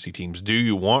your fantasy teams? Do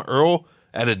you want Earl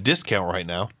at a discount right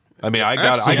now? I mean, I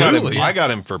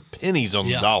got him for pennies on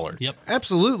the dollar. Yep.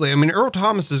 Absolutely. I mean, Earl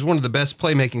Thomas is one of the best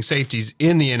playmaking safeties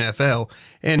in the NFL,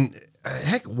 and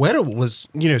heck, Weddle was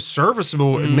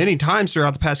serviceable many times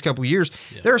throughout the past couple of years.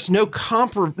 Yeah. There's no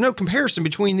comparison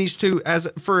between these two as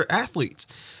for athletes.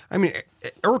 I mean,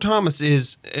 Earl Thomas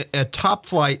is a top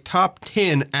flight, top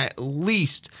 10 at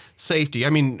least safety. I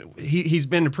mean, he's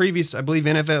been a previous, I believe,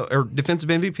 NFL or defensive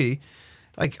MVP.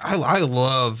 Like I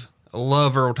love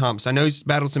Earl Thomas. I know he's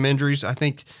battled some injuries. I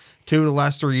think 2 of the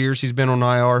last 3 years he's been on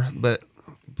IR, but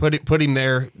put him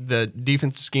there. The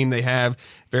defensive scheme they have,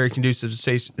 very conducive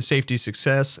to safety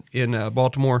success in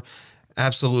Baltimore.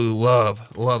 Absolutely love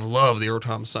the Earl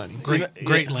Thomas signing.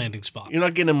 Great landing spot. You're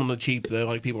not getting him on the cheap though,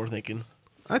 like people are thinking.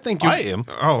 I think I am.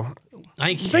 Oh,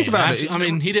 I think about it. I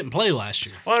mean, he didn't play last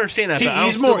year. Well, I understand that.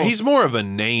 But He's more of a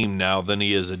name now than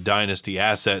he is a dynasty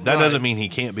asset. That doesn't mean he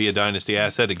can't be a dynasty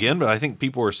asset again, but I think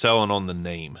people are selling on the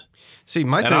name. See,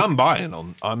 I'm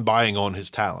buying on his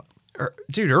talent.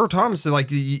 Dude, Earl Thomas, like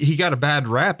he got a bad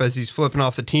rap as he's flipping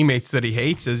off the teammates that he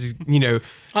hates. As he's, it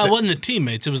wasn't the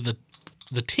teammates; it was the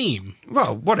team.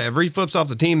 Well, whatever. He flips off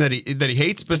the team that he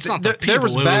hates, but there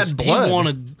was bad blood. He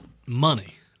wanted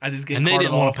money, and they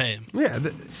didn't want to pay him. Yeah,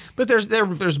 but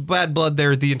there's bad blood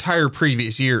there the entire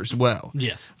previous year as well.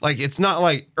 Yeah, like it's not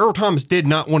like Earl Thomas did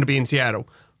not want to be in Seattle,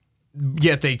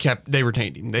 yet they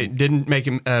retained him. They didn't make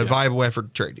him a viable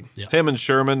effort to trade him. Yeah. Him and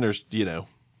Sherman, there's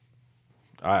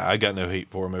I got no hate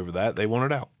for him over that. They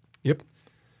wanted out. Yep.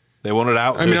 They wanted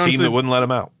out. They're a team that wouldn't let him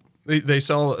out. They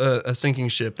saw a sinking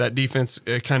ship. That defense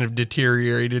kind of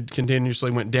deteriorated,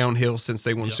 continuously went downhill since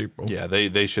they won the Super Bowl. Yeah,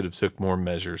 they should have took more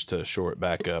measures to shore it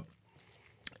back up.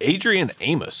 Adrian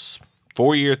Amos,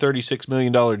 4-year, $36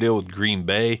 million deal with Green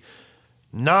Bay.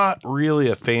 Not really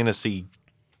a fantasy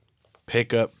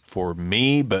pickup for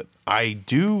me, but I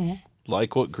do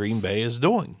like what Green Bay is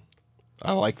doing.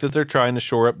 I like that they're trying to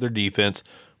shore up their defense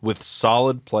with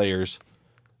solid players.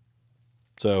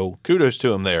 So kudos to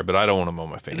them there, but I don't want them on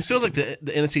my fantasy. It feels like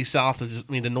the NFC South is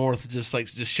the North is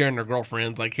just sharing their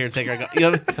girlfriends. Like, here, take our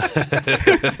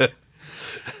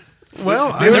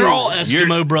Well, they're all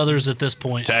Eskimo brothers at this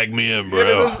point. Tag me in,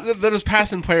 bro. They're just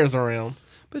passing players around.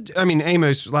 But I mean,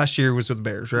 Amos last year was with the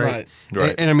Bears, right?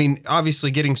 Right. And I mean,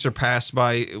 obviously getting surpassed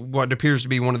by what appears to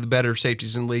be one of the better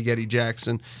safeties in the league, Eddie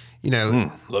Jackson. You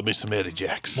know, Love me some Eddie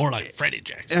Jackson. More like Freddie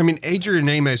Jackson. I mean, Adrian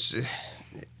Amos.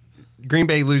 Green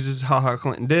Bay loses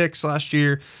Clinton Dix last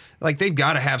year. Like, they've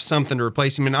got to have something to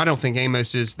replace him. And I don't think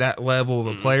Amos is that level of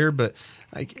a player, but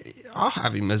like, I'll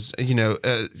have him as,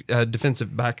 a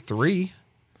defensive back 3.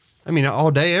 I mean,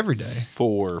 all day, every day.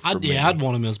 4 for me. I'd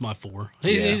want him as my 4.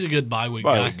 He's a good bye week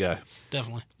guy.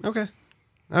 Definitely. Okay.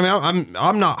 I mean,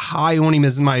 I'm not high on him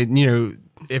as my,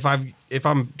 if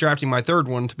I'm drafting my third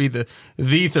one to be the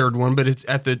third one, but it's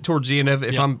towards the end of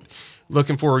it. If I'm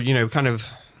looking for, kind of,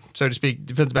 so to speak,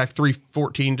 defensive back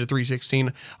 314 to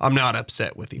 316, I'm not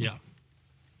upset with him. Yeah.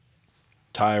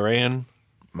 Tyrann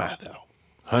Mathieu,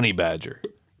 Honey Badger,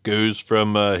 goes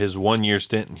from his 1-year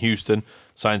stint in Houston,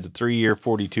 signs a 3-year,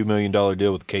 $42 million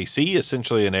deal with KC,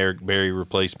 essentially an Eric Berry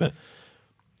replacement.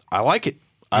 I like it.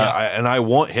 Yeah. And I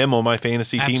want him on my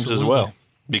fantasy teams as Absolutely. well,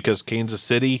 because Kansas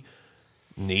City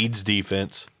needs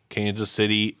defense. Kansas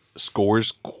City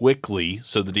scores quickly,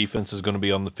 so the defense is going to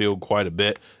be on the field quite a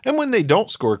bit. And when they don't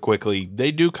score quickly,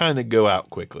 they do kind of go out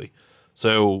quickly.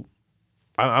 So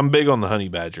I'm big on the Honey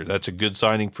Badger. That's a good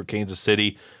signing for Kansas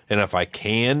City. And if I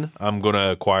can, I'm going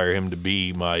to acquire him to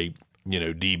be my,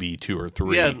 DB 2 or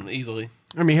 3. Yeah, easily.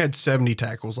 I mean, he had 70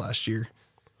 tackles last year.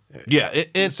 Yeah, it's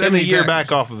in a 70 year tackles.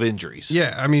 back off of injuries.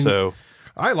 Yeah, I mean, so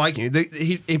I like him.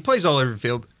 He plays all over the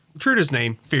field. True to his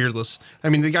name, fearless. I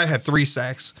mean, the guy had 3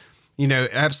 sacks.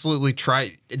 Absolutely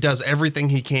does everything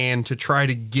he can to try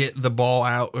to get the ball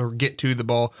out or get to the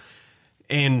ball.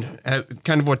 And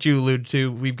kind of what you alluded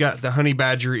to, we've got the Honey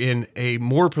Badger in a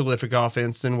more prolific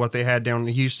offense than what they had down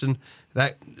in Houston.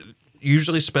 That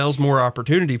usually spells more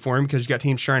opportunity for him because you got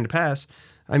teams trying to pass.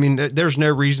 I mean, there's no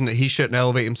reason that he shouldn't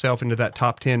elevate himself into that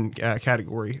top 10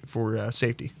 category for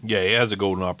safety. yeah, he has a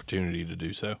golden opportunity to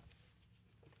do so.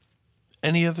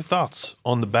 Any other thoughts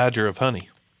on the Badger of Honey?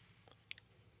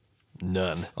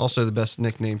 None. Also, the best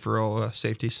nickname for all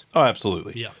safeties. Oh,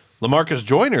 absolutely. Yeah. LaMarcus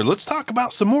Joyner. Let's talk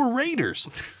about some more Raiders.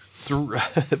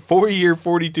 4-year,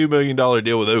 $42 million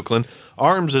deal with Oakland.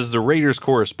 Arms is the Raiders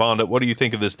correspondent. What do you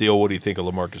think of this deal? What do you think of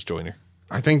LaMarcus Joyner?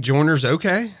 I think Joyner's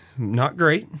okay, not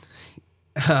great.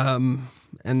 And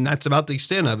that's about the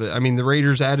extent of it. I mean, the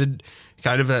Raiders added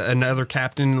kind of another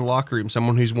captain in the locker room,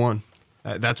 someone who's won.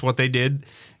 That's what they did.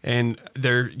 And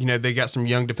they got some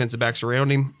young defensive backs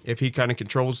around him. If he kind of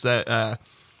controls that,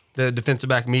 the defensive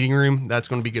back meeting room, that's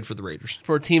going to be good for the Raiders.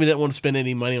 For a team that didn't want to spend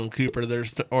any money on Cooper,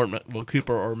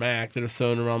 Cooper or Mack, they're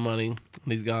throwing around money on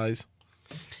these guys.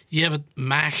 Yeah, but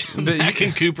Mac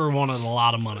and Cooper wanted a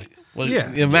lot of money. Well,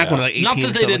 Yeah. Mack wanted like 18 Not that or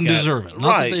they something didn't like that. deserve it. Not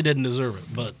Right. that they didn't deserve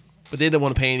it, but But they didn't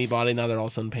want to pay anybody. Now they're all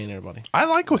of a sudden paying everybody. I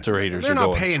like what the Raiders They're are not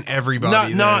doing. paying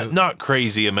everybody. Not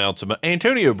crazy amounts of money.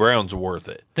 Antonio Brown's worth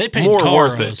it. they paid more Carr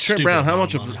worth a it. Trent stupid Brown, how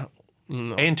amount much of of money.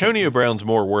 Antonio Brown's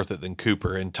more worth it than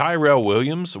Cooper, and Tyrell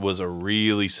Williams was a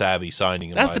really savvy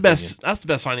signing. That's the best. That's the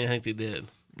best signing I think they did.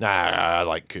 Nah, I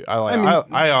like.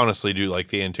 I honestly do like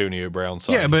the Antonio Brown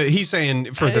signing. Yeah, but he's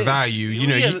saying for the value,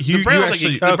 Yeah, you the Browns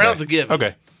actually the Browns a given.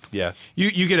 Okay, yeah.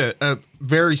 you get a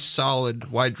very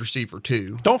solid wide receiver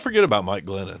too. Don't forget about Mike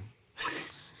Glennon.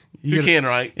 You can,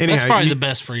 right? That's Anyhow, probably you- the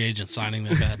best free agent signing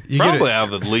they've had. you get Probably a-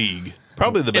 out of the league.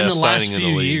 Probably the In best the last signing in the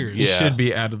few league. years. He Yeah, should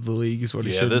be out of the league is what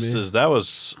he yeah. should be. That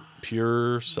was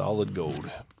pure solid gold.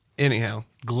 Anyhow,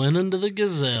 Glennon to the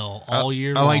Gazelle all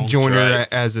year I long. like Joyner right.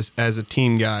 as a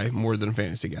team guy more than a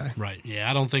fantasy guy. Right.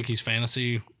 Yeah, I don't think he's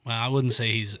fantasy. Well, I wouldn't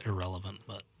say he's irrelevant,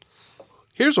 but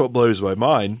Here's what blows my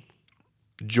mind.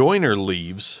 Joyner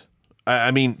leaves.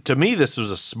 I mean, to me, this was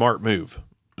a smart move.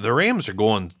 The Rams are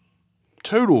going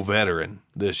total veteran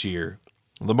this year.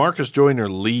 LaMarcus Joyner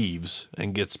leaves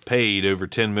and gets paid over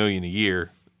 $10 million a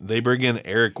year. They bring in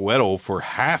Eric Weddle for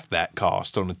half that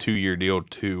cost on a 2-year deal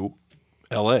to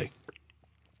L.A.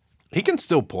 He can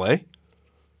still play.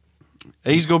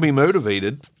 And he's going to be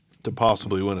motivated to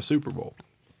possibly win a Super Bowl.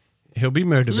 He'll be this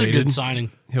is a motivated. good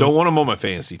signing. Don't want him on my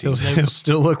fantasy team. He'll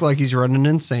still look like he's running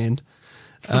in sand.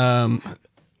 The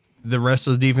rest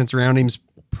of the defense around him's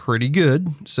pretty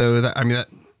good. So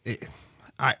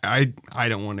I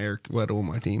don't want Eric Weddle on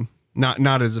my team.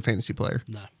 Not as a fantasy player.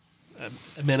 No.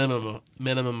 A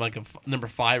minimum like a number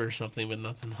 5 or something, but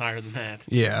nothing higher than that.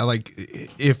 Yeah, like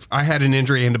if I had an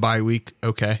injury and a bye week,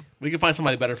 okay, We can find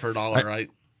somebody better for $1, right?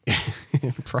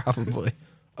 probably.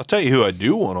 I'll tell you who I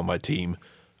do want on my team,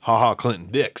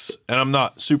 Clinton Dix. And I'm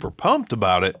not super pumped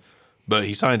about it, but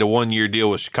he signed a 1-year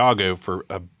deal with Chicago for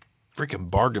a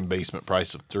freaking bargain basement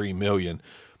price of $3 million.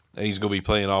 And he's going to be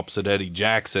playing opposite Eddie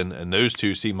Jackson, and those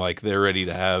two seem like they're ready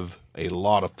to have a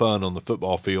lot of fun on the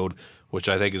football field, which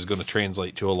I think is going to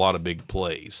translate to a lot of big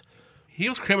plays. He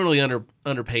was criminally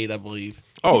underpaid, I believe.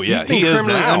 Oh, yeah, He's been he is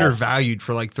criminally now. undervalued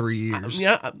for like 3 years.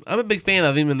 Yeah, I'm a big fan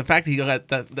of him, and the fact that he got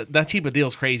that cheap a deal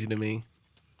is crazy to me.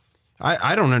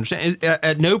 I don't understand.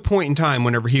 At no point in time,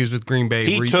 whenever he was with Green Bay,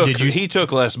 He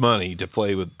took less money to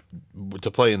play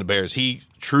in the Bears. He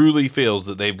truly feels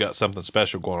that they've got something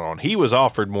special going on. He was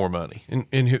offered more money.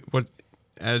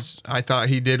 As I thought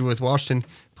he did with Washington,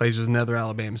 plays with another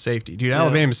Alabama safety. Dude,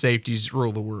 Alabama safeties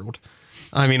rule the world.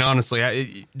 I mean,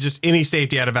 honestly, just any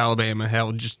safety out of Alabama,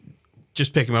 hell, just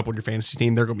pick him up on your fantasy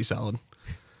team. They're going to be solid.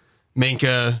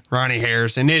 Minka, Ronnie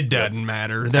Harrison, it doesn't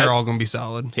matter. They're all going to be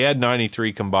solid. He had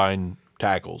 93 combined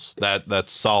tackles.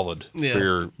 That's solid for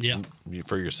your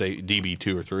DB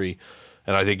 2 or 3,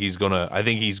 and I think he's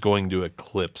going to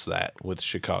eclipse that with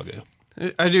Chicago.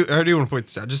 I do want to point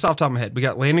this out. Just off the top of my head, we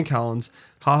got Landon Collins,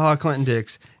 HaHa Clinton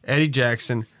Dix, Eddie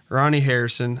Jackson, Ronnie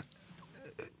Harrison,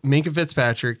 Minka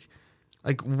Fitzpatrick.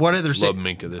 Like, what other Love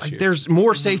Minka this year. There's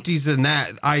more safeties than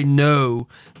that I know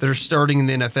that are starting in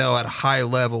the NFL at a high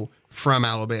level from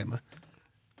Alabama.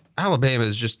 Alabama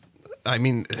is just, I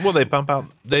mean, well, they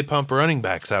pump running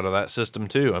backs out of that system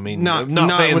too. I mean, not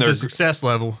saying with they're the success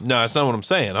level. No, that's not what I'm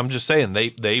saying. I'm just saying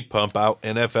they pump out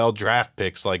NFL draft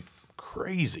picks like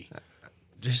crazy.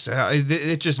 Just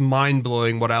it's just mind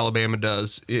blowing what Alabama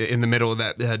does in the middle of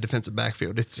that defensive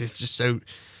backfield. It's just so.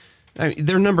 I mean,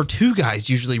 their number 2 guys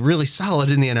usually really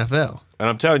solid in the NFL. And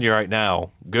I'm telling you right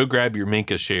now, go grab your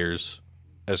Minka shares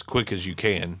as quick as you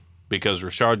can because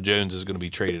Rashard Jones is going to be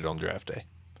traded on draft day.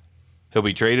 He'll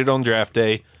be traded on draft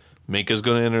day. Minka's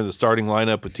going to enter the starting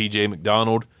lineup with T.J.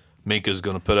 McDonald. Minka's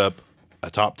going to put up a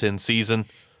top 10 season,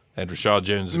 and Rashard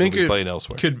Jones is going to be playing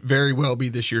elsewhere. Could very well be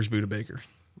this year's Budda Baker.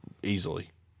 Easily.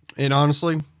 And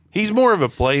honestly, he's more of a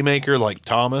playmaker like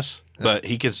Thomas, but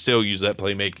he can still use that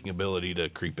playmaking ability to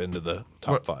creep into the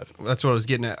top 5. That's what I was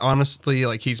getting at. Honestly,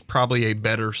 like he's probably a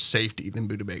better safety than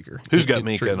Budda Baker. Who's got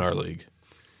Minka in our league?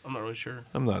 I'm not really sure.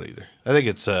 I'm not either. I think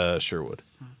it's Sherwood.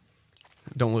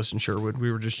 Don't listen, Sherwood.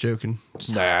 We were just joking.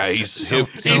 Nah, he's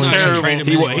not gonna terrible. trade him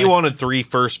He anyway. wanted 3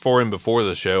 firsts for him before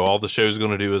the show. All the show's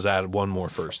going to do is add 1 more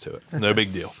first to it. No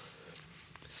big deal.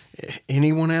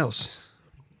 Anyone else?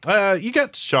 You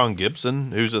got Sean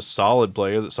Gibson, who's a solid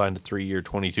player that signed a 3-year,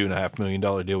 $22.5 million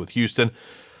deal with Houston.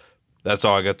 That's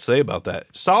all I got to say about that.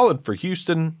 Solid for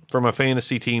Houston. For my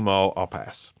fantasy team, I'll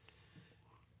pass.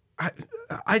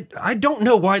 I don't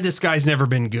know why this guy's never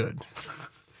been good.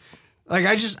 Like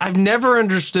I've never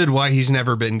understood why he's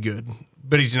never been good,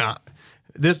 but he's not.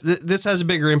 This has a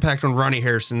bigger impact on Ronnie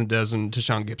Harrison than it does on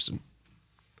Sean Gibson.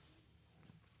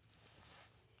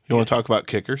 You want to talk about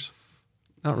kickers?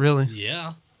 Not really.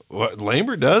 Yeah. What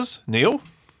Lambert does? Neil?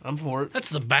 I'm for it. That's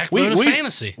the backbone of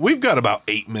fantasy. We've got about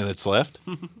 8 minutes left.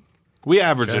 We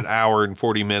average an hour and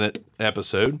 40-minute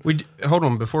episode. Hold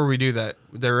on, before we do that,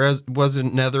 there was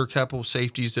another couple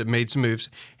safeties that made some moves.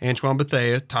 Antoine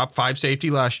Bethea, top 5 safety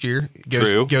last year,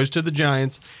 goes to the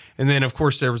Giants. And then, of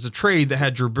course, there was a trade that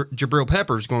had Jabril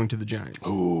Peppers going to the Giants.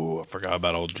 Ooh, I forgot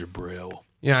about old Jabril.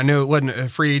 Yeah, I know it wasn't a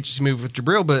free agency move with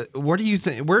Jabril, but what do you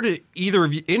think? Where do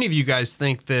any of you guys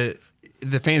think that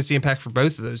the fantasy impact for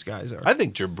both of those guys are? I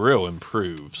think Jabril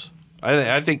improves.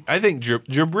 I think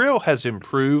Jabril has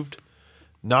improved,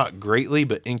 not greatly,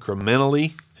 but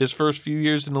incrementally his first few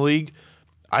years in the league.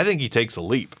 I think he takes a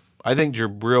leap. I think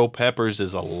Jabril Peppers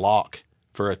is a lock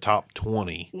for a top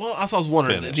 20. Well, I was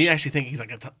wondering, finish. do you actually think he's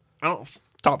like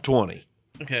Top 20,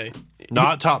 okay.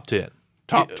 not top 10,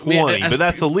 top 20, but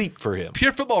that's a leap for him.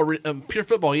 Pure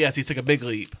football, yes, he took a big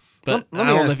leap. But Let I me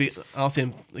don't know ask- if I don't see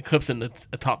him eclipsing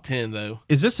a top 10, though.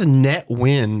 Is this a net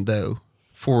win, though,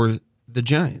 for the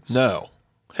Giants? No,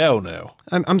 hell no.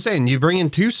 I'm saying you bring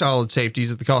in 2 solid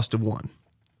safeties at the cost of 1.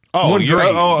 Oh, One you're,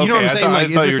 great. oh, okay. You know what I'm I saying? thought- I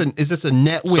Like, thought you were- is this a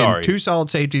net win? Sorry. 2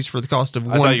 solid safeties for the cost of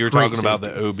 1. I thought you were great talking about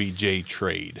safety. the OBJ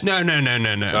trade. No.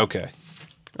 Okay.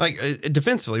 Like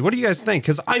defensively, what do you guys think?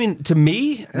 Because I mean, to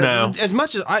me, No. as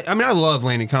much as I mean, I love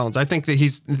Landon Collins. I think that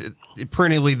he's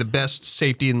perennially the best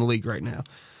safety in the league right now.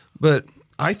 But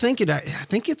I think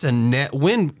it's a net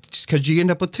win because you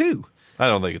end up with 2. I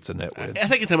don't think it's a net win. I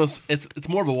think it's almost it's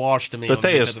more of a wash to me. But on the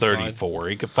Thea's defensive side. 34.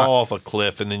 He could fall off a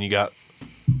cliff, and then you got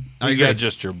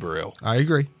just Jabril. I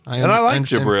agree. And I like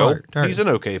understand Jabril. entirely. He's an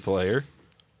okay player.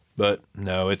 But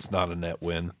no, it's not a net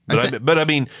win. But I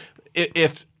mean,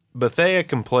 if Bethea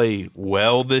can play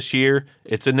well this year,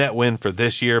 it's a net win for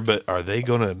this year. But are they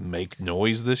going to make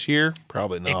noise this year?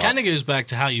 Probably not. It kind of goes back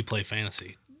to how you play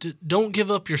fantasy. Don't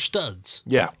give up your studs.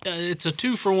 Yeah. It's a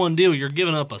 2-for-1 deal. You're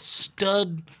giving up a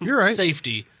stud You're right.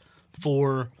 safety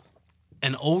for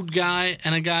an old guy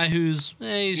and a guy who's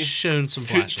he's shown some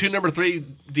flashes. Two number 3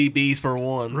 DBs for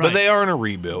one. Right. But they are in a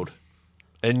rebuild.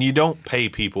 And you don't pay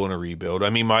people in a rebuild.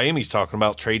 I mean, Miami's talking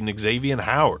about trading Xavier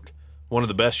Howard, one of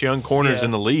the best young corners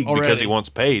in the league, because he wants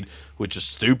paid, which is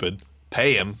stupid.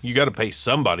 Pay him. You got to pay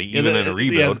somebody, even in a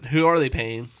rebuild. Yeah, who are they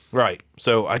paying? Right.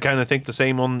 So I kind of think the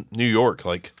same on New York.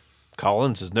 Like,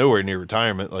 Collins is nowhere near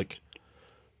retirement.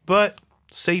 But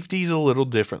safety's a little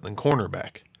different than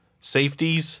cornerback.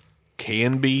 Safeties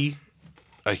can be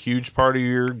a huge part of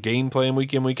your game plan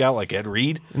week in, week out, like Ed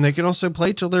Reed. And they can also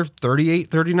play till they're 38,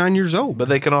 39 years old. But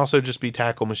they can also just be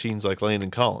tackle machines like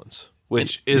Landon Collins,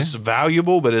 which is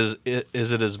valuable, but is it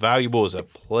as valuable as a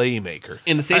playmaker?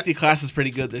 And the safety class is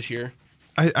pretty good this year.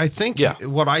 I think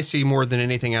what I see more than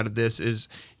anything out of this is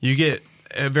you get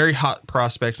a very hot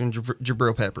prospect in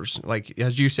Jabril Peppers, like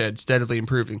as you said, steadily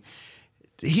improving.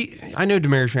 I know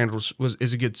Demarius Randall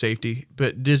is a good safety,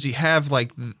 but does he have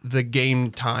like the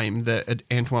game time that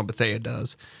Antoine Bethea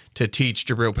does to teach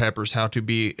Jabril Peppers how to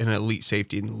be an elite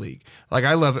safety in the league? Like,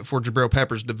 I love it for Jabril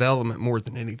Peppers' development more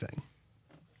than anything.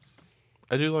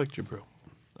 I do like Jabril.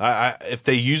 If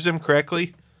they use him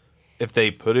correctly, if they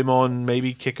put him on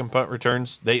maybe kick and punt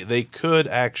returns, they could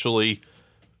actually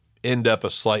end up a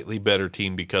slightly better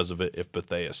team because of it if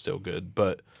Bethea is still good.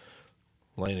 But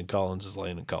Landon Collins is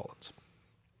Landon Collins.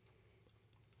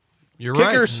 You're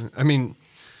Kickers. right. I mean,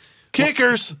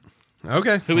 Kickers.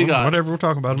 okay. Who we got? Whatever, we'll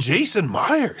talk about him. Jason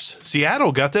Myers.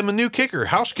 Seattle got them a new kicker.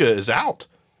 Hauschka is out.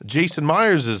 Jason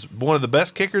Myers is one of the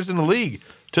best kickers in the league.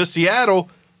 To Seattle.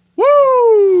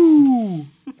 Woo!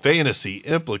 Fantasy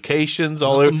implications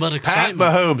all Nothing over. but Pat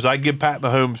excitement. Mahomes. I'd give Pat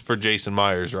Mahomes for Jason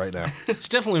Myers right now. It's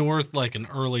definitely worth like an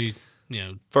early,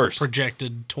 First.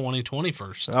 projected 2020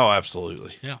 first. Oh,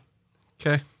 absolutely. Yeah.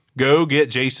 Okay. Go get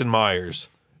Jason Myers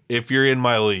if you're in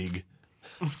my league.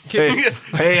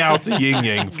 Pay out the yin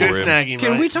yang for Good him. snagging,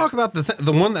 Can right? we talk about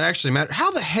the one that actually matters? How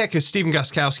the heck is Steven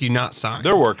Gostkowski not signed?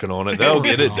 They're working on it. They'll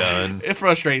get it done. It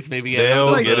frustrates me. But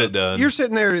They'll get it done. You're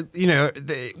sitting there,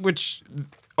 which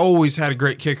always had a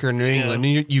great kicker in New England.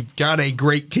 And you've got a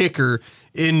great kicker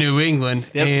in New England,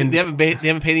 and they haven't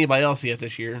paid anybody else yet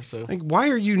this year. So like, why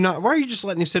are you just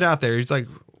letting him sit out there? He's like,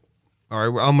 all right,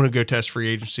 well, I'm going to go test free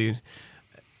agency.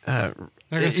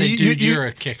 They're going to say, dude, you're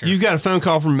a kicker. You've got a phone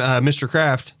call from Mr.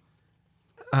 Kraft.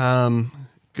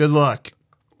 Good luck.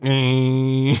 I'm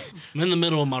in the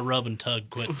middle of my rub and tug.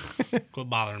 Quit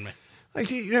bothering me. Like,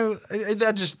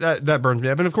 that burns me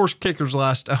up. And of course, kickers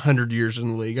last 100 years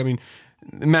in the league. I mean,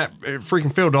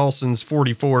 Phil Dawson's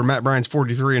 44, Matt Bryant's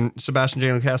 43, and Sebastian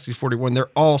Janikowski's 41.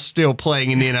 They're all still playing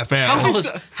in the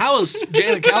NFL. How is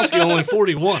Janikowski only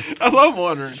 41? I love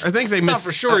wondering. I think they Not missed.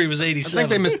 for sure he was I 87. think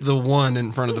they missed the one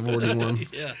in front of the 41.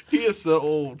 Yeah. He is so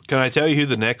old. Can I tell you who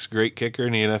the next great kicker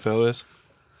in the NFL is?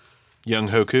 Young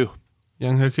Hoku.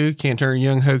 Young Hoku can't turn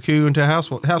Young Hoku into a house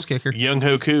kicker. Young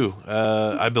Hoku,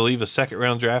 I believe a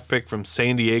second-round draft pick from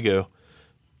San Diego.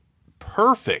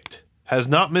 Perfect. Has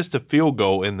not missed a field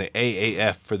goal in the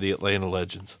AAF for the Atlanta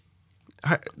Legends.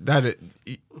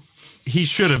 He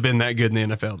should have been that good in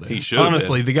the NFL, though. He should have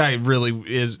Honestly, been. the guy really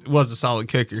was a solid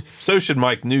kicker. So should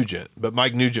Mike Nugent, but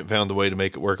Mike Nugent found a way to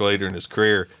make it work later in his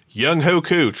career. Young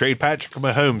Hoku, trade Patrick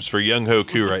Mahomes for Young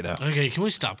Hoku right now. Okay, can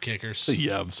we stop kickers?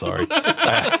 Yeah, I'm sorry.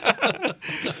 I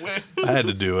had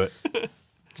to do it.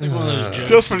 It's like one of those jokes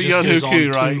Just for that the young goes Hoku,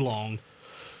 on right? Too long.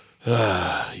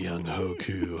 Young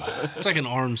Hoku. It's like an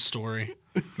Arms story.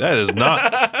 That is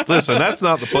not. Listen, that's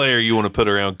not the player you want to put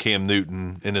around Cam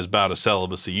Newton in his bout of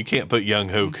celibacy. You can't put Young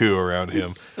Hoku around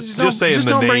him. Just saying Just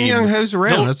the don't name. bring Young Hose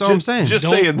around. Don't- That's all I'm saying. Just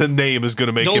Don't- saying the name is going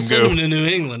to make Don't him send go. him to New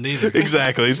England either.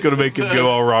 Exactly, it's going to make him go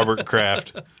all Robert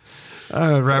Kraft.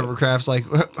 Robert Kraft's like,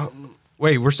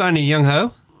 wait, we're signing Young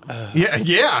Ho?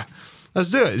 Yeah. Let's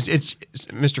do it. It's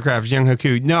Mr. Kraft's Young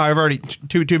Hoku. No, I've already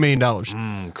 $2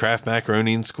 million. Kraft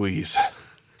macaroni and squeeze.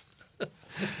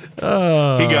 He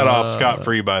got off scot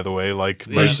free, by the way, like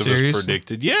most of us serious?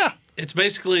 predicted. Yeah, It's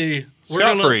basically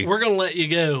Scot-free. we're gonna let you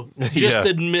go. Just Yeah.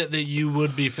 admit that you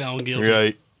would be found guilty.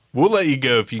 right. We'll let you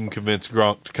go if you can convince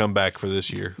Gronk to come back for this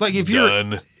year. Like, if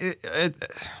Done. you're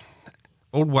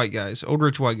old white guys, old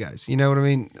rich white guys, you know what I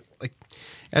mean? Like,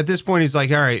 at this point, he's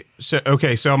like, all right, so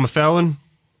I'm a felon.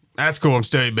 That's cool. I'm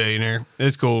still a billionaire.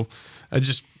 It's cool. I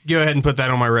just go ahead and put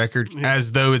that on my record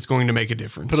as though it's going to make a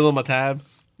difference. Put it on my tab.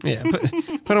 Yeah,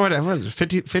 put on what is it,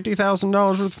 $50,000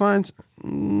 worth of fines?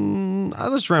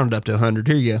 Let's round it up to 100.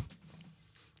 Here you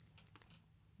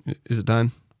go. Is it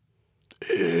time?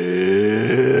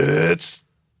 It's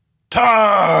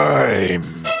time.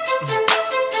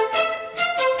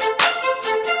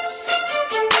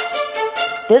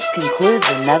 This concludes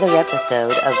another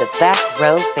episode of the Back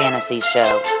Row Fantasy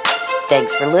Show.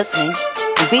 Thanks for listening,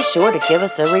 and be sure to give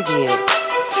us a review.